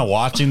he's just kind of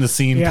watching the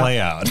scene play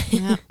out.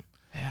 Yeah.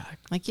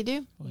 Like you do.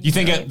 Do you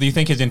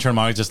think his intern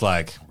mom is just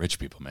like, rich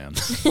people, man?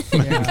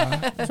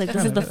 It's like,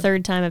 this is the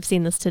third time I've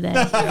seen this today.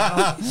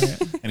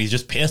 And he's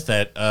just pissed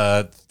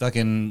that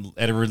fucking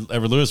Edward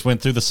Lewis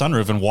went through the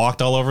sunroof and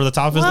walked all over the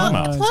top of his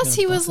limo. Plus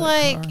he was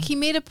like, he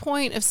made a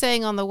point of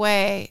saying on the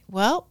way,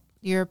 well,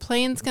 your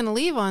plane's going to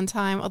leave on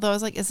time. Although I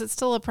was like, is it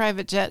still a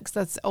private jet? Because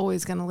that's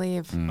always going to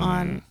leave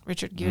on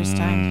Richard Gere's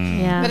time.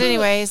 Yeah. But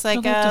anyway, he's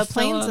like,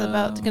 plane's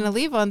about going to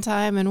leave on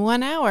time in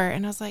 1 hour.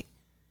 And I was like,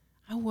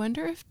 I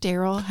wonder if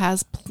Daryl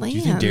has plans. Do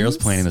you think Daryl's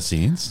planting the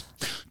scenes?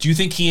 Do you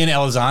think he and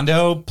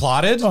Elizondo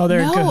plotted? Oh,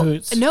 they're in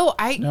cahoots. No,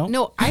 I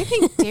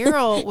think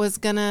Daryl was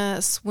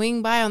gonna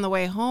swing by on the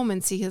way home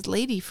and see his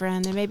lady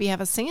friend and maybe have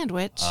a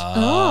sandwich.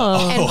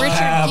 And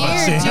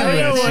Richard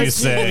Gere doing you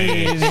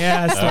say.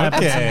 Yeah,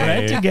 slapping some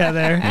bread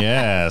together.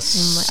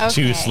 Yes. Okay.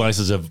 2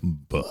 slices of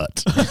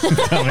butt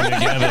coming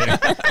together.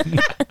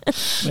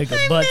 Make a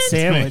butt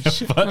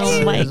sandwich.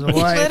 Oh my God.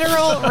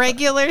 Literal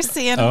regular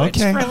sandwich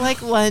for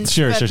like lunch.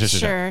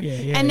 Sure.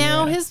 Yeah, and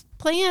now his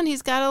plan,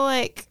 he's got to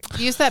like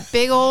use that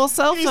big old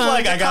cell phone. He's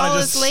like, I gotta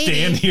just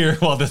stand here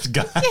while this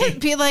guy. Yeah,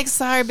 be like,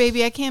 sorry,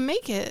 baby, I can't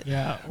make it.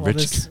 Yeah,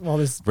 this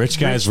rich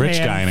guy's rich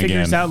guying again.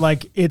 Figures out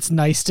like it's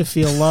nice to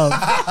feel love.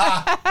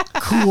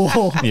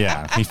 Cool.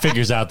 Yeah, he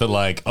figures out that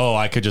like, oh,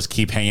 I could just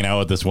keep hanging out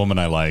with this woman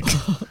I like.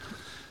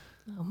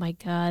 Oh my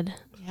God.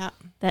 Yeah.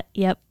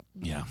 Yep.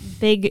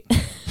 big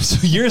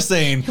So you're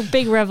saying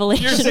big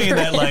revelation.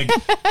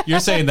 You're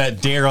saying that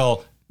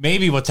Daryl,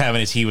 maybe what's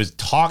happening is he was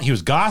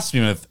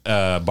gossiping with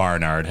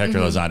Barnard, Hector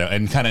Lozano,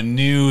 and kind of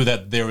knew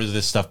that there was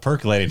this stuff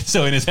percolating.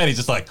 So in his head, he's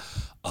just like,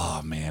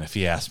 oh man, if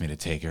he asked me to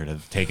take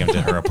him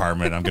to her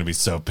apartment, I'm gonna be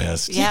so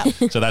pissed. Yeah.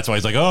 So that's why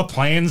he's like, oh,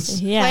 planes,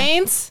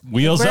 Planes,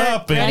 wheels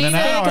up in an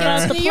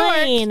hour. The New York,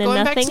 plane and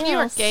going back nothing to New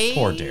York. else. Eh?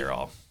 Poor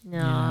Daryl.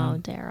 No,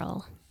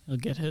 Daryl. He'll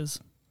get his.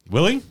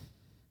 Will he?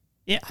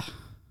 Yeah.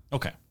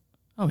 Okay.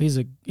 Oh, he's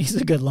a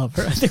good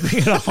lover. I think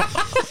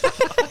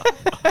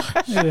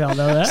we all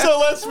know that. So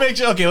let's make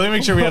sure. Okay, let me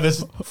make sure we have this.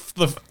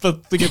 To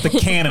get the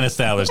canon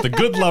established. The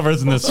good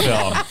lovers in this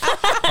film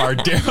are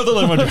Daryl the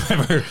limo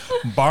driver,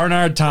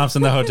 Barnard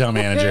Thompson the hotel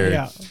manager.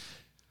 Yeah,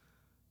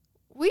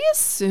 We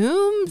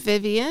assume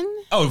Vivian.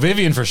 Oh,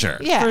 Vivian for sure.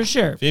 Yeah, for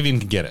sure. Vivian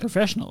can get it.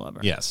 Professional lover.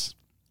 Yes.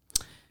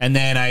 And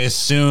then I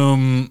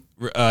assume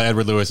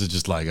Edward Lewis is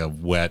just like a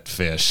wet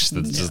fish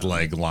that's just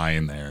like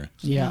lying there.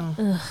 Yeah.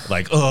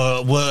 Like,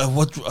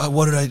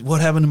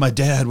 what happened to my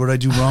dad? What did I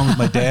do wrong with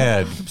my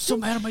dad? I'm so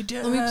mad at my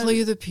dad. Let me play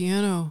you the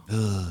piano. He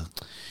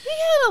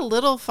had a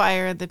little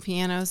fire at the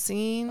piano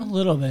scene. A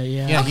little bit,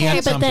 yeah. Yeah, he Okay,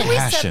 had but some then we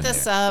passion set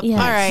this there. up. Yes.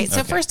 All right. So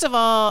Okay. first of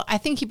all, I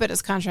think he put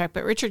his contract,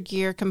 but Richard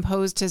Gere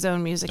composed his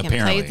own music and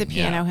Apparently, played the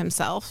piano yeah.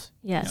 himself.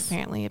 Yes.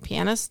 Apparently a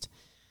pianist.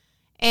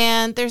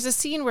 And there's a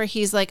scene where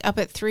he's like up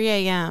at 3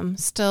 a.m.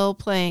 still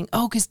playing.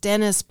 Oh, because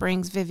Dennis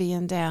brings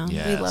Vivian down.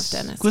 Yes. We love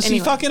Dennis. Was he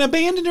fucking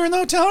abandoned her in the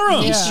hotel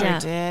room? He Yeah. sure Yeah.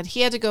 did. He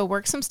had to go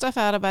work some stuff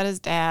out about his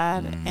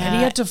dad. And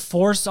he had to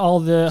force all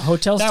the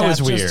hotel That staff was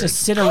just weird. to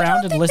sit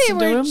around and listen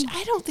to him.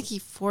 I don't think he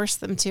forced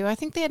them to. I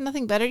think they had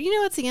nothing better. You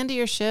know, it's the end of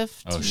your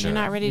shift. Oh, sure. You're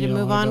not ready You to don't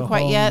move wanna on go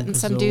quite home yet, and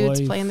because some the dude's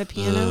wife- playing the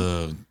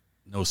piano.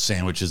 No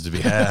sandwiches to be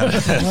had.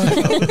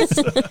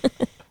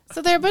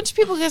 So there are a bunch of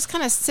people just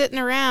kind of sitting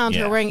around who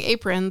Yeah. are wearing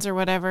aprons or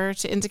whatever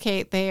to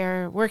indicate they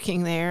are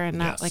working there and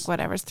not Yes. like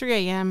whatever. It's 3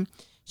 a.m.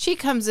 She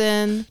comes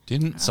in.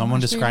 Didn't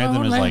someone describe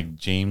them as like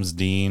James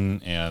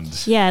Dean and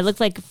Yeah, it looked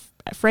like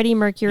Freddie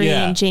Mercury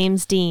Yeah. and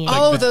James Dean.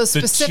 Oh, those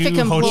the specific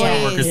two hotel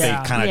employees. workers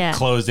Yeah. they kind of Yeah.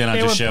 closed in on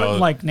They to were show putting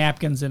like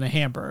napkins in a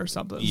hamper or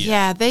something.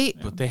 Yeah,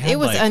 But they had, it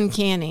was like-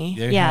 uncanny.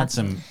 they Yeah. had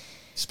some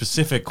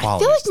specific I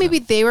qualities. feel like to maybe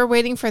them. they were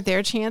waiting for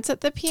their chance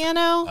at the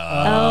piano,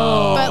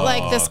 Oh. but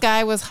like this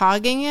guy was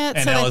hogging it,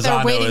 and so like they're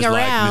Elizondo waiting is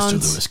around. like,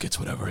 Mr. Lewis gets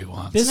whatever he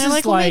wants. This And they're is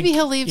like, well, maybe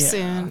he'll leave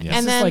soon. Yeah. And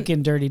This then is like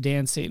in Dirty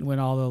Dancing when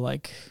all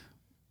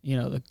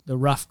the the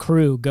rough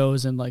crew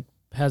goes and like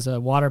has a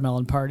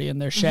watermelon party in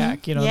their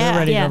shack. You know, Yeah. they're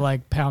ready Yeah. to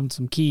like pound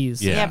some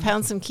keys. Yeah.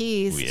 pound some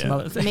keys, Oh, yeah. Some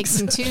other things. make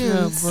some Oh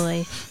tunes.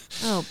 boy.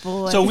 Oh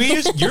boy. So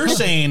you're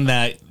saying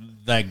that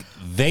like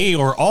they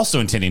were also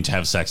intending to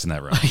have sex in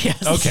that room.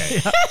 Yes.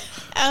 Okay.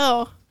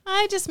 Oh,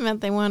 I just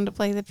meant they wanted to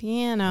play the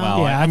piano.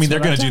 Well, I mean, they're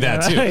that's going to what do I'm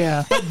that too. talking about.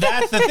 Yeah. But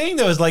that's the thing,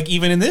 though, is like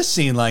even in this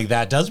scene, like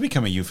that does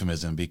become a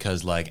euphemism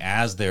because, like,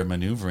 as they're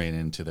maneuvering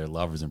into their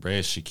lover's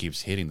embrace, she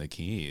keeps hitting the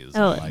keys.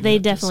 Oh, and, like, they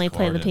get definitely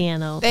play the discordant.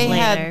 piano They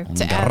later. had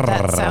to add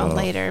that sound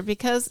later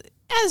because,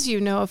 as you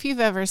know, if you've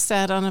ever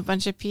sat on a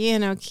bunch of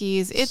piano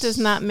keys, it does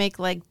not make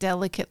like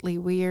delicately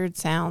weird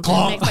sounds. It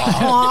makes like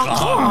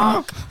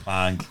clonk, clonk,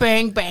 Bonk.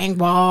 bang, bang,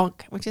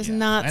 bonk, which is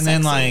not And sexy,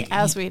 then, like,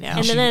 as we know.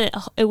 And then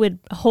it would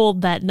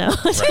hold that note.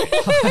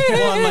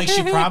 Well, and like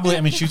she probably,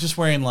 I mean, she's just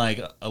wearing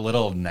like a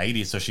little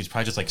nightie, so she's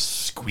probably just like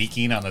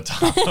squeaking on the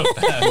top of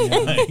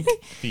that.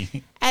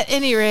 Like, At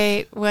any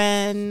rate,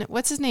 when,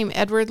 what's his name,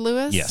 Edward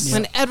Lewis? Yes.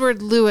 When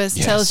Edward Lewis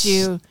Yes. tells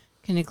you,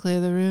 can you clear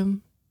the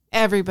room?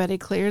 Everybody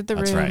cleared the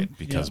that's room. right,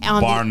 because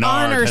On the honor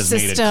Barnard has made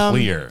it system.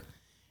 clear.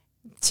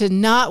 To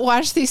not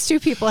watch these two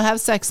people have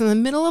sex in the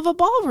middle of a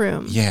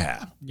ballroom.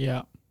 Yeah,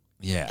 Yeah.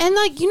 yeah. And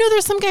like, you know,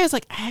 there's some guy who's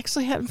like, I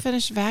actually hadn't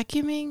finished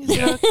vacuuming.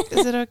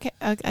 Is it okay?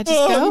 I just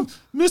go?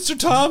 Mr.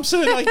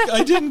 Thompson,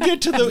 I didn't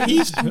get to the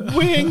east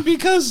wing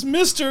because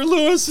Mr.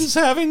 Lewis is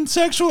having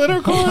sexual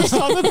intercourse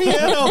on the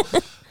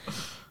piano.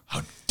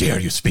 How dare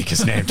you speak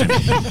his name to me?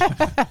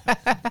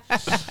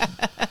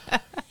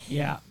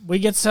 Yeah. We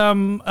get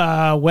some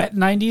wet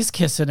 90s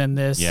kissing in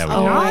this. Yeah, we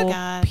Oh do. my Not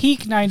God.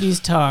 peak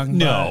 90s tongue.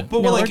 No,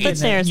 but No, like but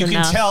there's you can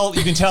enough. tell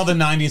the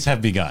 90s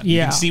have begun. You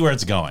Yeah. can see where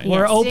it's going.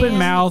 We're open Dan-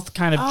 mouth,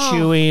 kind of Oh.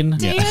 chewing.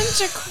 Dan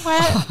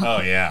Jaquette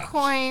Oh yeah.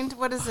 coined,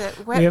 what is it?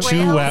 We have Wet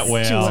Two whales?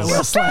 wet Two whales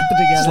whales slapping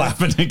together.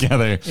 slapping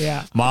together.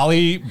 Yeah.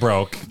 Molly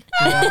broke.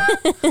 Yeah.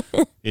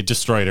 It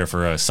destroyed her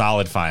for a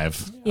solid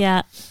 5.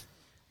 Yeah.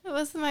 It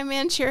was my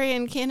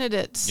Manchurian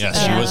candidate.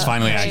 Yes, she was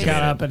finally She activated.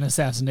 got up and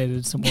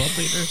assassinated some world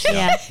leaders.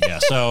 Yeah. Yeah,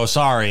 so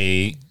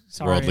sorry,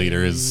 world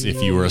leaders,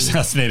 if you were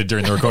assassinated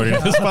during the recording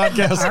of this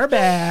podcast. Our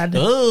bad.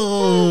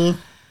 Oh,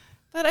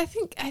 But I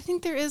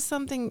think there is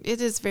something, it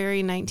is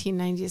very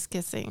 1990s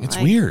kissing. it's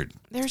Like, weird.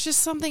 There's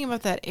just something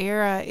about that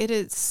era. It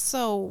is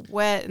so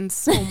wet and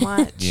so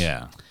much.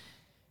 Yeah.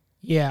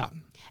 Yeah.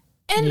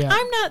 And Yeah.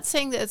 I'm not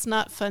saying that it's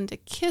not fun to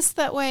kiss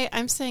that way.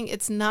 I'm saying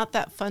it's not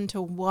that fun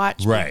to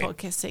watch Right. people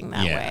kissing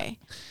that Yeah. way.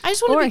 I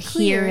just want Or to be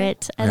clear. hear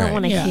it. I Right. don't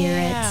want to Yeah. hear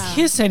Yeah.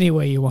 Kiss any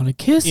way you want to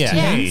kiss. Yeah.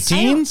 teens. Hey,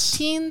 I don't- teens,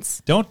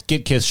 Teens. don't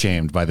get kiss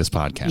shamed by this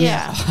podcast.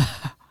 Yeah.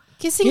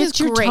 Kissing Get is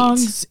your great.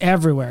 tongues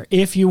everywhere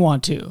if you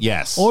want to.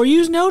 Yes. Or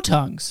use no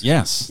tongues.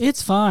 Yes.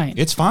 It's fine.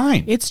 It's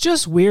fine. It's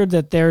just weird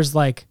that there's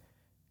like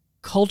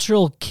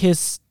cultural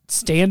kiss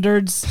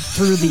standards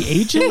through the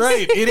ages.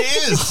 Right. It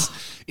is.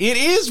 It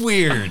is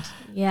weird.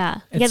 Yeah.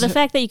 It's The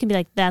fact that you can be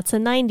like, that's a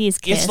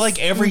 90s kiss. It's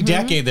like every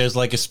decade there's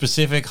like a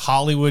specific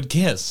Hollywood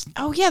kiss.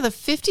 Oh yeah, the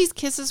 50s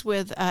kisses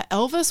with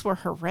Elvis were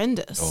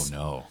horrendous. Oh,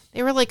 no.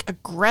 They were like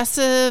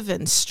aggressive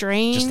and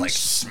strange. Just like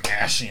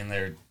smashing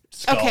their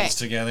skulls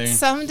together.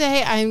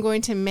 Someday I'm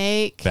going to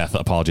make. Beth,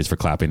 apologies for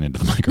clapping into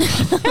the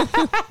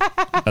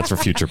microphone. That's for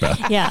future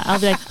Beth. Yeah. I'll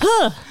be like,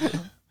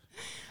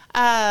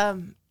 huh.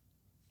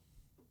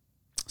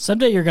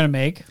 Someday you're going to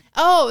make.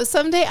 Oh,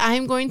 someday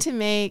I'm going to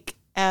make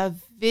a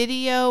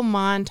video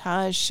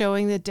montage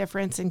showing the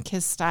difference in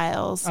kiss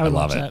styles. I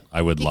love it.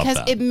 I would love that.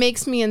 Because it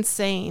makes me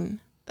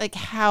insane, like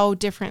how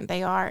different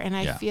they are. And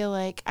I Yeah. feel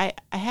like I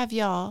have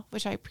y'all,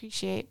 which I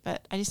appreciate,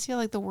 but I just feel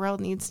like the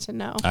world needs to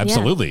know.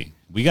 Absolutely.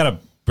 We got to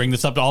bring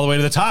this up all the way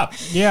to the top.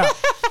 Yeah.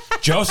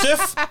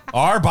 Joseph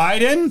R.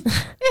 Biden,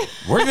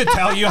 we're going to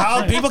tell you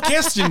how people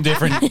kissed in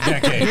different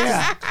decades.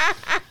 Yeah.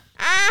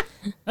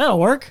 That'll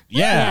work.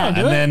 Yeah,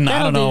 and then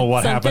I don't know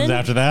what happens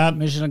after that.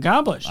 Mission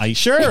accomplished.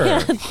 Sure.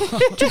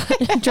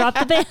 Drop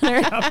the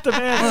banner.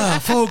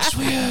 Folks,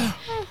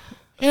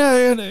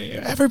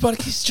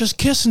 everybody's just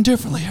kissing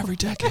differently every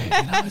decade.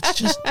 It's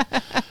just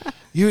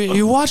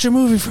you watch a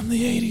movie from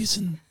the 80s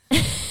and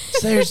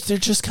they're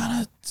just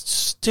kind of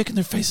sticking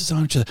their faces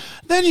on each other.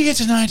 Then you get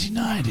to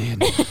 1990 and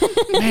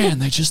man,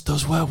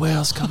 those wet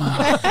whales come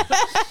out.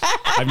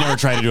 I've never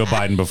tried to do a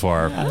Biden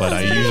before, but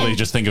I usually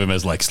just think of him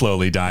as like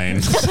slowly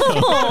dying. So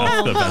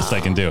that's the best I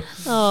can do.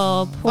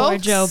 Oh, poor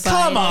Joe Biden.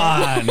 Come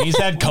on. He's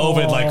had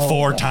COVID like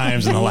 4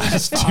 times in the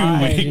last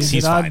 2 weeks.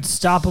 He's an fine.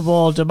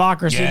 unstoppable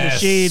democracy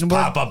machine.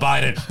 Papa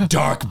Biden,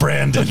 Dark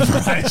Brandon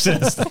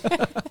Rises.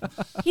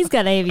 He's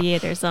got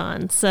aviators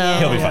on, so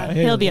He'll be fine.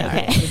 He'll be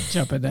okay.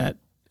 Jump in that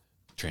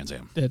Trans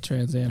Am.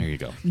 Trans Am. There you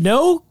go.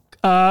 No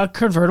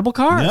convertible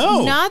car.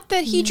 No. Not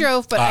that he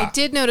drove, but I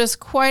did notice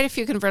quite a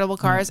few convertible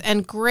cars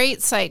and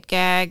great sight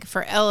gag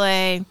for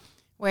LA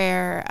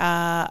where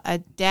a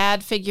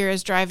dad figure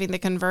is driving the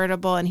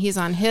convertible and he's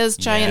on his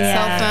giant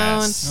cell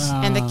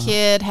phone and the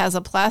kid has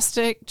a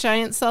plastic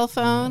giant cell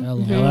phone.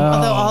 Hello.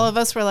 Although all of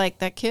us were like,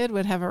 that kid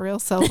would have a real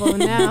cell phone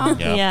now.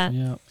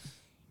 Yeah.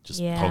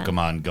 Just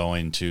Pokemon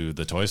going to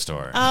the toy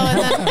store.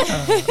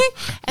 Oh,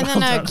 and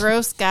then a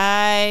gross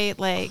guy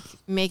like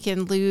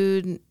making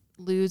lewd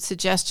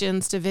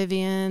suggestions to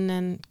Vivian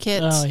and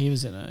Kit Oh, he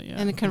was in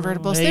a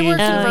convertible. They were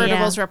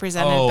convertibles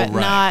represented, but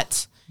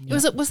not. Yeah.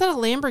 Was that a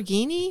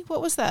Lamborghini? What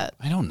was that?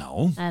 I don't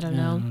know. I don't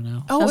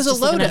know. Oh, it was a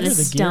Lotus.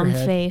 This dumb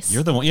face.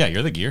 You're the one. Yeah,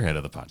 you're the gearhead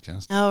of the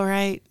podcast. Oh,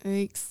 right.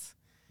 Thanks.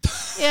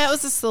 Yeah, it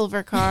was a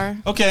silver car.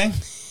 Okay.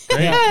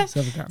 Great. Yeah,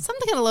 silver car.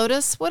 Something in a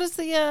Lotus. What is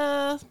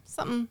the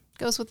something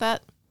goes with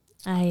that?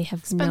 I have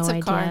Expensive no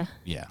idea. car.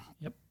 Yeah.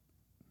 Yep.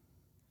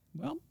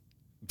 Well,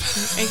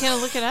 are you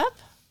gonna look it up?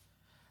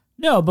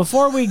 No,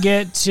 before we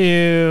get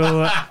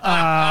to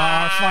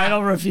our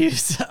final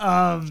reviews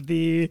of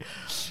the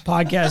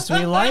podcast,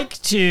 we like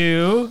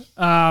to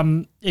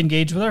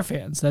engage with our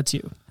fans. That's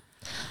you.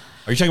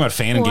 Are you talking about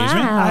fan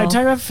engagement? I'm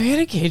talking about fan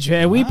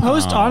engagement. We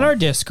post on our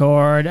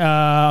Discord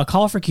a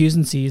call for Q's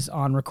and C's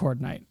on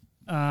record night.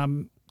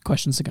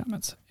 Questions and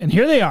comments. And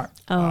here they are.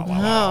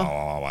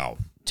 Wow.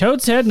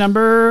 Toad's Head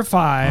number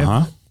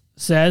 5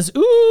 says,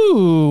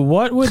 ooh,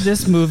 what would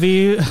this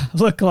movie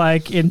look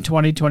like in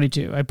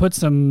 2022? I put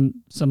some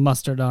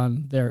mustard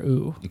on there,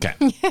 ooh. Okay.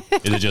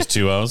 Is it just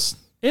 2 O's?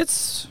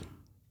 It's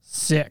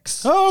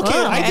 6. Oh,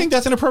 okay. I think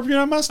that's an appropriate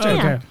amount of mustard.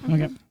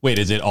 Okay. Wait,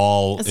 is it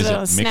all, Is is it it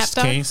a mixed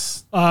snap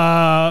case?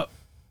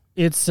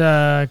 It's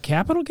a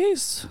capital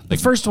case. The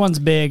first one's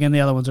big and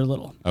the other ones are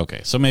little. Okay,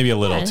 so maybe a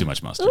little too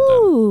much mustard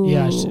Ooh.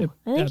 Yeah, I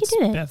think you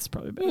did it. That's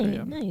probably better.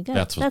 Yeah. No, you got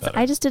Beth's was better.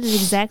 I just did it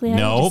exactly how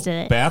then. you No, just did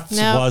it. Beth's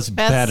No, was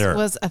Beth's better.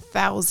 was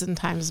 1,000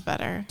 times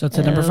better. So it's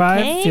at number 5.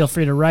 Okay. Feel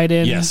free to write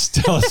in. Yes,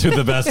 tell us who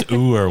the best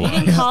ooer You was.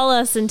 can call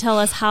us and tell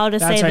us how to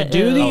That's say right. the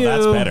Do ooh. the Oh,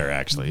 that's you. better,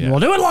 actually. Yeah.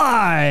 We'll do it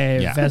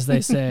live, Yeah. as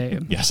they say.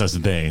 Yes, as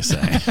they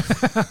say.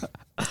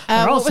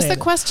 all What was saying the it.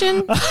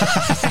 question?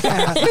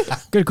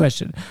 Good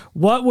question.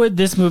 What would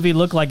this movie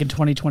look like in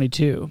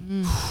 2022?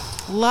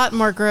 A lot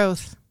more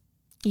growth.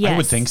 Yes. I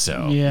would think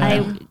so.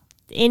 Yeah.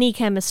 Any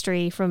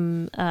chemistry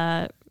from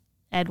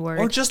Edward.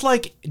 Or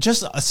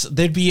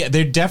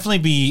there'd definitely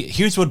be,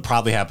 here's what would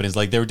probably happen is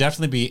like there would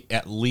definitely be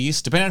at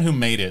least, depending on who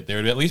made it, there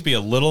would at least be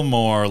a little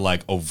more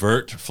like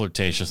overt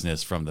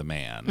flirtatiousness from the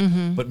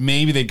man. But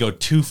maybe they'd go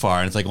too far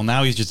and it's like, well,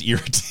 now he's just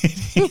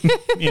irritating,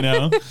 you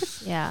know?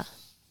 Yeah.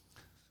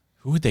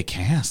 Who would they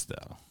cast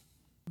though?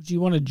 Do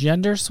you want to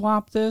gender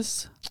swap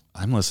this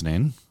I'm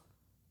listening.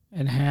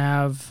 and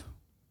have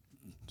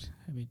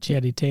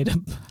Channing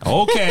Tatum?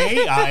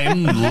 Okay,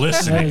 I'm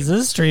listening. Is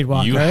this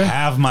Streetwalker? You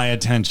have my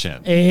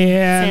attention.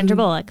 and Sandra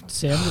Bullock.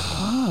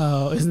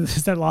 Oh,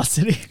 is that Lost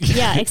City?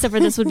 Yeah, except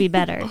for this would be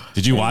better.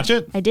 Did you watch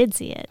it? I did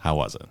see it. How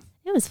was it?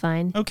 It was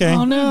fine. Okay.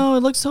 Oh no, it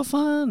looks so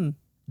fun.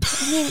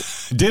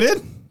 Did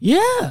it?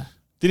 Yeah.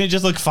 Didn't it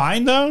just look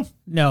fine though?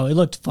 No, it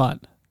looked fun.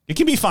 It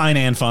can be fine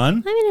and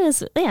fun. I mean, it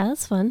was,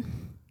 that's fun.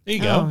 There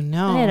you go. Oh,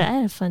 no. I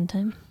had a fun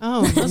time.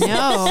 Oh, no.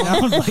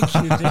 Sound like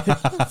you did.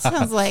 That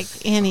sounds like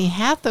Annie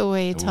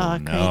Hathaway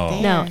talk no. right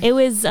there. No, it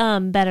was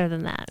better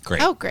than that.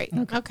 Great. Oh, great.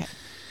 Okay.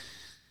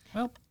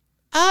 Well,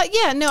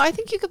 Yeah, no, I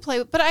think you could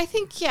play, but I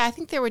think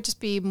there would just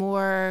be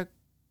more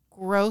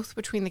growth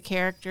between the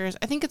characters.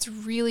 I think it's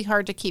really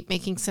hard to keep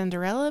making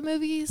Cinderella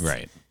movies.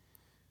 Right.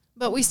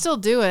 But we still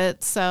do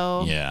it.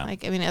 So, Yeah.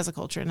 like, I mean, as a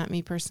culture, not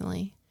me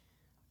personally.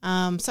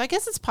 So I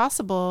guess it's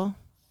possible.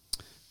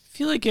 I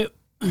feel like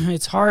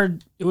it's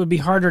hard. It would be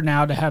harder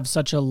now to have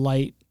such a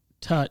light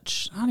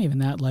touch. Not even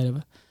that light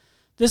of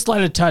this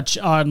light of touch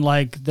on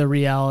like the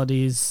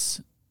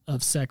realities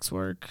of sex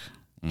work.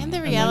 And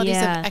the realities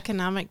Yeah. of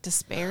economic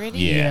disparity.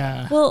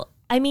 Yeah. Well,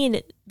 I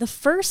mean, the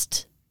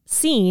first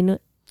scene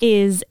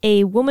is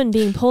a woman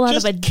being pulled out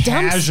Just of a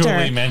casually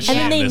dumpster,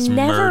 mentioning and then this they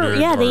never, murdered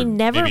they or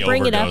never maybe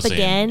bring it up overdosing.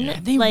 again. Yeah.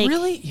 They Like,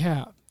 really,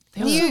 yeah.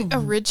 They The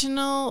also-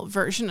 original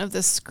version of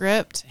the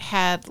script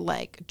had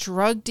like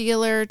drug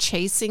dealer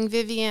chasing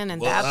Vivian,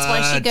 and that's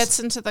why she What?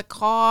 gets into the Oh,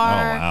 car.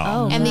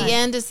 wow. Oh, And God. the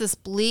end is this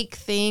bleak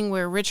thing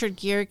where Richard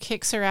Gere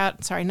kicks her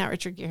out. Sorry, not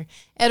Richard Gere.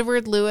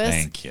 Edward Lewis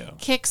Thank you.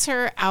 kicks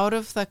her out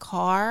of the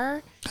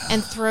car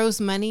and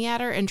throws money at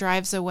her and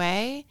drives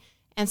away.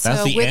 And so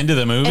That's the end of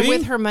the movie? And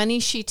with her money,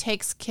 she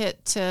takes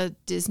Kit to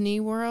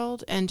Disney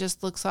World and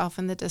just looks off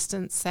in the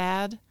distance,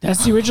 sad.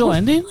 That's the original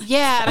ending?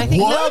 Yeah, and I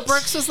think Mel What?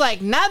 Brooks was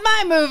like, "Not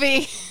my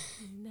movie."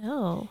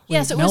 no.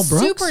 Yes, it Mel was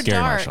Brooks? super Gary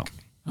dark. Marshall.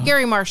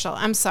 Gary Marshall.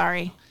 I'm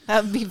sorry.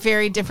 That would be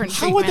very different.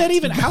 How would that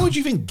treatment. how would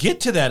you even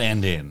get to that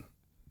ending?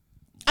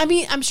 I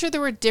mean, I'm sure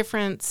there were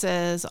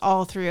differences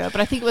all through it,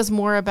 but I think it was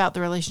more about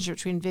the relationship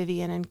between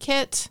Vivian and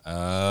Kit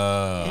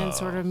Oh. and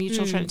sort of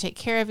mutual trying to take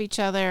care of each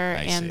other,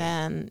 I and see.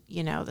 then,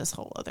 this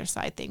whole other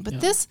side thing. But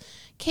this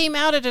came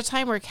out at a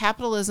time where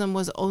capitalism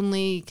was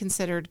only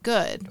considered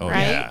good, Oh,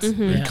 right? yeah.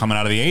 Yeah. Coming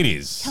out of the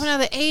 80s. Coming out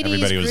of the 80s,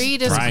 Everybody was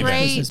greed is thriving.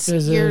 great.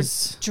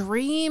 Business. Your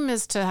dream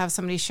is to have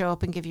somebody show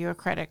up and give you a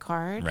credit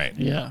card. Right.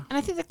 Yeah. And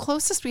I think the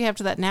closest we have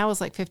to that now is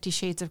like 50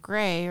 Shades of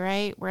Grey,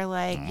 right? Where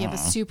like you have a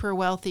super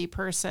wealthy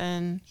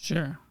person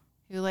Sure.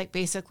 who like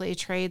basically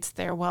trades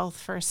their wealth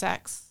for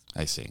sex.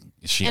 I see.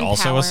 Is she And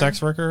also power. a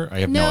sex worker? I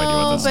have no idea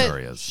what the but-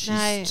 story is.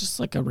 She's just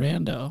like a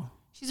rando.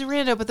 She's a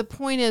rando, but the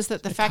point is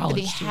that the A fact that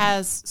he college student.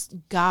 has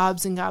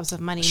gobs and gobs of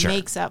money Sure.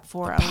 makes up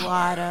for a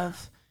lot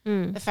of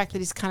the fact that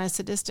he's kind of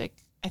sadistic.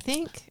 I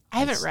think I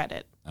haven't read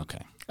it. Okay.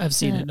 I've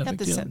seen it. No Got big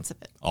the deal. sense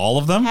of it. All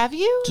of them? Have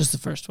you? Just the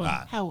first one.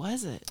 How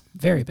was it?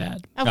 Very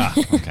bad. Oh,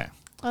 Okay.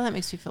 well, that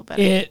makes me feel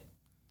better.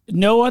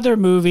 No other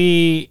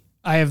movie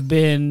I have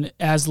been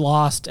as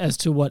lost as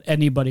to what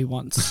anybody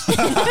wants.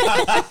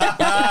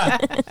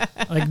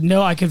 Like,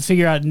 no, I can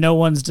figure out no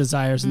one's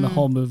desires in the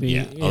whole movie.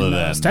 Yeah, In, other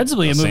than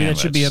ostensibly a the movie that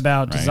should be sandwich,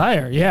 about right?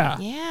 desire. Yeah.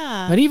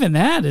 Yeah. But even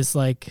that is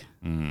like,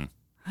 Mm.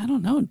 I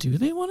don't know. Do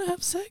they want to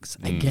have sex?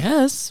 I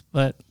guess,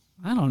 but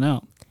I don't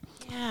know.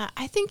 Yeah,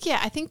 I think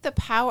the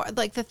power,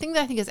 like the thing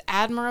that I think is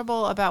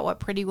admirable about what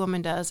Pretty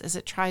Woman does is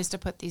it tries to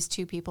put these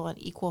two people on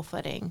equal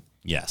footing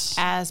Yes.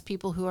 as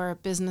people who are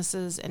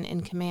businesses and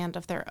in command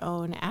of their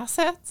own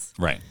assets.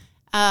 Right.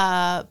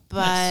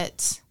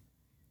 But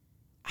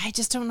I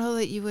just don't know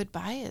that you would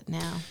buy it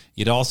now.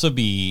 It'd also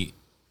be,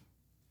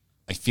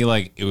 I feel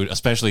like it would,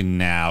 especially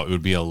now, it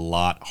would be a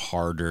lot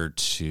harder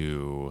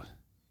to,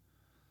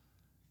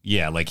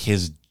 like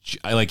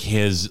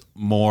his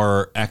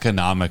more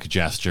economic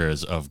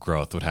gestures of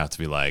growth would have to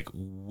be like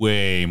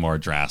way more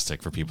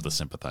drastic for people to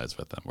sympathize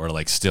with him or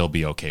like still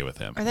be okay with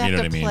him. Or they You know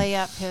have what to I mean? play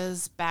up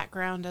his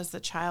background as the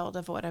child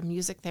of a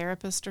music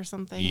therapist or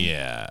something.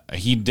 Yeah,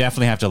 he'd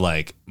definitely have to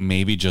like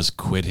maybe just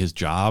quit his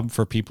job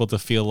for people to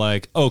feel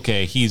like,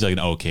 okay, he's like an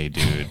okay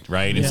dude,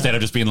 right? Instead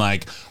of just being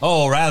like,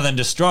 oh, rather than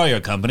destroy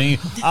your company,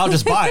 I'll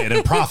just buy it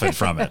and profit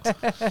from it.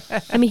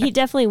 I mean, he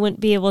definitely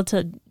wouldn't be able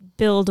to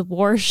build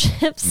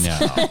warships No.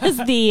 as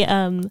the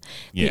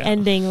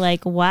ending.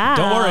 Like, wow.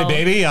 Don't worry,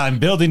 baby, I'm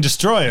building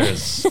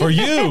destroyers for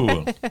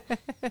you.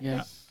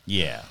 Yeah.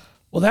 Yeah.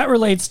 Well, that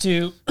relates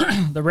to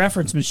the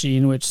reference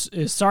machine, which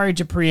is sorry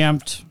to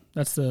preempt.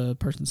 That's the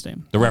person's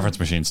name. The reference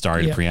machine,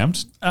 sorry to Yeah.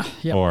 preempt,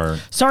 Yep. or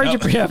Sorry to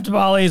preempt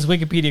Molly's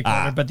Wikipedia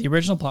corner, but the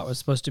original plot was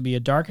supposed to be a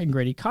dark and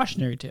gritty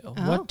cautionary tale.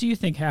 What do you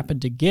think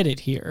happened to get it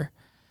here?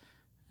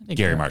 I think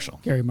Gary Marshall.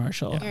 Gary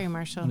Marshall. Gary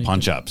Marshall.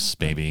 Punch ups,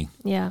 baby.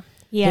 Yeah.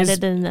 He His-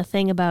 added in a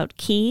thing about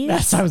keys.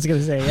 That's what I was going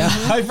to say, yeah.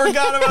 I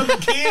forgot about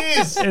the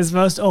keys. His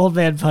most old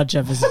man punch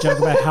up is a joke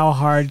about how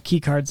hard key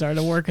cards are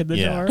to work in the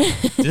Yeah. door.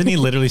 Didn't he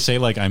literally say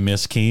like I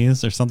miss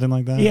keys or something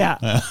like that?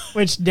 Yeah.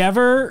 Which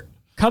never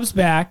comes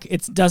back.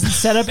 It doesn't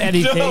set up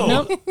anything.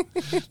 No.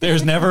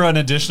 There's never an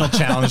additional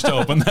challenge to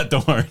open that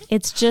door.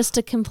 It's just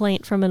a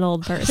complaint from an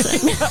old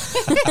person.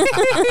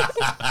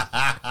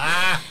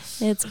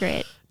 It's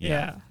great.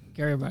 Yeah.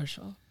 Gary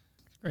Marshall.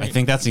 I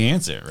think that's the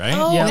answer, right?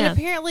 Oh, Yeah. and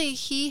apparently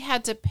he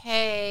had to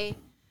pay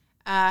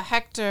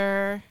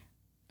Hector.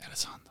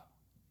 Elizondo.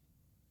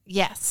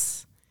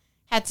 Yes.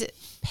 Had to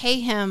pay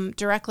him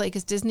directly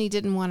because Disney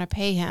didn't want to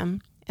pay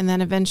him. And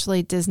then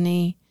eventually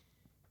Disney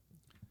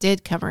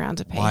did come around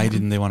to pay him. Why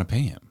didn't they want to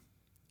pay him?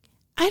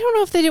 I don't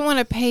know if they didn't want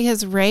to pay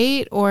his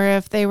rate or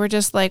if they were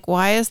just like,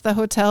 why is the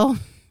hotel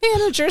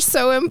manager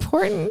so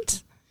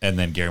important? And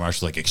then Gary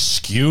Marshall's like,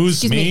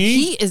 excuse me?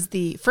 He is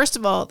first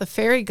of all, the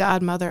fairy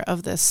godmother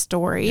of this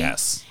story.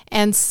 Yes.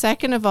 And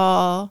second of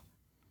all,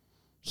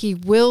 he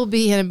will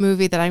be in a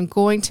movie that I'm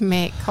going to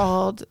make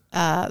called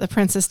The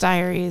Princess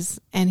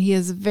Diaries, and he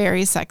is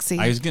very sexy.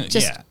 I was gonna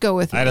go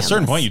with me. At a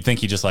certain this. point, you'd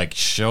think he'd just like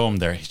show him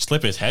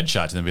slip his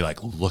headshot and then be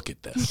like, look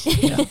at this.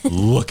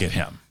 Look at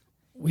him.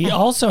 We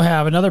also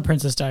have another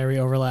Princess Diary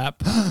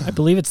overlap. I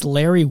believe it's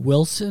Larry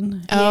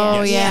Wilson.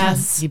 Oh,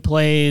 yes. He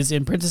plays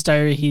in Princess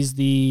Diary. He's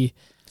the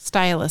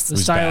stylist.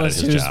 who's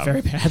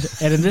very bad.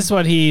 And in this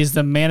one, he's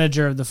the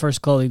manager of the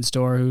first clothing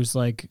store who's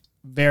like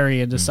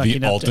very into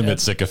sucking the up ultimate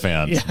to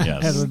sycophant. yes.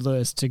 Yes. Edward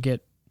Lewis to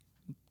get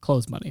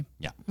clothes money.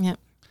 Yeah. Yep.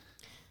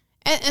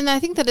 And I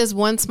think that is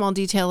one small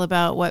detail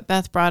about what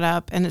Beth brought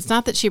up. And it's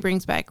not that she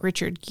brings back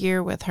Richard Gere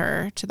with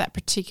her to that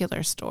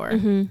particular store.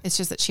 Mm-hmm. It's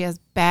just that she has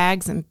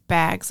bags and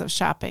bags of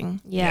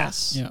shopping. Yeah.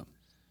 Yes. Yeah.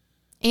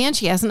 And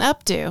she has an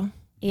updo.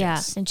 Yeah.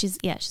 Yes. And she's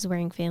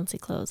wearing fancy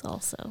clothes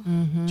also.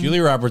 Mm-hmm.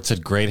 Julia Roberts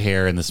had great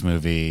hair in this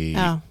movie.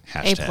 Oh,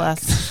 Hashtag.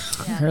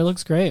 A+. Yeah. Her hair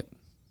looks great.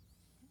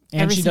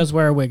 And she does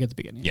wear a wig at the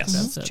beginning. Yes.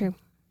 That's It's it. true.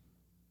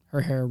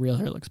 Her real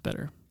hair looks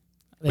better.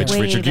 Which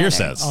Way Richard Gere better.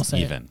 says, I'll say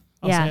even.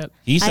 I'll Yeah. say it.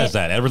 He says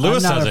that. Edward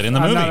Lewis says it in the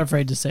movie. I'm not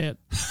afraid to say it.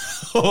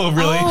 Oh,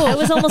 really? I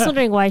was almost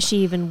wondering why she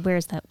even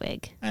wears that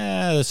wig.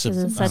 This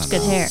Because it's I such don't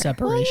good know. hair.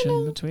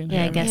 Separation between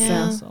Yeah, I him guess and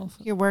so. himself.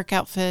 Your work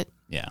outfit.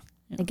 Yeah.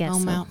 I guess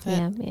Home so.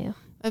 outfit. Yeah.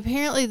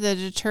 Apparently, the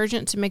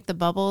detergent to make the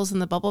bubbles in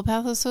the bubble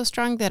bath was so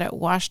strong that it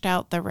washed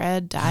out the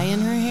red dye in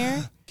her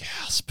hair.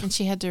 Gasp. And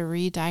she had to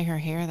re-dye her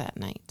hair that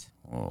night.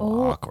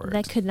 Oh, awkward.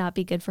 That could not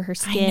be good for her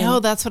skin. I know,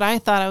 that's what I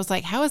thought. I was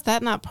like, how is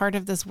that not part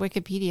of this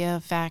Wikipedia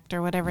fact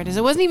or whatever it is?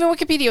 It wasn't even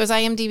Wikipedia, it was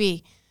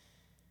IMDb.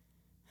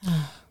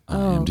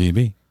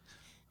 IMDb.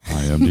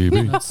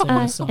 IMDb. Let's sing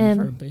a song am-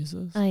 for a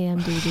basis.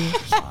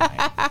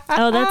 IMDb.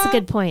 Oh, that's a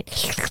good point.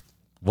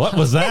 What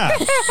was that?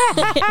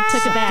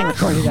 Took it back.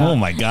 Oh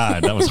my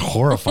God, that was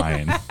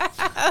horrifying.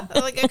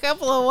 Like a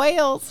couple of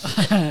whales.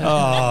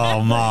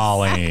 Oh,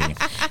 Molly.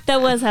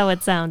 That was how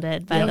it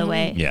sounded, by the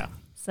way. Yeah.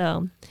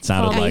 So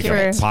Sounded call like me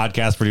a for-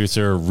 podcast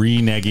producer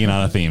reneging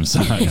on a theme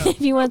song. if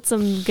you want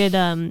some good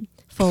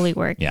Foley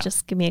work, Yeah.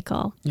 just give me a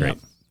call. Great.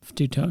 If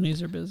two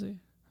Tonys are busy.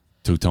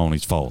 To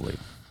Tony's Foley.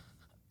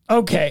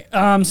 Okay.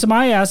 So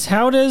Maya asks,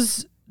 how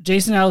does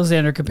Jason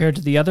Alexander compare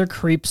to the other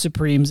Creep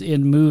Supremes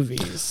in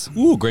movies?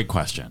 Ooh, great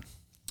question.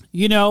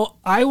 You know,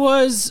 I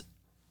was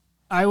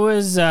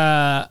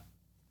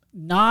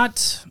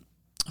not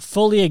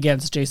fully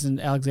against Jason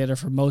Alexander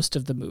for most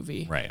of the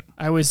movie. Right.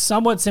 I was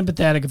somewhat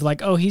sympathetic of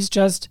like, oh, he's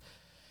just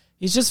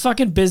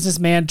fucking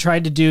businessman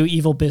trying to do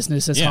evil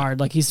business as hard.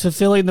 Like he's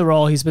fulfilling the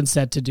role he's been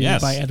set to do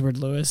by Edward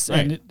Lewis.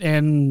 Right.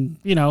 And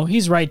you know,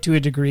 he's right to a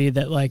degree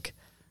that like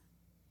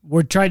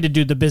we're trying to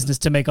do the business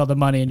to make all the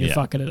money and you're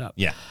fucking it up.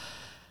 Yeah.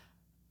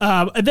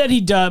 And then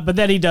he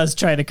does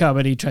try to come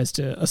and he tries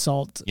to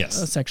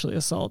sexually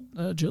assault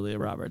Julia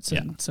Roberts.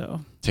 And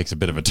so Takes a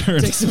bit of a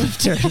turn. takes him a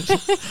turn.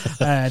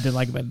 I didn't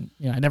like him.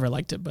 And, I never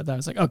liked it, but I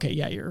was like, okay,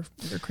 yeah, you're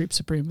Creep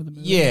Supreme of the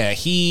movie. Yeah,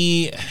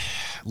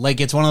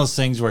 it's one of those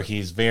things where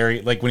he's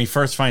very, like when he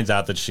first finds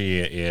out that she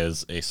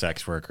is a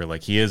sex worker,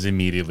 like he is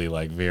immediately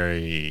like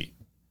very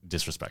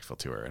disrespectful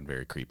to her and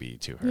very creepy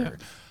to her.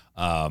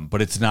 Yeah.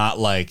 But it's not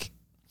like,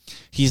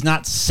 he's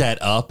not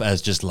set up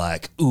as just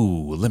like,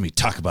 ooh, let me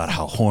talk about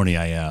how horny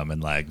I am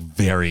and like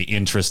very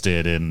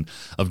interested in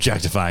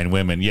objectifying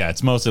women. Yeah,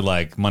 it's mostly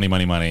like money,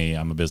 money, money.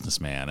 I'm a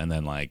businessman. And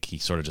then like he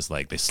sort of just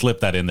like, they slip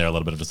that in there a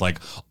little bit of just like,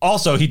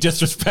 also he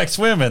disrespects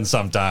women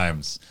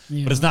sometimes.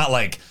 Yeah. But it's not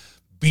like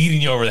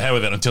beating you over the head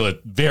with it until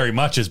it very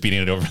much is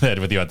beating it over the head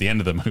with you at the end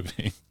of the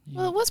movie.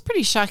 Well, it was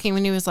pretty shocking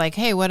when he was like,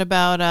 hey, what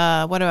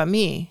about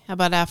me? How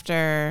about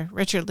after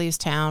Richard leaves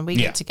town, we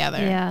get together?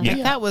 Yeah.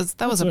 Like, that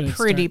was a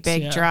pretty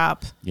big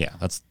drop. Yeah,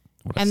 that's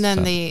what and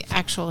then the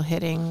actual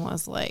hitting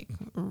was like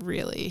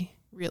really,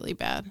 really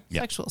bad.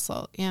 Sexual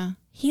assault, yeah.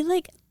 He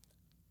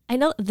I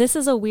know this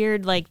is a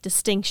weird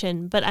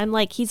distinction, but I'm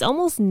like, he's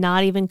almost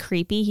not even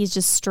creepy. He's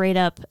just straight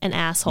up an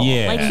asshole.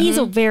 Yeah. Like he's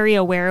very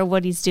aware of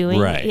what he's doing.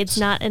 Right. It's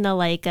not in a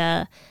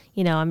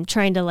I'm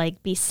trying to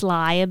be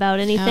sly about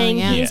anything.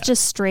 yeah. He's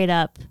just straight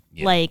up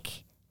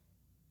like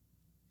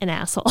an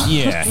asshole.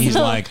 Yeah, he's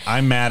like,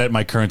 I'm mad at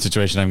my current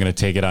situation. I'm going to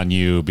take it on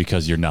you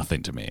because you're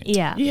nothing to me.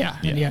 Yeah. Yeah.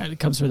 And it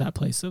comes from that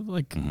place of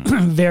like,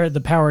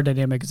 the power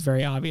dynamic is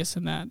very obvious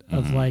in that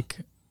of like,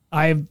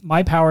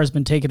 my power has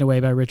been taken away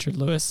by Richard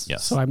Lewis.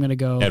 Yes. So I'm going to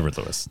go Edward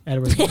Lewis.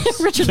 Edward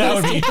Lewis. Richard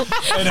That Lewis. would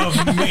be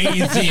an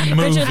amazing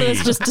movie. Richard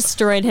Lewis just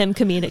destroyed him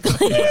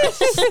comedically.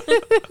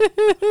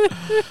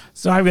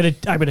 So I'm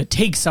gonna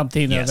take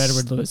something Yes. of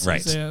Edward Lewis.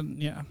 Right. And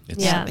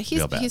It's Yeah. But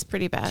real bad. he's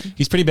pretty bad.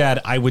 He's pretty bad.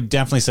 I would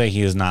definitely say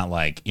he is not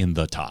like in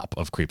the top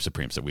of Creep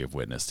Supremes that we have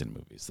witnessed in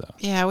movies, though.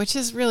 Yeah, which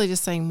is really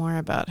just saying more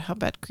about how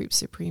bad Creep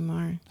Supreme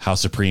are. How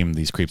supreme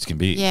these creeps can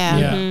be. Yeah.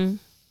 Yeah. Mhm.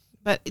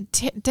 But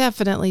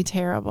definitely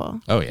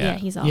terrible. Oh, Yeah, yeah.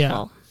 he's awful.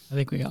 Yeah. I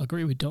think we all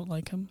agree we don't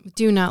like him,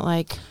 Do not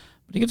like.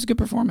 but he gives a good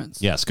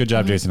performance. Yes, good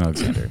job, Jason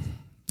Alexander.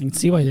 You can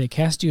see why they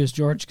cast you as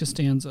George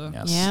Costanza.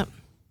 Yes. Yep.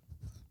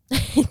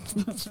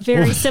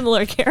 Very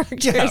similar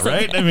characters. Yeah,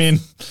 right? I mean,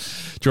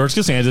 George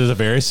Costanza is a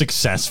very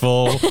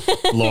successful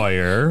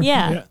lawyer.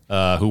 Yeah.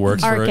 Who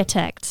works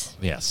Architect.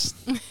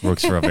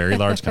 works for a very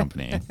large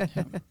company.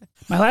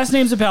 My last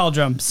name's a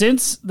palindrome.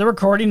 Since the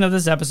recording of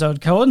this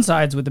episode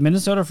coincides with the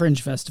Minnesota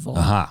Fringe Festival,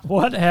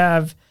 what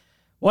have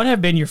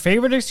been your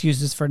favorite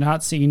excuses for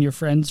not seeing your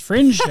friend's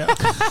Fringe show?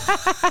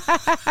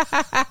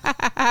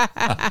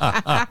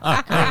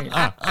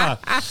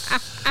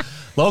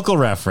 Local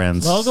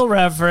reference.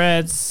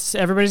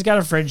 Everybody's got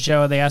a Fringe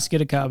show. They ask you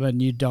to come,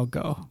 and you don't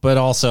go. But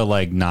also,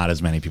 like, not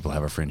as many people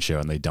have a Fringe show,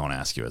 and they don't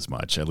ask you as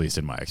much, at least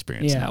in my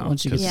experience now.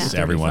 Once you get to 'cause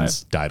 35.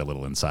 everyone's died a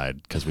little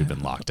inside because we've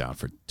been locked down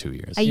for 2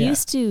 years. I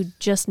used to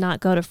just not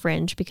go to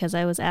Fringe because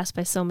I was asked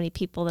by so many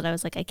people that I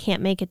was like, I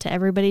can't make it to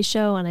everybody's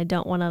show, and I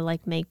don't want to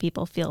like make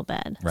people feel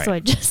bad. Right. So I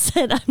just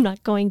said I'm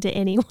not going to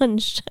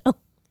anyone's show.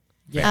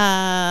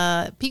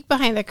 Peek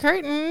behind the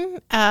curtain.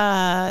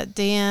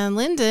 Dan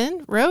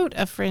Linden wrote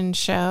a Fringe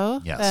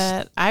show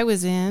that I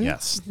was in.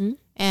 Yes.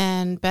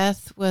 And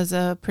Beth was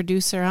a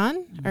producer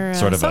on, or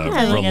Sort of a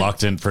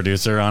reluctant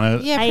producer on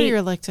it. Yeah, pretty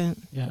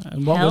reluctant. Yeah.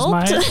 And what was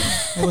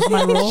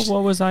my role?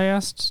 What was I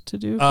asked to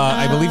do?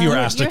 I believe you were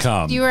asked to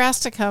come. You were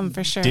asked to come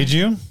for sure. Did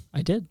you?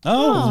 I did.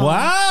 Oh,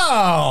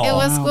 wow. It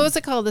was, what was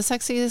it called? The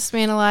Sexiest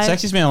Man Alive?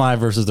 Sexiest Man Alive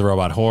versus the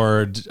Robot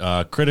Horde.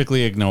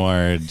 Critically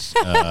ignored.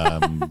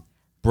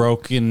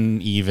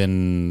 Broken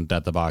even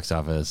at the box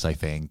office, I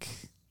think.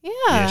 Yeah.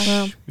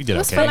 Well, we did it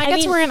was okay. fun. I got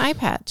to wear an eye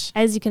patch.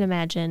 As you can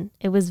imagine,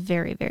 it was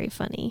very, very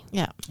funny.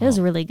 Yeah. It was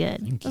really good.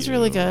 Thank It was you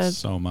really good.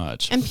 so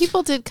much. And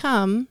people did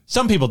come.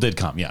 Some people did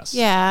come, yes.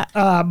 Yeah.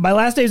 My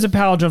last name's a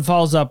palindrome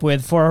follows up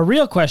with, for a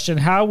real question,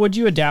 how would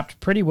you adapt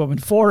Pretty Woman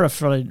for a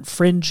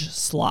Fringe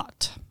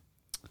slot?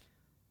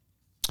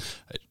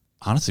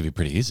 Honestly, it'd be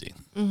pretty easy.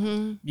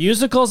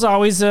 Musical's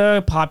always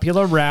a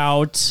popular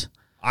route.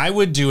 I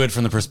would do it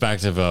from the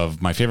perspective of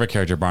my favorite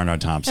character,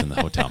 Barnard Thompson,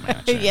 the hotel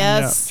manager.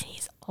 Yes.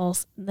 He's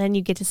also, then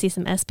you get to see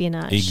some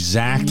espionage.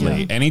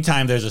 Exactly.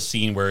 Anytime there's a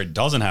scene where it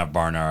doesn't have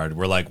Barnard,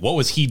 we're like, what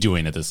was he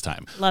doing at this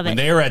time? Love when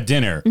it. they were at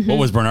dinner, what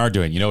was Barnard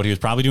doing? You know what he was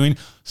probably doing?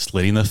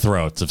 Slitting the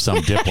throats of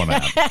some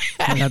diplomat.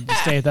 And have to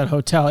stay at that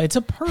hotel. It's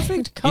a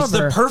perfect cover. It's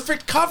the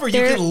perfect cover.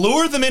 You can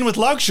lure them in with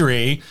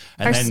luxury,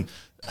 and then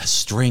a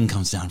string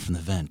comes down from the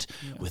vent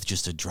with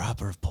just a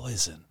dropper of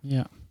poison.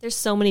 Yeah. There's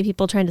so many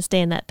people trying to stay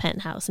in that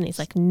penthouse, and he's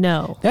like,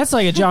 no. That's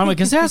like a John Wick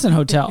assassin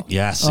hotel.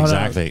 Yes, Oh,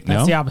 exactly. No, that's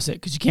No? the opposite,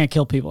 because you can't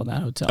kill people in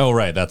that hotel. Oh,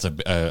 right. That's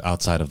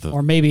outside of the...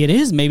 Or maybe it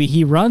is. Maybe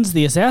he runs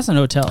the assassin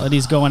hotel and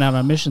he's going out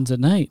on missions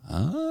at night.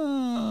 Oh.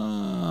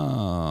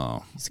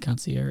 He's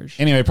concierge.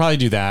 Anyway, I'd probably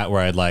do that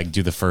where I'd like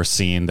do the first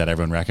scene that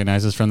everyone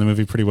recognizes from the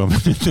movie Pretty Woman.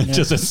 And then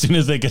just as soon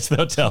as they get to the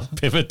hotel,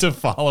 pivot to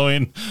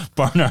following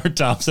Barnard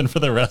Thompson for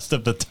the rest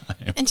of the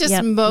time. And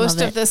just most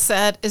of the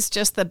set is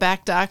just the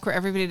back dock where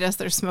everybody does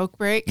their smoke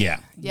break. Yeah.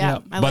 Yeah.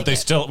 Yep. I But like we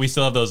it.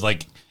 still have those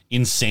like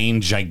insane,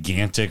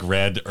 gigantic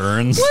red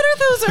urns. What are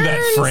those that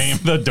urns? frame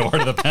the door to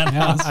the Yeah,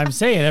 penthouse. I'm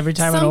saying every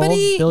time an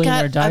Somebody old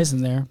billionaire got dies a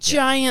in there.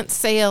 giant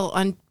sale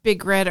on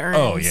big red urns.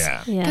 Oh,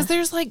 yeah. Yeah. Because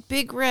there's like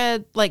big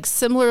red, like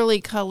similarly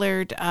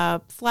colored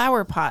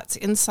flower pots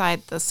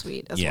inside the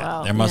suite as Yeah.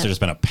 well. There must have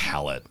just been a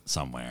pallet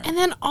somewhere. And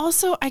then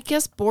also, I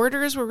guess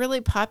borders were really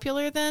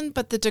popular then,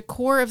 but the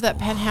decor of that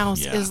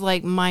penthouse yeah. is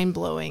like mind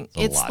blowing.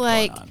 There's a lot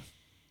going on.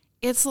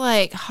 It's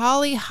like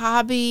Holly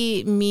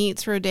Hobby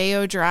meets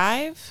Rodeo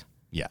Drive.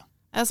 Yeah.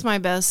 That's my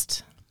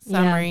best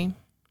summary.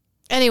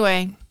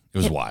 Anyway, It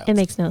was wild. It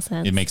makes no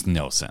sense. It makes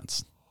no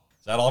sense.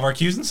 Is that all of our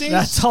cues and scenes?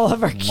 That's all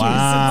of our cues.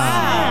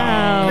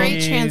 Wow.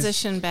 great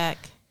transition back.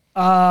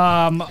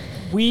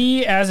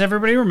 We, as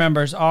everybody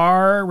remembers,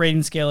 our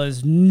rating scale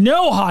is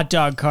no hot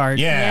dog card.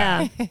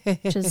 Yeah. Yeah.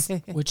 Just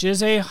Which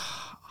is a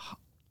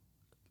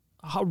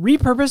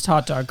repurposed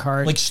hot dog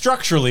card. Like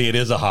structurally, it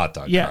is a hot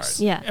dog yes.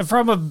 card. Yeah. And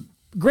from a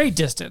great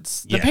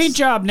distance. The Yes. paint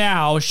job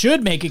now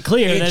should make it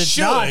clear that it's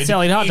not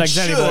selling hot dogs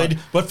anymore.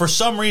 But for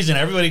some reason,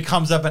 everybody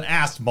comes up and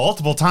asks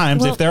multiple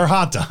times if they're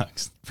hot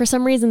dogs. for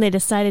some reason, they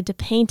decided to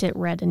paint it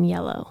red and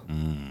yellow,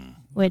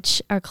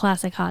 which are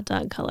classic hot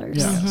dog colors.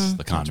 Yeah. Yes,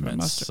 the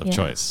condiments of Yeah.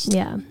 choice.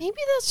 Yeah. Maybe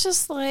that's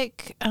just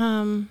like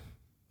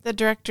the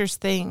director's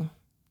thing.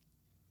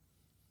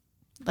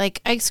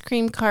 Like ice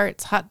cream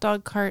carts, hot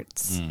dog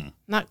carts,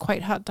 not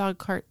quite hot dog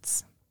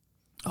carts.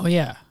 Oh,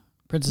 yeah.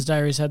 Princess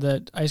Diaries had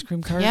that ice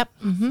cream cart. Yep.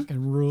 Mm-hmm. It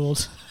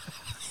ruled.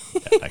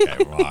 That guy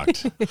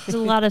rocked. There's a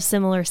lot of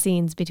similar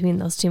scenes between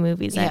those two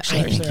movies, Yeah. actually.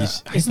 I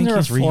think Isn't there a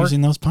he's fork?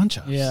 reusing those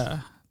punch-ups. Yeah.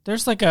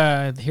 There's like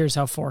a here's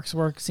how forks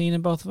work scene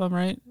in both of them,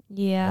 right?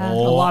 Yeah. a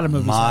lot of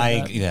movies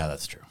have that. Yeah,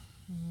 that's true.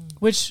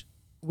 Which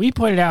we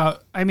pointed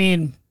out. I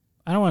mean,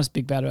 I don't want to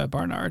speak bad about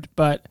Barnard,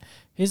 but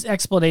his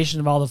explanation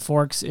of all the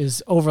forks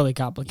is overly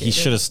complicated. He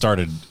should have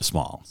started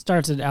small.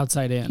 Starts it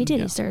outside in. He did.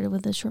 Yeah. He started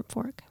with a short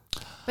fork.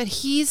 But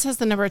he says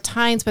the number of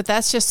times, but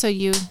that's just so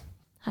you.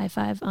 High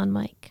five on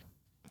mic.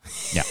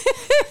 Yeah.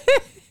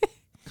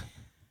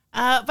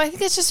 But I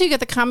think it's just so you get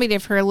the comedy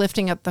of her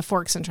lifting up the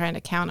forks and trying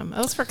to count them. It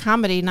was for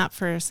comedy, not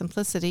for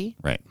simplicity.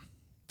 Right.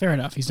 Fair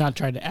enough. He's not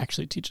trying to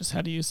actually teach us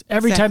how to use.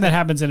 Every time that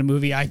happens in a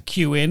movie, I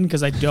cue in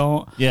because I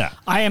don't. Yeah.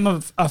 I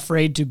am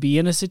afraid to be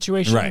in a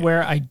situation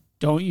where I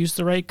don't use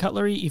the right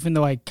cutlery, even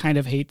though I kind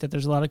of hate that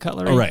there's a lot of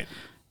cutlery. Oh, right.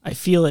 I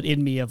feel it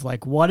in me of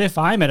like, what if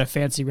I'm at a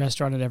fancy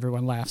restaurant and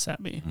everyone laughs at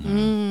me?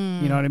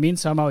 You know what I mean?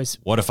 So I'm always.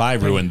 What if I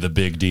ruined the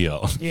big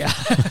deal? Yeah.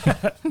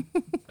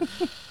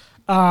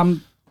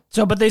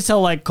 But they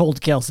sell like cold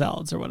kale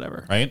salads or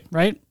whatever. Right?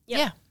 Right?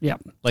 Yeah. Yeah.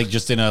 Like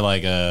just in do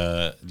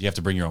you have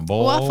to bring your own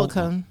bowl? Waffle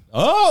cone.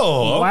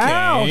 Oh, okay.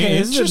 Wow. Okay.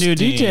 This is a new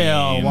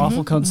detail.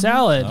 Waffle cone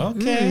salad.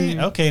 Okay.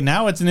 Okay.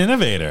 Now it's an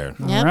innovator.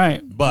 All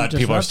right. But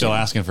people are still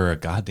asking for a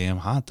goddamn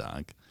hot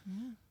dog.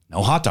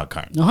 No hot dog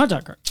cart. No hot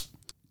dog cart.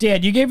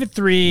 Dad, you gave it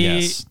 3.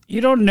 Yes. You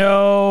don't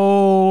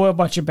know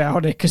much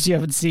about it because you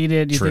haven't seen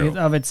it. You True. think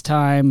of its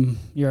time.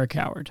 You're a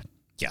coward.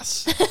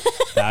 Yes.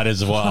 That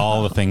is what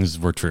all the things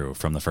were true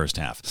from the first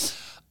half.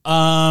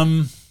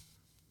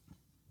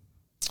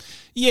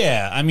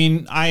 Yeah, I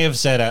mean, I've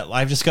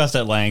discussed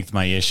at length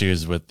my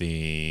issues with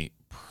the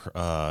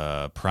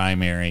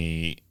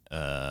primary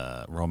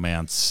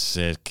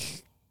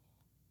romantic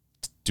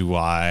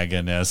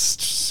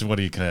duogonist. What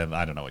do you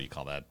I don't know what you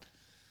call that.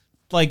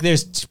 Like,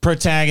 there's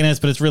protagonists,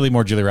 but it's really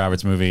more Julia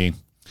Roberts movie.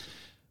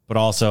 But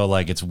also,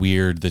 like, it's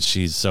weird that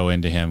she's so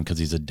into him because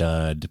he's a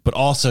dud. But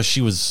also,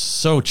 she was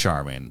so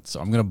charming. So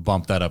I'm going to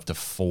bump that up to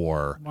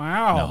 4.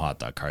 Wow. No hot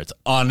dog carts.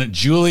 On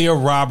Julia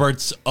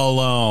Roberts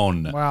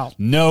alone. Wow.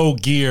 No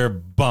Gear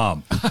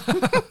bump.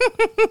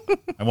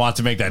 I want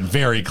to make that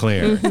very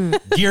clear.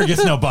 Gear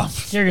gets no bump.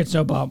 Here gets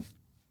no bump.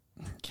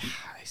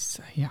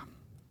 Yeah.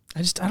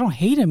 I don't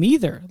hate him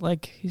either.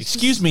 Like,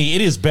 Excuse me,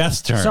 it is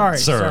Beth's turn,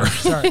 sir.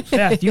 Sorry.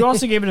 Beth, you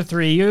also gave it a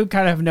 3. You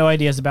kind of have no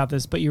ideas about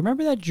this, but you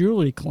remember that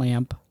jewelry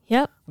clamp?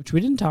 Yep. Which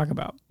we didn't talk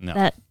about. No.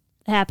 That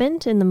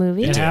happened in the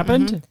movie. It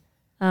happened?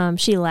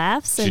 She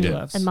laughs, She did.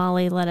 and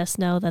Molly let us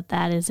know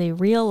that is a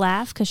real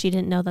laugh because she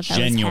didn't know that was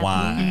happening.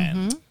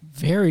 Genuine.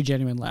 Very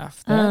genuine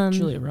laugh. That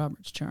Julia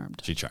Roberts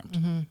charmed. She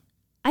charmed.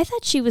 I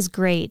thought she was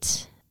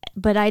great,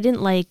 but I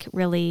didn't like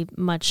really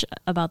much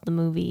about the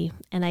movie,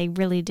 and I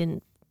really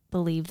didn't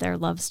believe their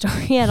love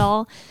story at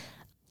all.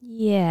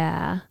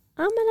 Yeah,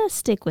 I'm going to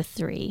stick with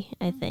 3,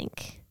 I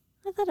think.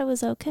 I thought it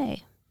was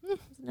okay. It was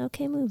an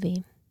okay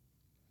movie.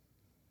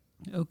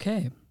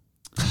 Okay.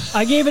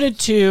 I gave it a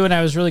 2, and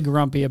I was really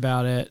grumpy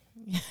about it.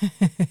 I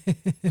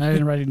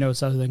didn't write any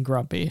notes other than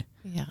grumpy.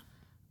 Yeah.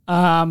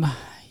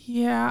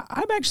 Yeah,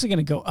 I'm actually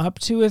going to go up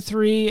to a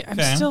 3. I'm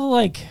Okay. still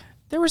like,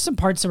 there were some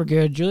parts that were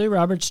good. Julia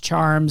Roberts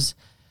charms.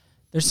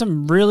 There's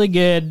some really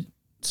good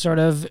sort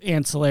of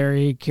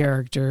ancillary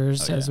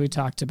characters, as we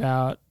talked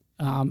about.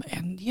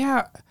 And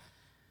yeah,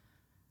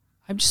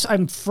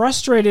 I'm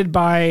frustrated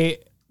by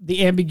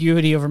the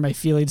ambiguity over my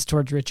feelings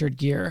towards Richard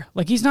Gere.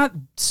 Like, he's not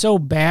so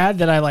bad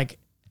that I like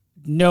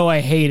know I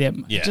hate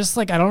him. Yeah. Just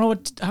like I don't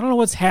know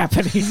what's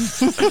happening,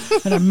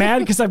 and I'm mad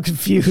because I'm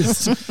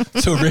confused.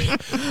 So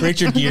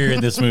Richard Gere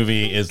in this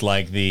movie is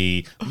like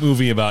the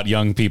movie about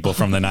young people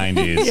from the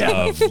 90s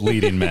of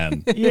leading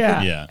men.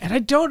 Yeah. Yeah. And I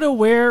don't know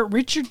where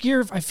Richard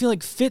Gere, I feel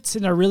like, fits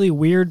in a really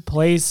weird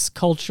place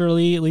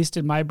culturally, at least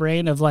in my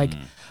brain, of like,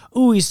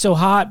 ooh, he's so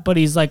hot, but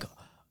he's like,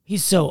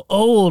 he's so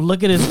old.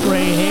 Look at his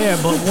gray hair,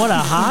 but what a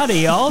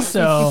hottie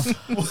also.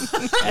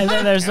 And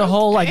then there's the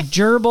whole like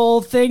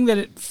gerbil thing that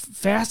it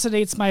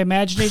fascinates my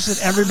imagination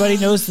that everybody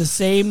knows the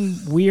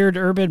same weird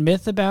urban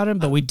myth about him,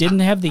 but we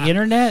didn't have the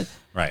internet.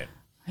 Right.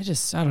 I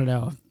don't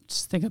know.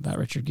 Just think about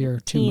Richard Gere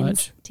too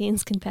much.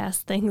 Teens can pass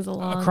things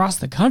along. Across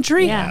the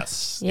country? Yeah.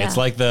 Yes. Yeah. It's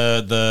like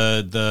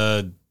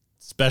the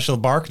Special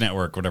Bark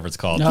Network, whatever it's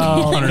called.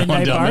 Oh, 101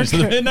 Midnight Dalmatians.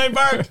 Bark? The Midnight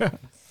Bark.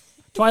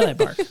 Twilight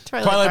Bark.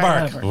 Twilight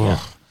Bark. Bark, yeah.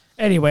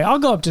 Anyway, I'll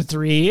go up to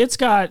 3. It's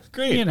got,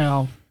 Great.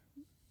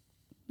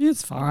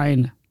 It's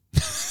fine.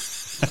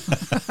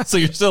 So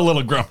you're still a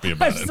little grumpy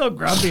about I'm it. still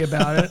grumpy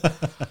about it.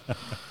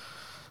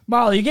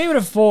 Molly, you gave it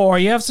a 4.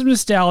 You have some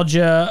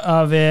nostalgia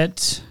of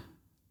it.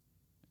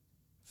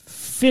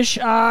 Fish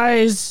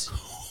eyes.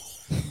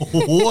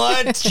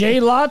 What? J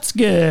Lot's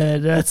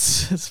good.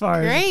 That's as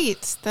far as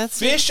Great. That's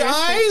Fish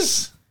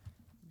nutritious.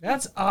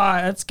 eyes?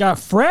 that's got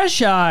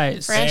fresh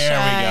eyes. Fresh There we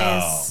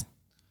go. eyes.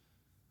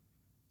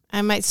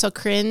 I might still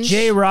cringe.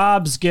 J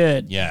Rob's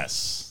good.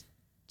 Yes.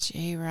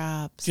 J.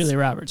 Robs. Julia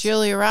Roberts.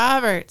 Julia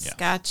Roberts. Yeah.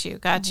 Got you.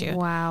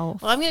 Wow.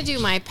 Well, I'm going to do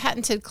my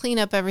patented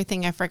cleanup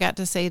everything I forgot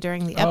to say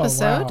during the Oh,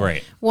 episode. wow.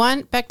 Great.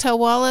 1, Bechtel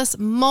Wallace,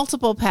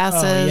 multiple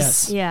passes.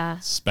 yes. Yeah.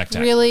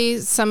 Spectacular. Really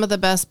some of the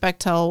best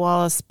Bechtel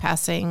Wallace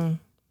passing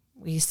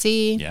we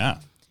see. Yeah.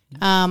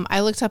 I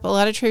looked up a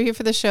lot of trivia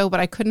for the show, but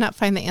I could not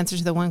find the answer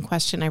to the one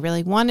question I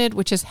really wanted,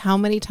 which is how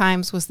many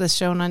times was this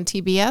shown on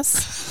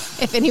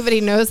TBS? If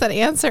anybody knows that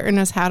answer or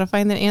knows how to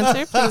find that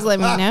answer, please let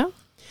me know.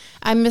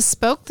 I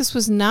misspoke. This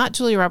was not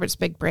Julia Roberts'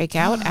 big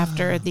breakout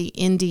after the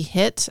indie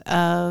hit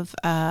of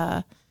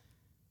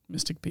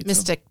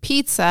Mystic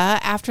Pizza.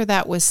 After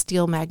that was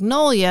Steel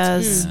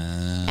Magnolias,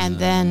 and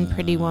then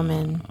Pretty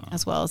Woman,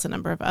 as well as a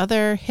number of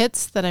other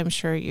hits that I'm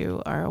sure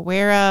you are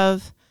aware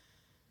of.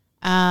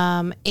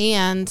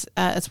 And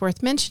it's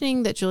worth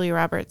mentioning that Julia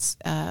Roberts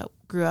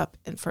grew up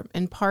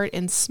in part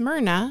in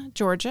Smyrna,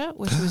 Georgia,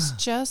 which was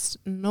just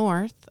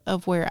north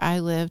of where I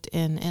lived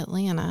in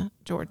Atlanta,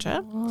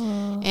 Georgia.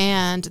 Oh.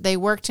 And they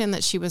worked in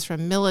that she was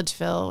from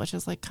Milledgeville, which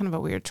is like kind of a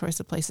weird choice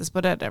of places,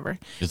 but whatever.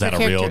 Is that a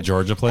real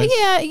Georgia place?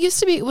 Yeah, it used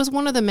to be. It was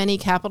one of the many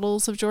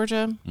capitals of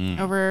Georgia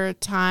over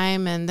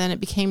time, and then it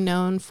became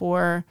known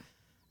for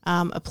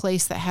a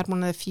place that had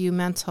one of the few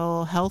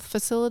mental health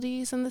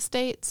facilities in the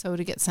state. So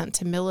to get sent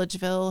to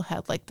Milledgeville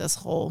had like this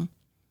whole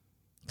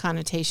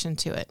connotation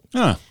to it.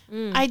 Huh.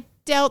 I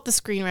doubt the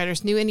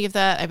screenwriters knew any of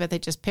that. I bet they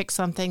just picked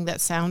something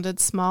that sounded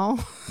small.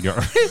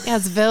 It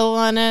has Ville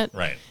on it.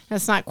 Right.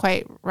 It's not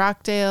quite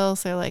Rockdale,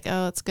 so they're like,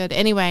 oh, it's good.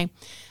 Anyway,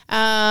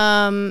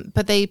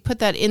 but they put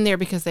that in there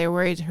because they were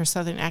worried her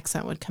southern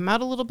accent would come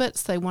out a little bit,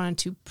 so they wanted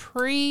to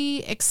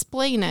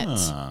pre-explain it,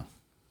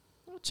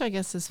 which I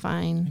guess is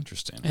fine.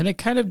 Interesting. And it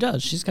kind of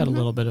does. She's got a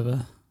little bit of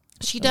a...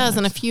 She does,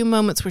 in a few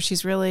moments where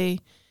she's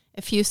really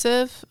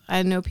effusive.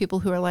 I know people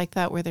who are like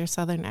that, where their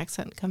southern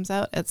accent comes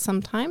out at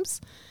some times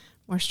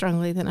more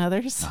strongly than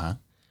others.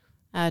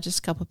 Just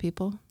a couple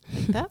people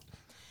like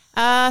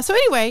that. So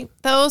anyway,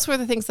 those were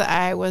the things that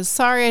I was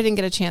sorry I didn't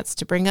get a chance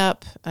to bring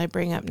up. I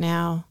bring up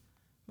now.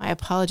 My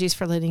apologies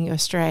for leading you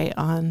astray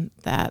on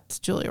that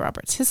Julia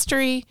Roberts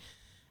history.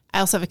 I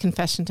also have a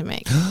confession to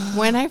make.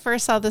 When I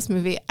first saw this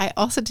movie, I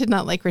also did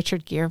not like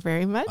Richard Gere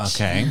very much.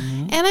 Okay.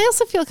 And I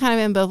also feel kind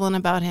of ambivalent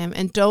about him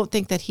and don't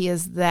think that he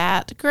is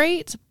that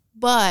great.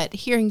 But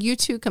hearing you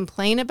two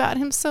complain about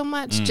him so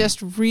much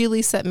just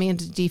really set me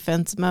into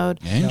defense mode.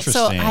 Interesting.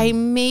 So I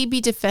maybe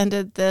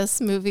defended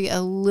this movie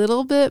a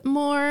little bit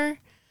more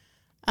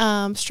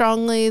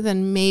strongly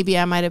than maybe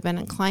I might have been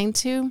inclined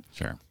to.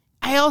 Sure.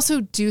 I also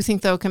do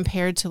think, though,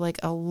 compared to like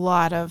a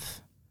lot of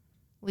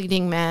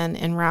leading men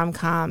in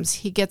rom-coms,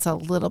 he gets a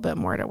little bit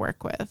more to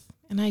work with.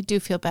 And I do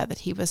feel bad that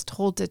he was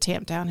told to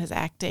tamp down his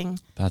acting.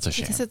 That's a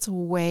shame. Because it's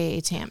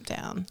way tamped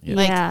down.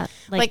 Yeah.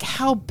 Like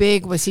how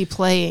big was he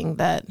playing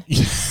that?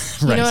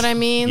 Right. You know what I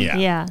mean?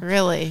 Yeah.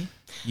 Really?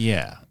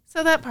 Yeah.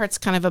 So that part's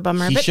kind of a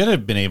bummer. He but should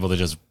have been able to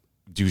just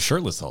do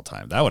shirtless the whole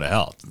time. That would have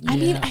helped. I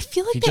mean, I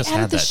feel like He they just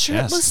added had the that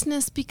chest.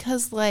 shirtlessness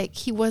because like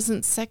he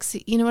wasn't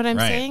sexy. You know what I'm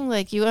Right. saying?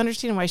 Like you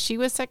understand why she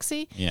was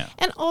sexy? Yeah.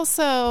 And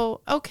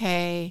also,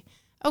 okay,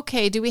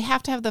 do we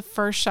have to have the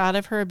first shot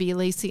of her be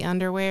lacy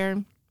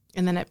underwear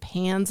and then it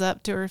pans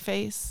up to her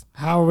face?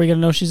 How are we going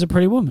to know she's a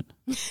pretty woman?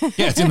 Yeah,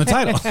 it's in the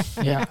title.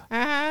 Yeah.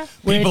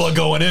 People are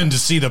going in to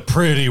see the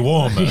pretty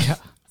woman.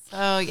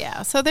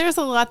 So there's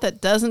a lot that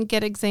doesn't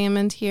get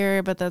examined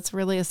here, but that's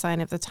really a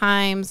sign of the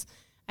times.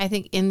 I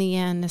think in the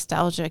end,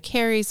 nostalgia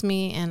carries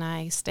me, and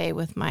I stay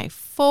with my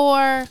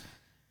 4.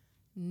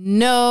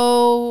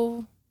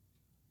 No.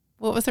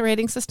 What was the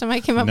rating system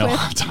I came up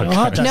with?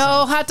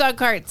 No hot dog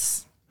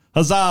carts.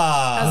 Huzzah!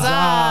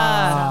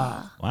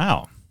 Huzzah!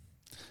 Wow.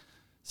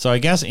 So I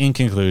guess in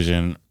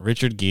conclusion,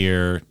 Richard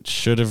Gere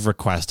should have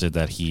requested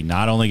that he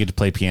not only get to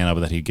play piano, but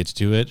that he get to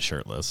do it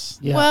shirtless.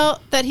 Yeah.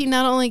 Well, that he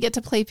not only get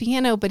to play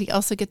piano, but he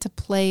also get to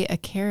play a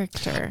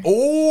character.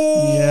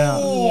 Oh! Yeah.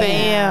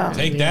 Bam.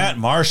 Take that,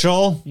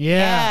 Marshall.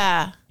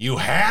 Yeah. You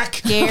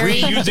hack.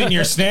 Gary. Reusing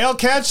your snail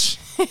catch?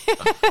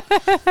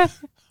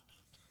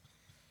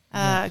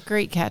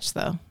 Great catch,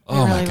 though.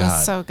 Oh, it my really God.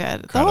 was so good.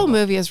 The Incredible. whole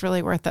movie is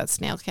really worth that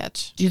snail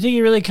catch. Do you think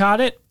he really caught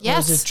it?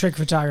 Yes. Or is it trick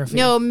photography?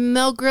 No,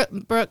 Mel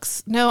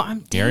Brooks. No, I'm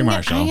Gary dang it,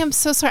 Marshall. I am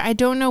so sorry. I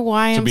don't know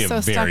why Should be I'm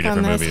a so very stuck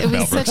on different this. movie It if was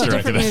Mel such Brooks a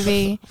different directed it.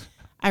 movie.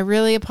 I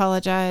really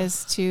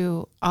apologize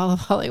to all of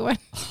Hollywood,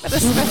 but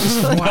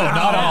especially No,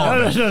 not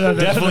all of it. No.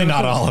 Definitely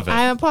not all of it.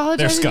 I They're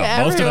apologize to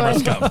scum. Most of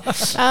everyone. them are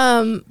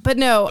scum. But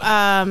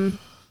no,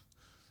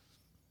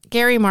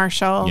 Gary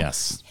Marshall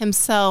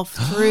himself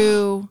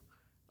threw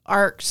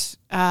arced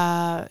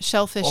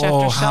shellfish after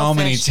shellfish how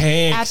many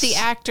takes? at the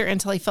actor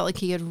until he felt like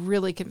he had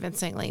really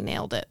convincingly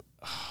nailed it.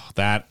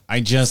 That I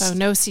just So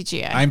no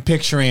CGI. I'm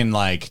picturing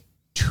like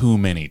too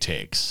many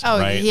takes. Oh,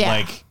 right? yeah.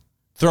 Like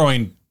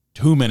throwing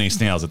too many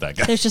snails at that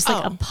guy. There's just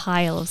like a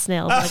pile of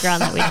snails on the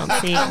ground that we don't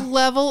see. a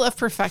level of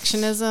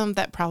perfectionism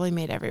that probably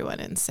made everyone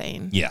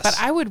insane. Yes. But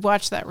I would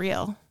watch that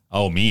reel.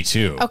 Oh, me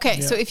too.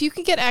 Okay, so if you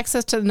can get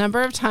access to the number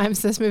of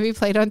times this movie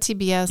played on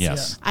TBS,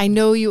 Yes. I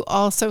know you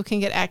also can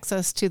get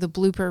access to the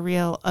blooper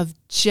reel of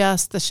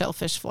just the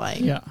shellfish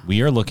flying. Yeah.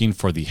 We are looking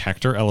for the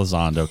Hector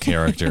Elizondo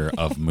character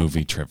of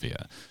movie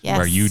trivia, Yes.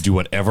 where you do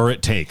whatever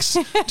it takes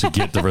to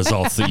get the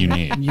results that you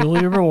need. You'll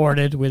be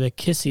rewarded with a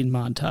kissing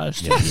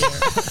montage.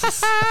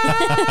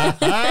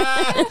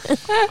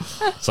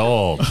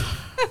 Sold.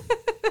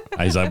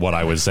 Is that what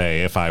I would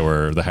say if I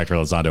were the Hector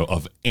Elizondo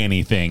of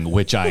anything,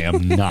 which I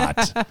am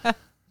not?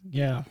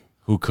 Yeah.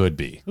 Who could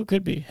be? Who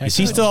could be? Is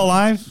he still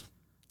alive?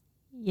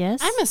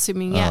 Yes. I'm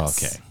assuming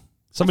yes. Oh, okay.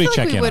 Somebody I feel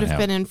check like we in would on have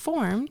him. been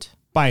informed.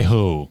 By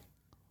who?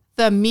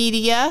 The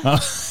media.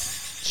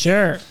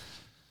 Sure.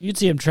 You'd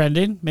see him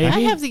trending, maybe. I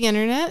have the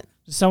internet.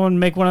 Does someone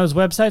make one of those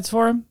websites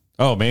for him?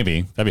 Oh,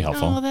 maybe. That'd be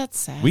helpful. Oh, that's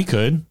sad. We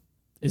could.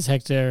 Is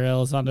Hector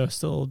Elizondo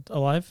still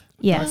alive?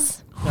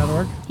 Yes.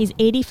 .org? He's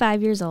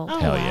 85 years old. Oh,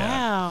 Hell wow.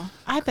 yeah.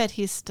 I bet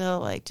he's still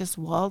like just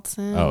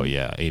waltzing. Oh,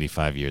 yeah.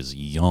 85 years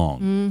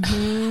young.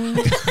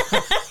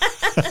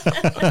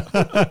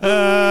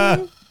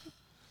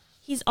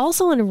 He's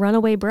also in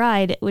Runaway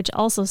Bride, which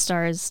also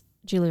stars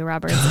Julia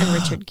Roberts and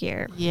Richard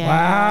Gere.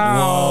 Yeah.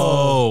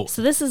 Whoa.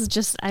 So this is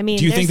just, I mean.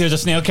 Do you think there's a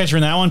snail catcher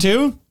in that one,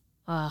 too?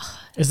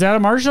 Is that a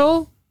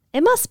Marshall?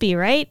 It must be,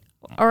 right?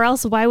 Or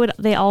else why would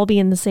they all be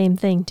in the same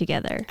thing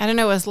together? I don't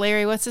know. Was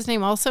Larry, what's his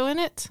name, also in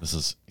it? This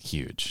is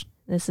huge.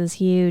 This is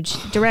huge.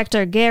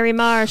 Director Gary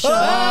Marshall.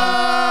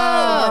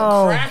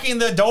 Oh! Cracking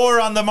the door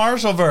on the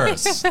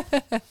Marshallverse.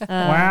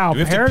 Wow, Do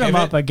we have to paired them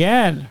pivot? up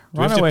again.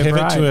 Do we have to Runaway pivot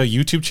Bride. to a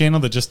YouTube channel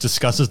that just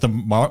discusses the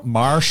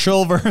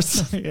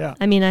Marshallverse? Yeah.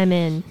 I mean, I'm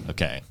in.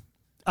 Okay.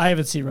 I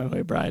haven't seen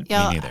Runaway Bride.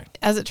 Yeah. neither.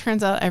 As it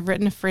turns out, I've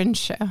written a Fringe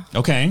show,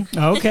 Okay.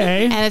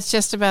 Okay. and it's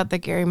just about the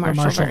Gary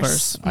Marshall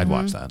verse. Marshallverse. I'd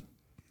watch that.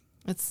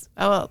 It's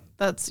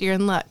you're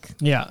in luck.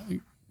 Yeah.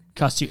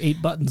 Cost you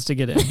 8 buttons to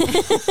get in.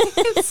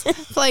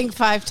 Playing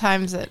 5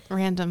 times at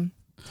random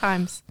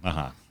times.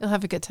 Uh-huh. You'll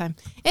have a good time.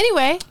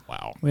 Anyway,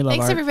 Wow. We love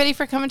thanks art. everybody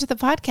for coming to the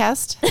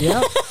podcast.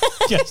 Yep.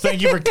 Yes,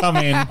 thank you for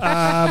coming.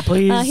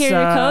 Please Here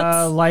are your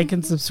codes. like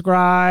and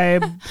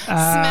subscribe.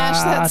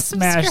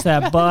 Smash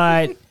that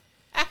butt.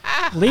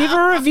 Leave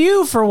a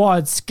review for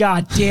once.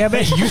 God damn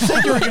it. You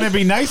said you were going to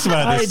be nice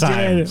about it this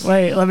time. did.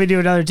 Wait, let me do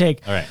another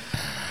take. All right.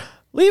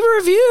 Leave a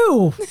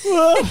review.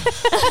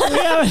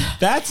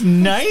 That's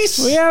nice.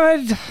 We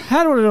haven't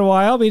had one in a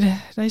while. It'd be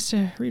nice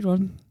to read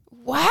one.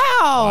 Wow.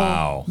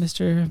 Wow.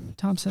 Mr.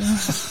 Thompson.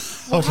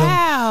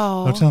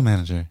 Wow. Hotel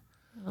manager.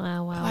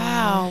 Wow.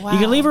 Wow. You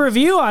can leave a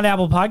review on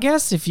Apple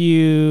Podcasts if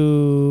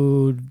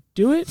you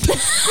do it.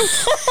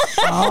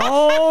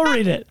 I'll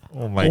read it.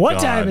 Oh my What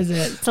God. time is it?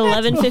 It's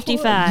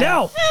 11:55.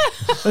 No,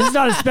 this is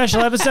not a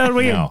special episode.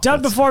 We No, have done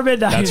that's- before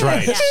midnight. That's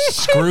right.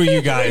 Screw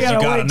you guys. We You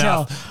gotta got wait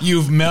enough.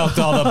 You've milked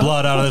all the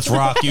blood out of this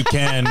rock you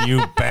can,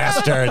 you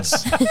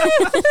bastards.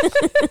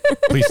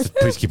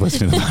 Please keep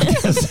listening to the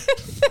podcast.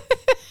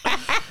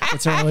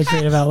 It's a really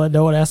creative outlet.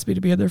 No one asked me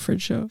to be on their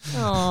Fringe show.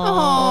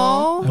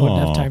 Oh, I wouldn't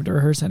Aw. have time to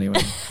rehearse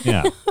anyway.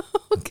 Yeah.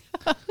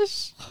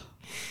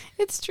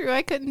 it's true.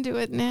 I couldn't do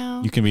it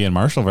now. You can be in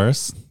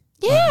Marshallverse.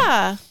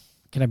 Yeah.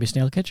 Can I be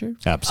Snail Catcher?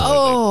 Absolutely.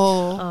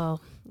 Oh.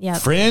 Yeah.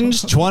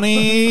 Fringe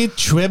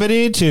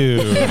 2022.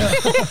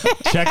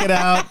 Check it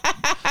out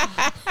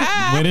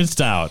when it's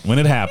out, when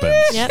it happens.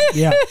 Yep.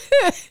 Yeah.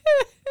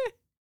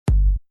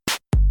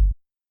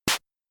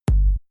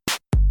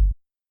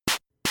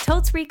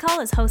 Totes Recall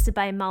is hosted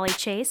by Molly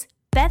Chase,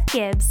 Beth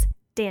Gibbs,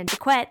 Dan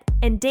DeQuette,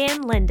 and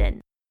Dan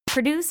Linden.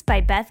 Produced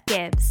by Beth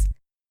Gibbs.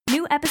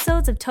 New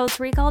episodes of Totes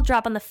Recall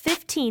drop on the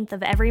 15th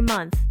of every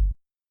month.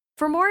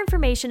 For more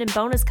information and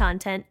bonus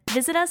content,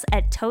 visit us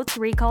at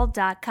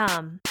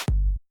totesrecall.com.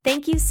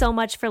 Thank you so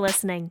much for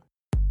listening.